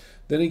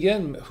 Then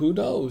again, who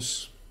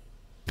knows?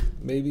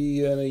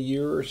 Maybe in a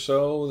year or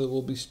so that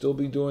we'll still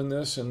be doing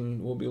this,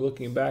 and we'll be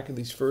looking back at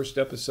these first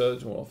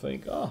episodes, and we'll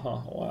think,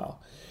 wow,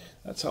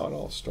 that's how it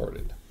all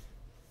started.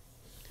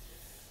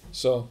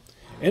 So,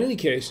 in any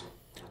case,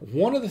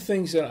 one of the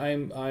things that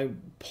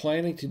I'm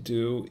planning to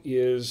do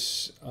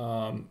is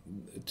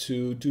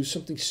to do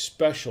something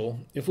special,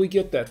 if we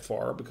get that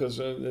far, because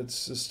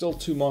it's still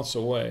 2 months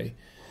away,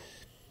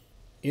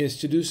 is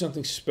to do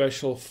something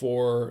special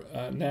for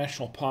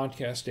National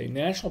Podcast Day.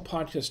 National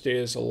Podcast Day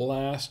is the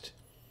last,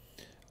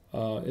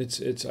 I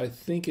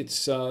think it's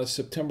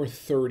September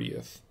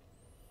 30th,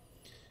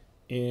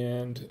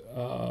 and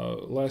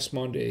last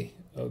Monday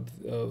of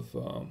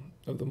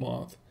the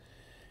month.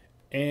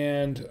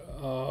 And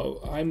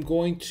I'm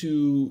going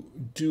to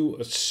do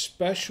a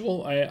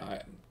special,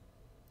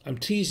 I'm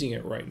teasing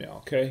it right now,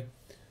 okay?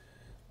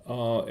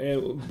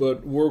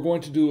 But we're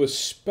going to do a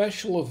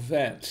special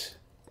event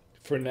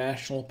for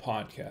National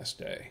Podcast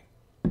Day.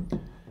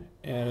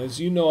 And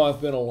as you know,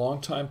 I've been a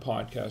long-time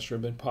podcaster.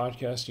 I've been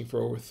podcasting for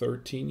over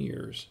 13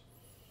 years.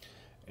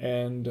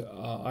 And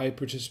I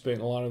participate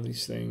in a lot of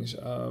these things.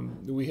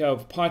 We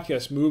have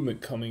Podcast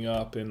Movement coming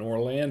up in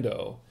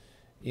Orlando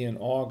in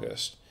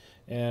August.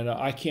 And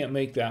I can't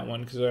make that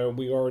one because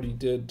we already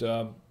did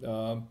Podfest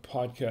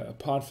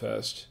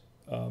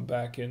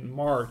back in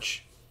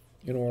March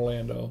in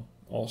Orlando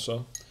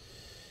also.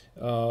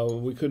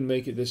 We couldn't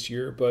make it this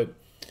year, but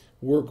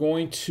we're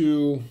going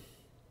to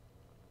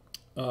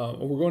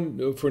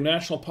for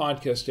National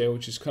Podcast Day,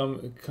 which is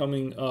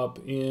coming up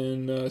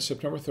in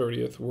September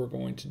 30th. We're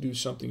going to do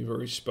something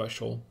very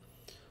special.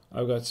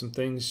 I've got some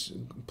things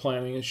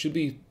planning. It should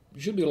be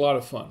a lot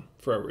of fun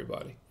for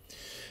everybody.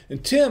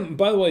 And Tim,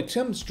 by the way,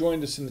 Tim's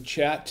joined us in the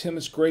chat. Tim,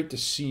 it's great to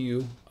see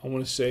you. I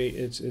want to say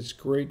it's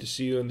great to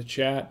see you in the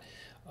chat.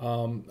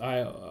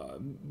 I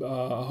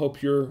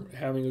hope you're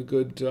having a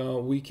good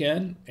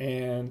weekend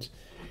and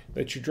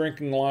that you're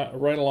drinking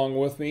right along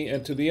with me.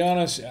 And to be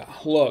honest,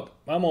 look,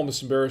 I'm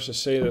almost embarrassed to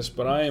say this,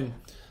 but I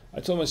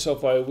told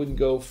myself I wouldn't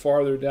go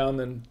farther down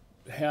than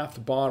half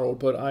the bottle.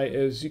 But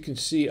as you can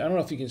see, I don't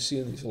know if you can see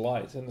in these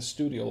lights, in the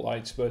studio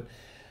lights, but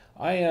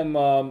I am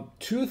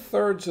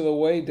 2/3 of the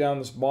way down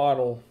this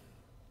bottle.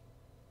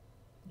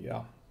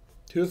 Yeah,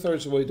 2/3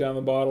 of the way down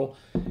the bottle.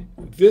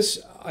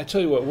 This, I tell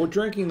you what, we're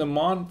drinking the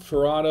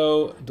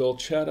Monferrato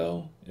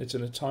Dolcetto. It's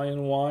an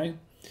Italian wine.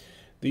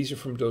 These are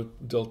from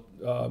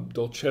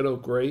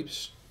Dolcetto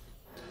grapes,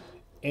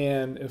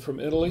 and from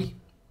Italy.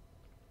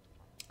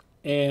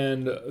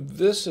 And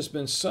this has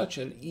been such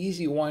an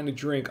easy wine to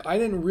drink. I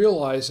didn't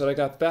realize that I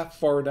got that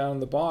far down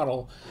the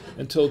bottle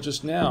until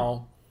just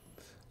now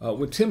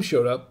when Tim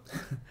showed up.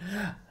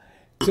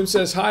 Tim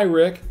says, "Hi,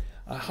 Rick."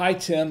 Hi,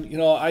 Tim. You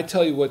know, I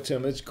tell you what,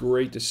 Tim, it's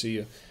great to see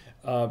you.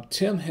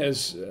 Tim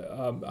has,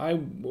 I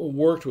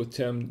worked with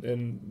Tim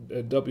in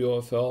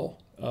WFL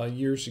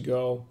years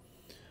ago.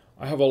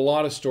 I have a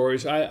lot of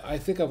stories. I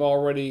think I've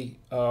already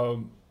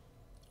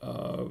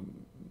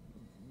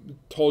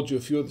told you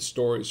a few of the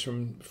stories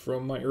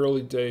from my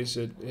early days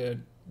at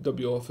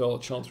WFL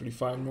at Channel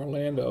 35 in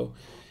Orlando.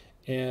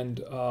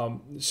 And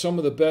some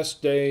of the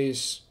best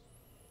days,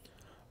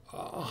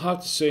 I'll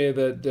have to say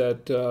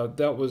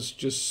that was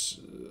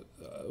just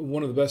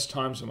one of the best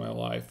times of my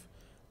life,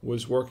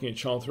 was working at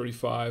Channel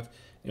 35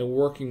 and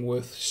working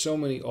with so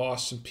many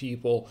awesome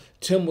people.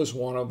 Tim was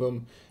one of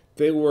them.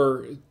 It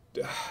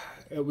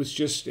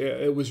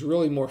was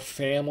really more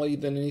family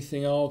than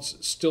anything else,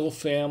 still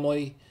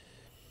family.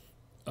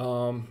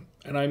 And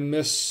I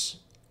miss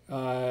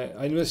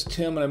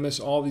Tim, and I miss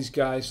all these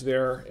guys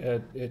there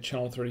at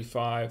Channel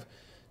 35.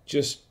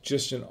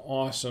 Just an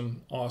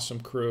awesome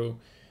crew.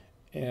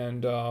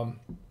 And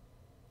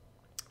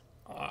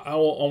I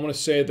want to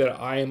say that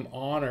I am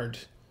honored.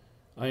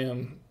 I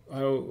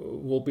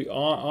will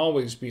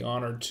always be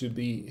honored to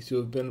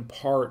have been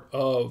part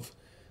of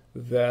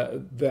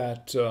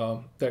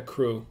that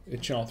crew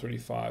at Channel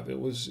 35. It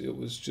was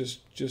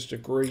just a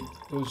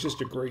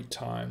great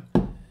time,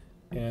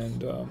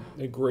 and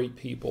great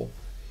people.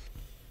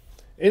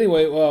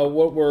 Anyway,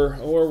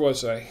 where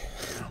was I?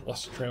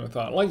 Lost the train of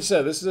thought. Like I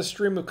said, this is a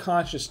stream of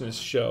consciousness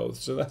show,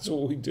 so that's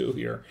what we do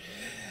here.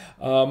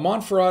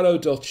 Monferrato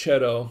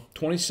Dolcetto,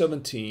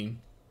 2017,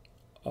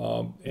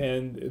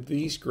 and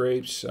these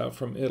grapes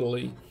from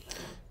Italy.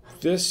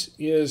 This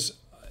is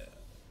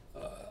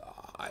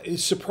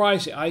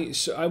surprising. I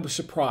was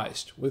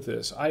surprised with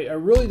this. I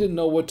really didn't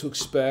know what to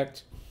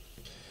expect.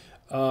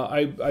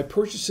 I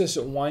purchased this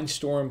at Wine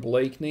Store in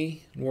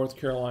Blakeney, North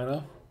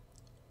Carolina,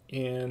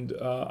 and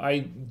I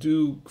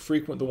do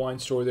frequent the wine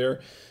store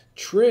there.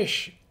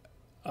 Trish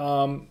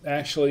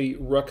actually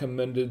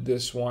recommended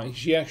this wine.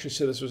 She actually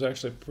said this was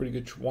actually a pretty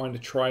good wine to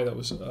try. That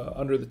was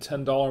under the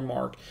 $10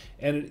 mark.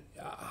 And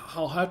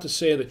I'll have to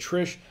say that,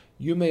 Trish,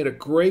 you made a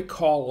great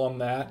call on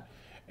that.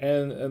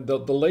 And the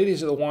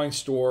ladies at the wine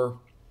store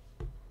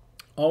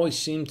always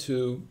seem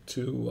to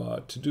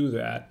do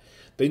that.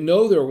 They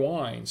know their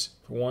wines,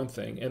 for one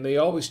thing, and they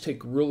always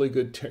take really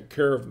good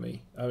care of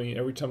me. I mean,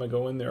 every time I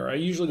go in there, I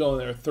usually go in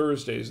there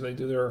Thursdays, and they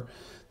do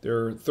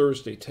their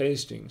Thursday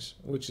tastings,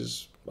 which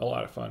is a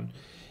lot of fun.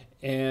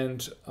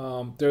 And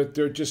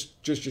they're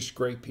just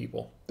great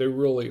people. They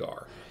really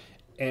are.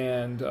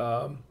 And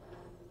I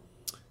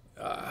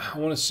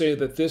want to say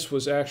that this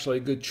was actually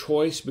a good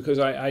choice because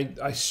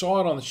I saw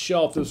it on the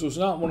shelf. This was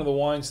not one of the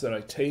wines that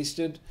I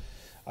tasted.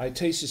 I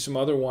tasted some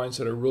other wines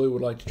that I really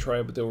would like to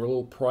try, but they were a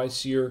little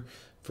pricier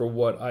for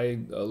what I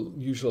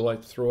usually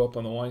like to throw up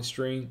on the wine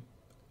stream.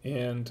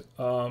 And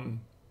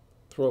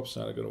throw up's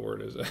not a good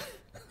word, is it?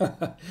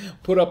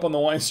 Put up on the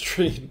wine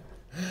stream.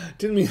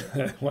 Didn't mean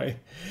that way.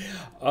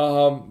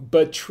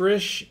 But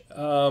Trish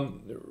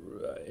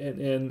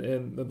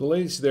and the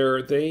ladies there,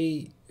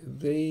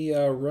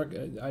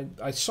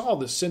 I saw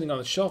this sitting on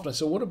the shelf, and I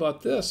said, "What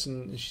about this?"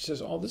 And she says,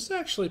 "Oh, this is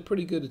actually a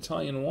pretty good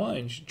Italian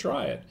wine. You should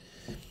try it."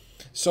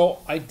 So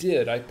I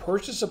did. I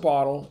purchased a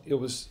bottle. It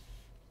was,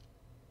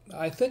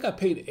 I think I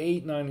paid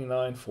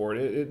 $8.99 for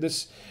it.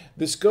 This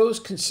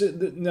goes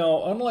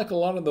now, unlike a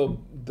lot of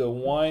the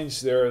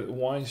wines there at the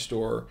wine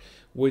store,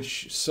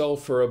 which sell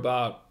for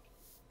about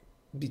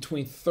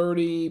between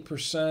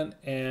 30%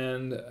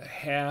 and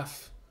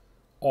half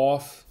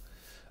off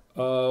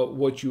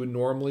what you would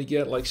normally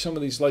get. Like some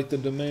of these, like the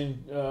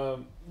Domaine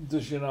de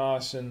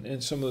Genasse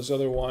and some of those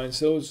other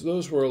wines,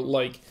 those were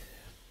like,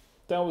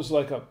 that was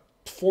like a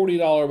 $40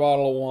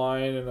 bottle of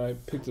wine, and I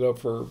picked it up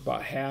for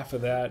about half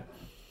of that.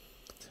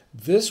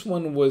 This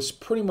one was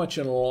pretty much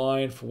in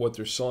line for what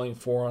they're selling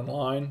for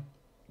online.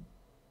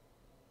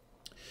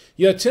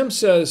 Yeah, Tim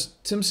says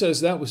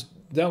that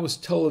was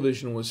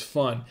television was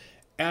fun.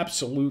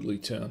 Absolutely,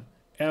 Tim.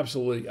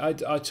 Absolutely.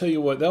 I tell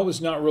you what, that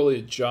was not really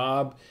a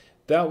job.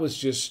 That was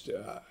just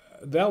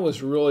that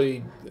was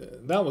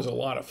a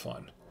lot of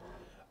fun.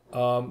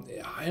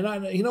 And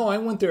I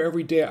went there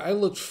every day. I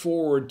looked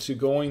forward to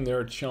going there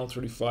at Channel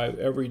 35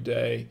 every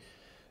day,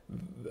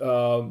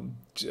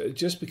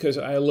 just because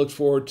I looked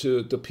forward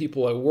to the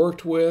people I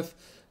worked with,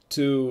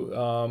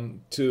 to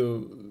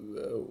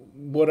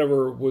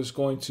whatever was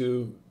going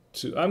to.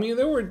 I mean,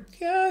 there were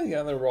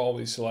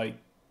always like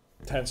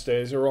tense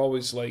days. There were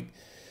always like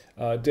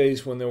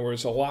days when there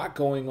was a lot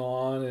going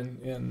on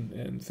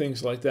and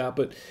things like that.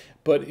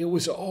 But it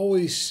was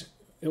always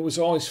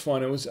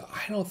fun.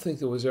 I don't think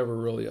there was ever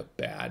really a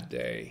bad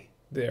day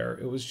there.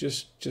 It was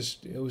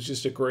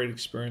just a great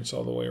experience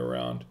all the way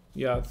around.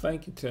 Yeah,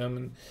 thank you,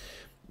 Tim.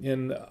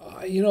 And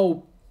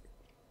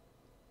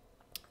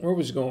where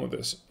was I going with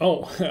this?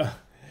 Oh,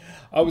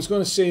 I was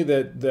going to say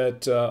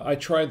that I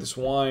tried this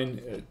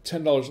wine.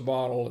 $10 a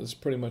bottle is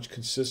pretty much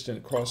consistent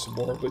across the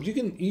board. But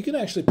you can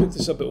actually pick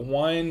this up at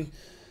Wine.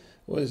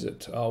 What is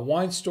it?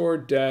 Wine Store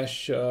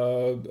dash. I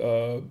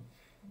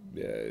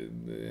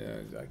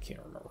can't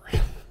remember.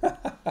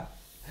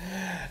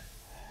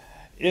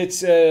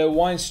 It's a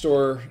wine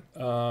store.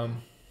 Let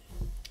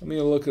me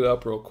look it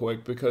up real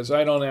quick because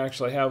I don't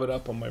actually have it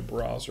up on my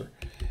browser.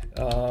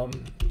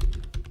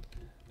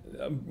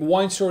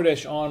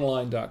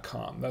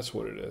 winestore-online.com. That's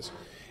what it is.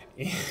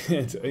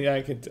 And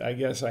yeah, I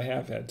guess I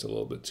have had a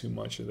little bit too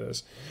much of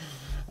this.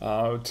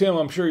 Tim,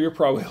 I'm sure you're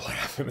probably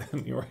laughing at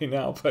me right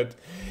now, but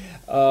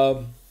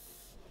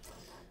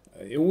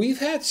we've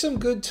had some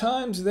good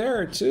times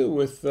there too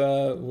with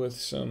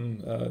some.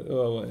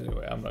 Well,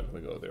 anyway, I'm not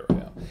going to go there right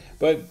now,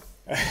 but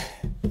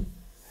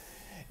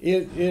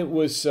it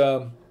was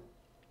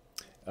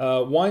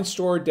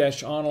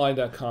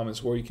winestore-online.com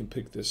is where you can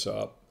pick this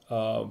up.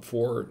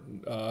 For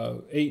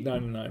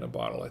 $8.99 a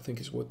bottle, I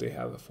think is what they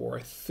have it for.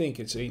 I think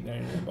it's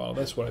 $8.99 a bottle.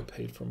 That's what I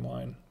paid for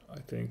mine, I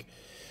think.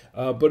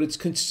 But it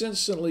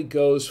consistently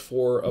goes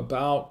for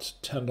about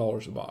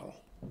 $10 a bottle.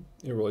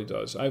 It really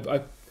does.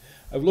 I've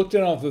looked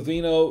at it on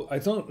Vivino. I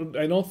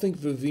don't think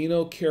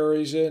Vivino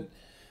carries it.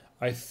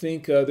 I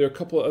think there are a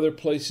couple of other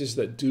places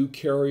that do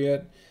carry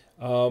it.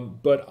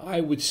 But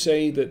I would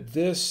say that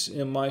this,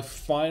 in my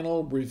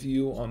final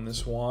review on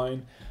this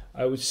wine,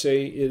 I would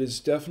say it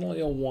is definitely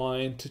a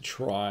wine to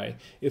try.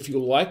 If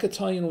you like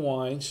Italian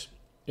wines,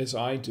 as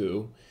I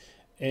do,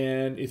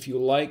 and if you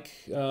like,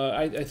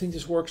 I think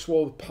this works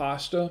well with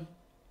pasta,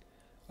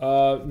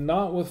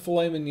 not with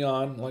filet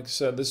mignon. Like I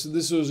said, this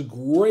was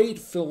great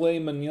filet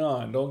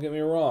mignon. Don't get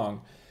me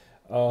wrong,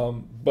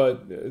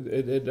 but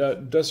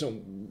it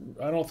doesn't.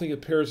 I don't think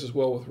it pairs as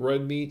well with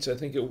red meats. I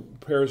think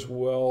it pairs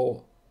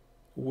well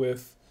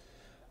with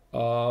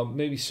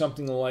maybe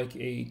something like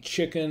a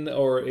chicken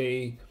or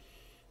a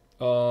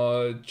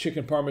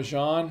chicken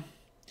parmesan.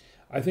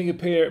 I think it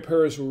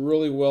pairs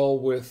really well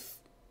with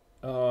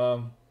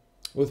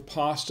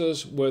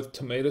pastas with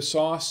tomato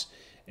sauce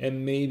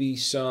and maybe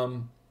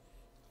some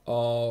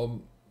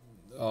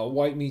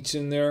white meats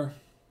in there.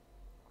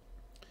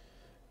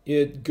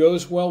 It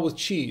goes well with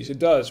cheese. It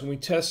does. When we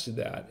tested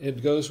that,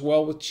 it goes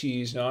well with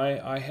cheese. Now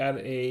I had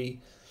a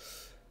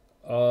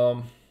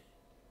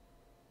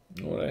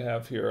what I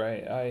have here,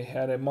 I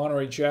had a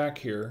Monterey Jack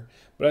here,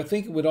 but I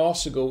think it would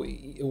also go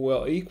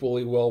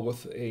equally well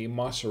with a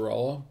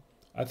mozzarella.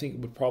 I think it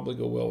would probably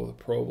go well with a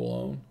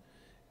provolone.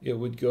 It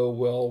would go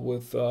well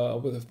with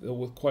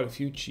quite a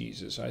few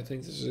cheeses. I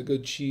think this is a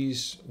good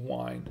cheese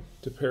wine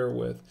to pair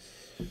with.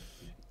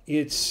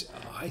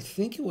 I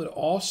think it would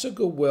also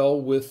go well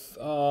with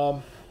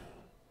I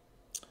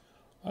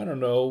don't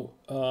know,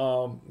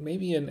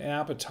 maybe an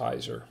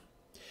appetizer.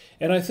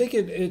 And I think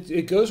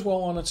it goes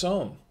well on its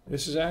own.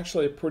 This is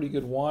actually a pretty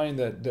good wine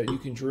that you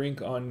can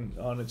drink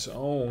on its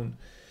own.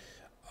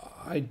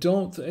 I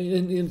don't,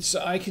 and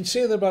I can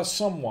say that about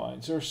some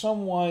wines. There are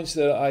some wines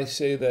that I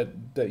say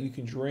that you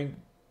can drink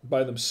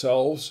by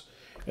themselves,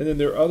 and then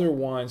there are other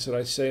wines that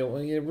I say,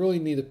 well, you really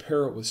need to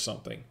pair it with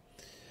something,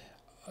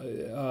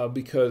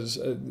 because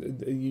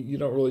you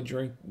don't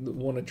really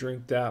want to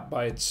drink that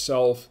by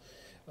itself,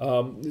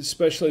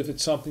 especially if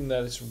it's something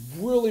that is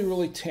really,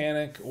 really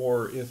tannic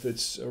or if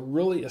it's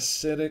really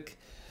acidic.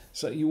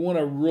 So you want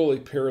to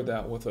really pair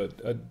that with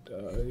a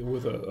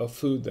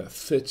food that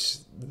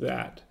fits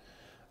that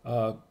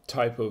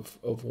type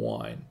of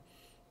wine.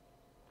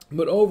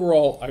 But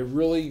overall, I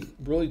really,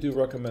 really do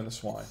recommend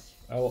this wine.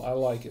 I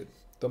like it.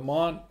 The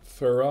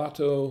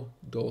Monferrato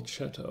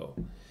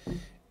Dolcetto.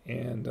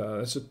 And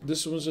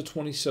this was a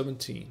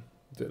 2017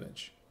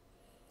 vintage.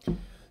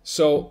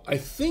 So I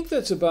think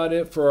that's about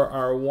it for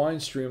our wine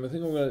stream. I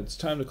think it's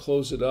time to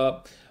close it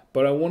up.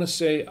 But I want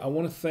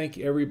to thank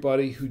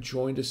everybody who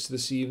joined us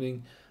this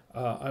evening.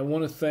 I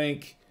want to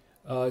thank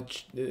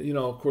You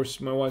know, of course,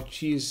 my wife,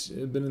 she's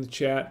been in the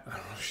chat. I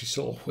don't know if she's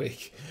still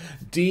awake.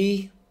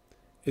 Dee,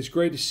 it's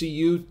great to see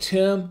you.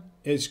 Tim,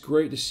 it's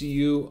great to see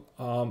you.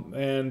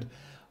 And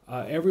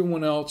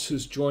everyone else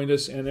who's joined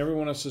us, and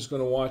everyone else is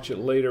going to watch it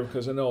later,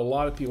 because I know a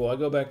lot of people, I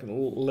go back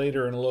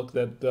later and look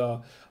that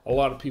a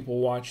lot of people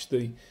watch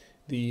the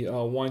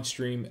wine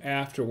stream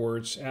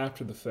afterwards,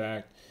 after the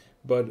fact.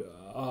 But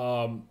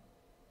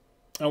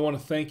I want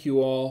to thank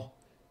you all.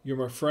 You're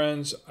my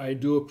friends. I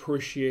do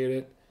appreciate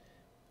it.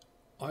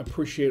 I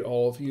appreciate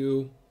all of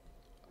you.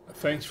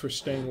 Thanks for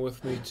staying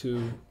with me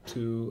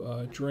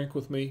to drink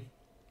with me.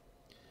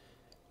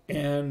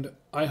 And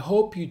I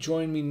hope you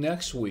join me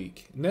next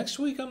week. Next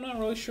week, I'm not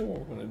really sure what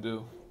we're going to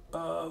do.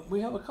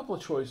 We have a couple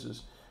of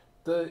choices.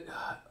 The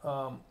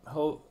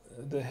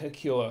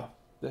Hecula.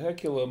 The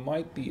Hecula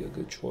might be a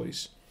good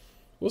choice.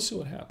 We'll see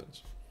what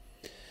happens.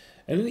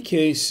 In any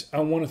case, I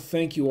want to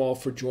thank you all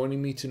for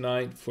joining me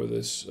tonight for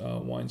this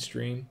wine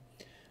stream.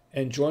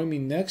 And join me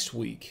next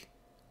week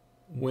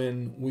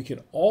when we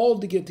can all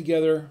get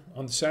together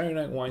on the Saturday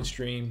Night Wine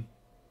Stream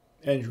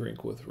and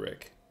drink with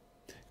Rick.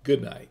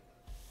 Good night.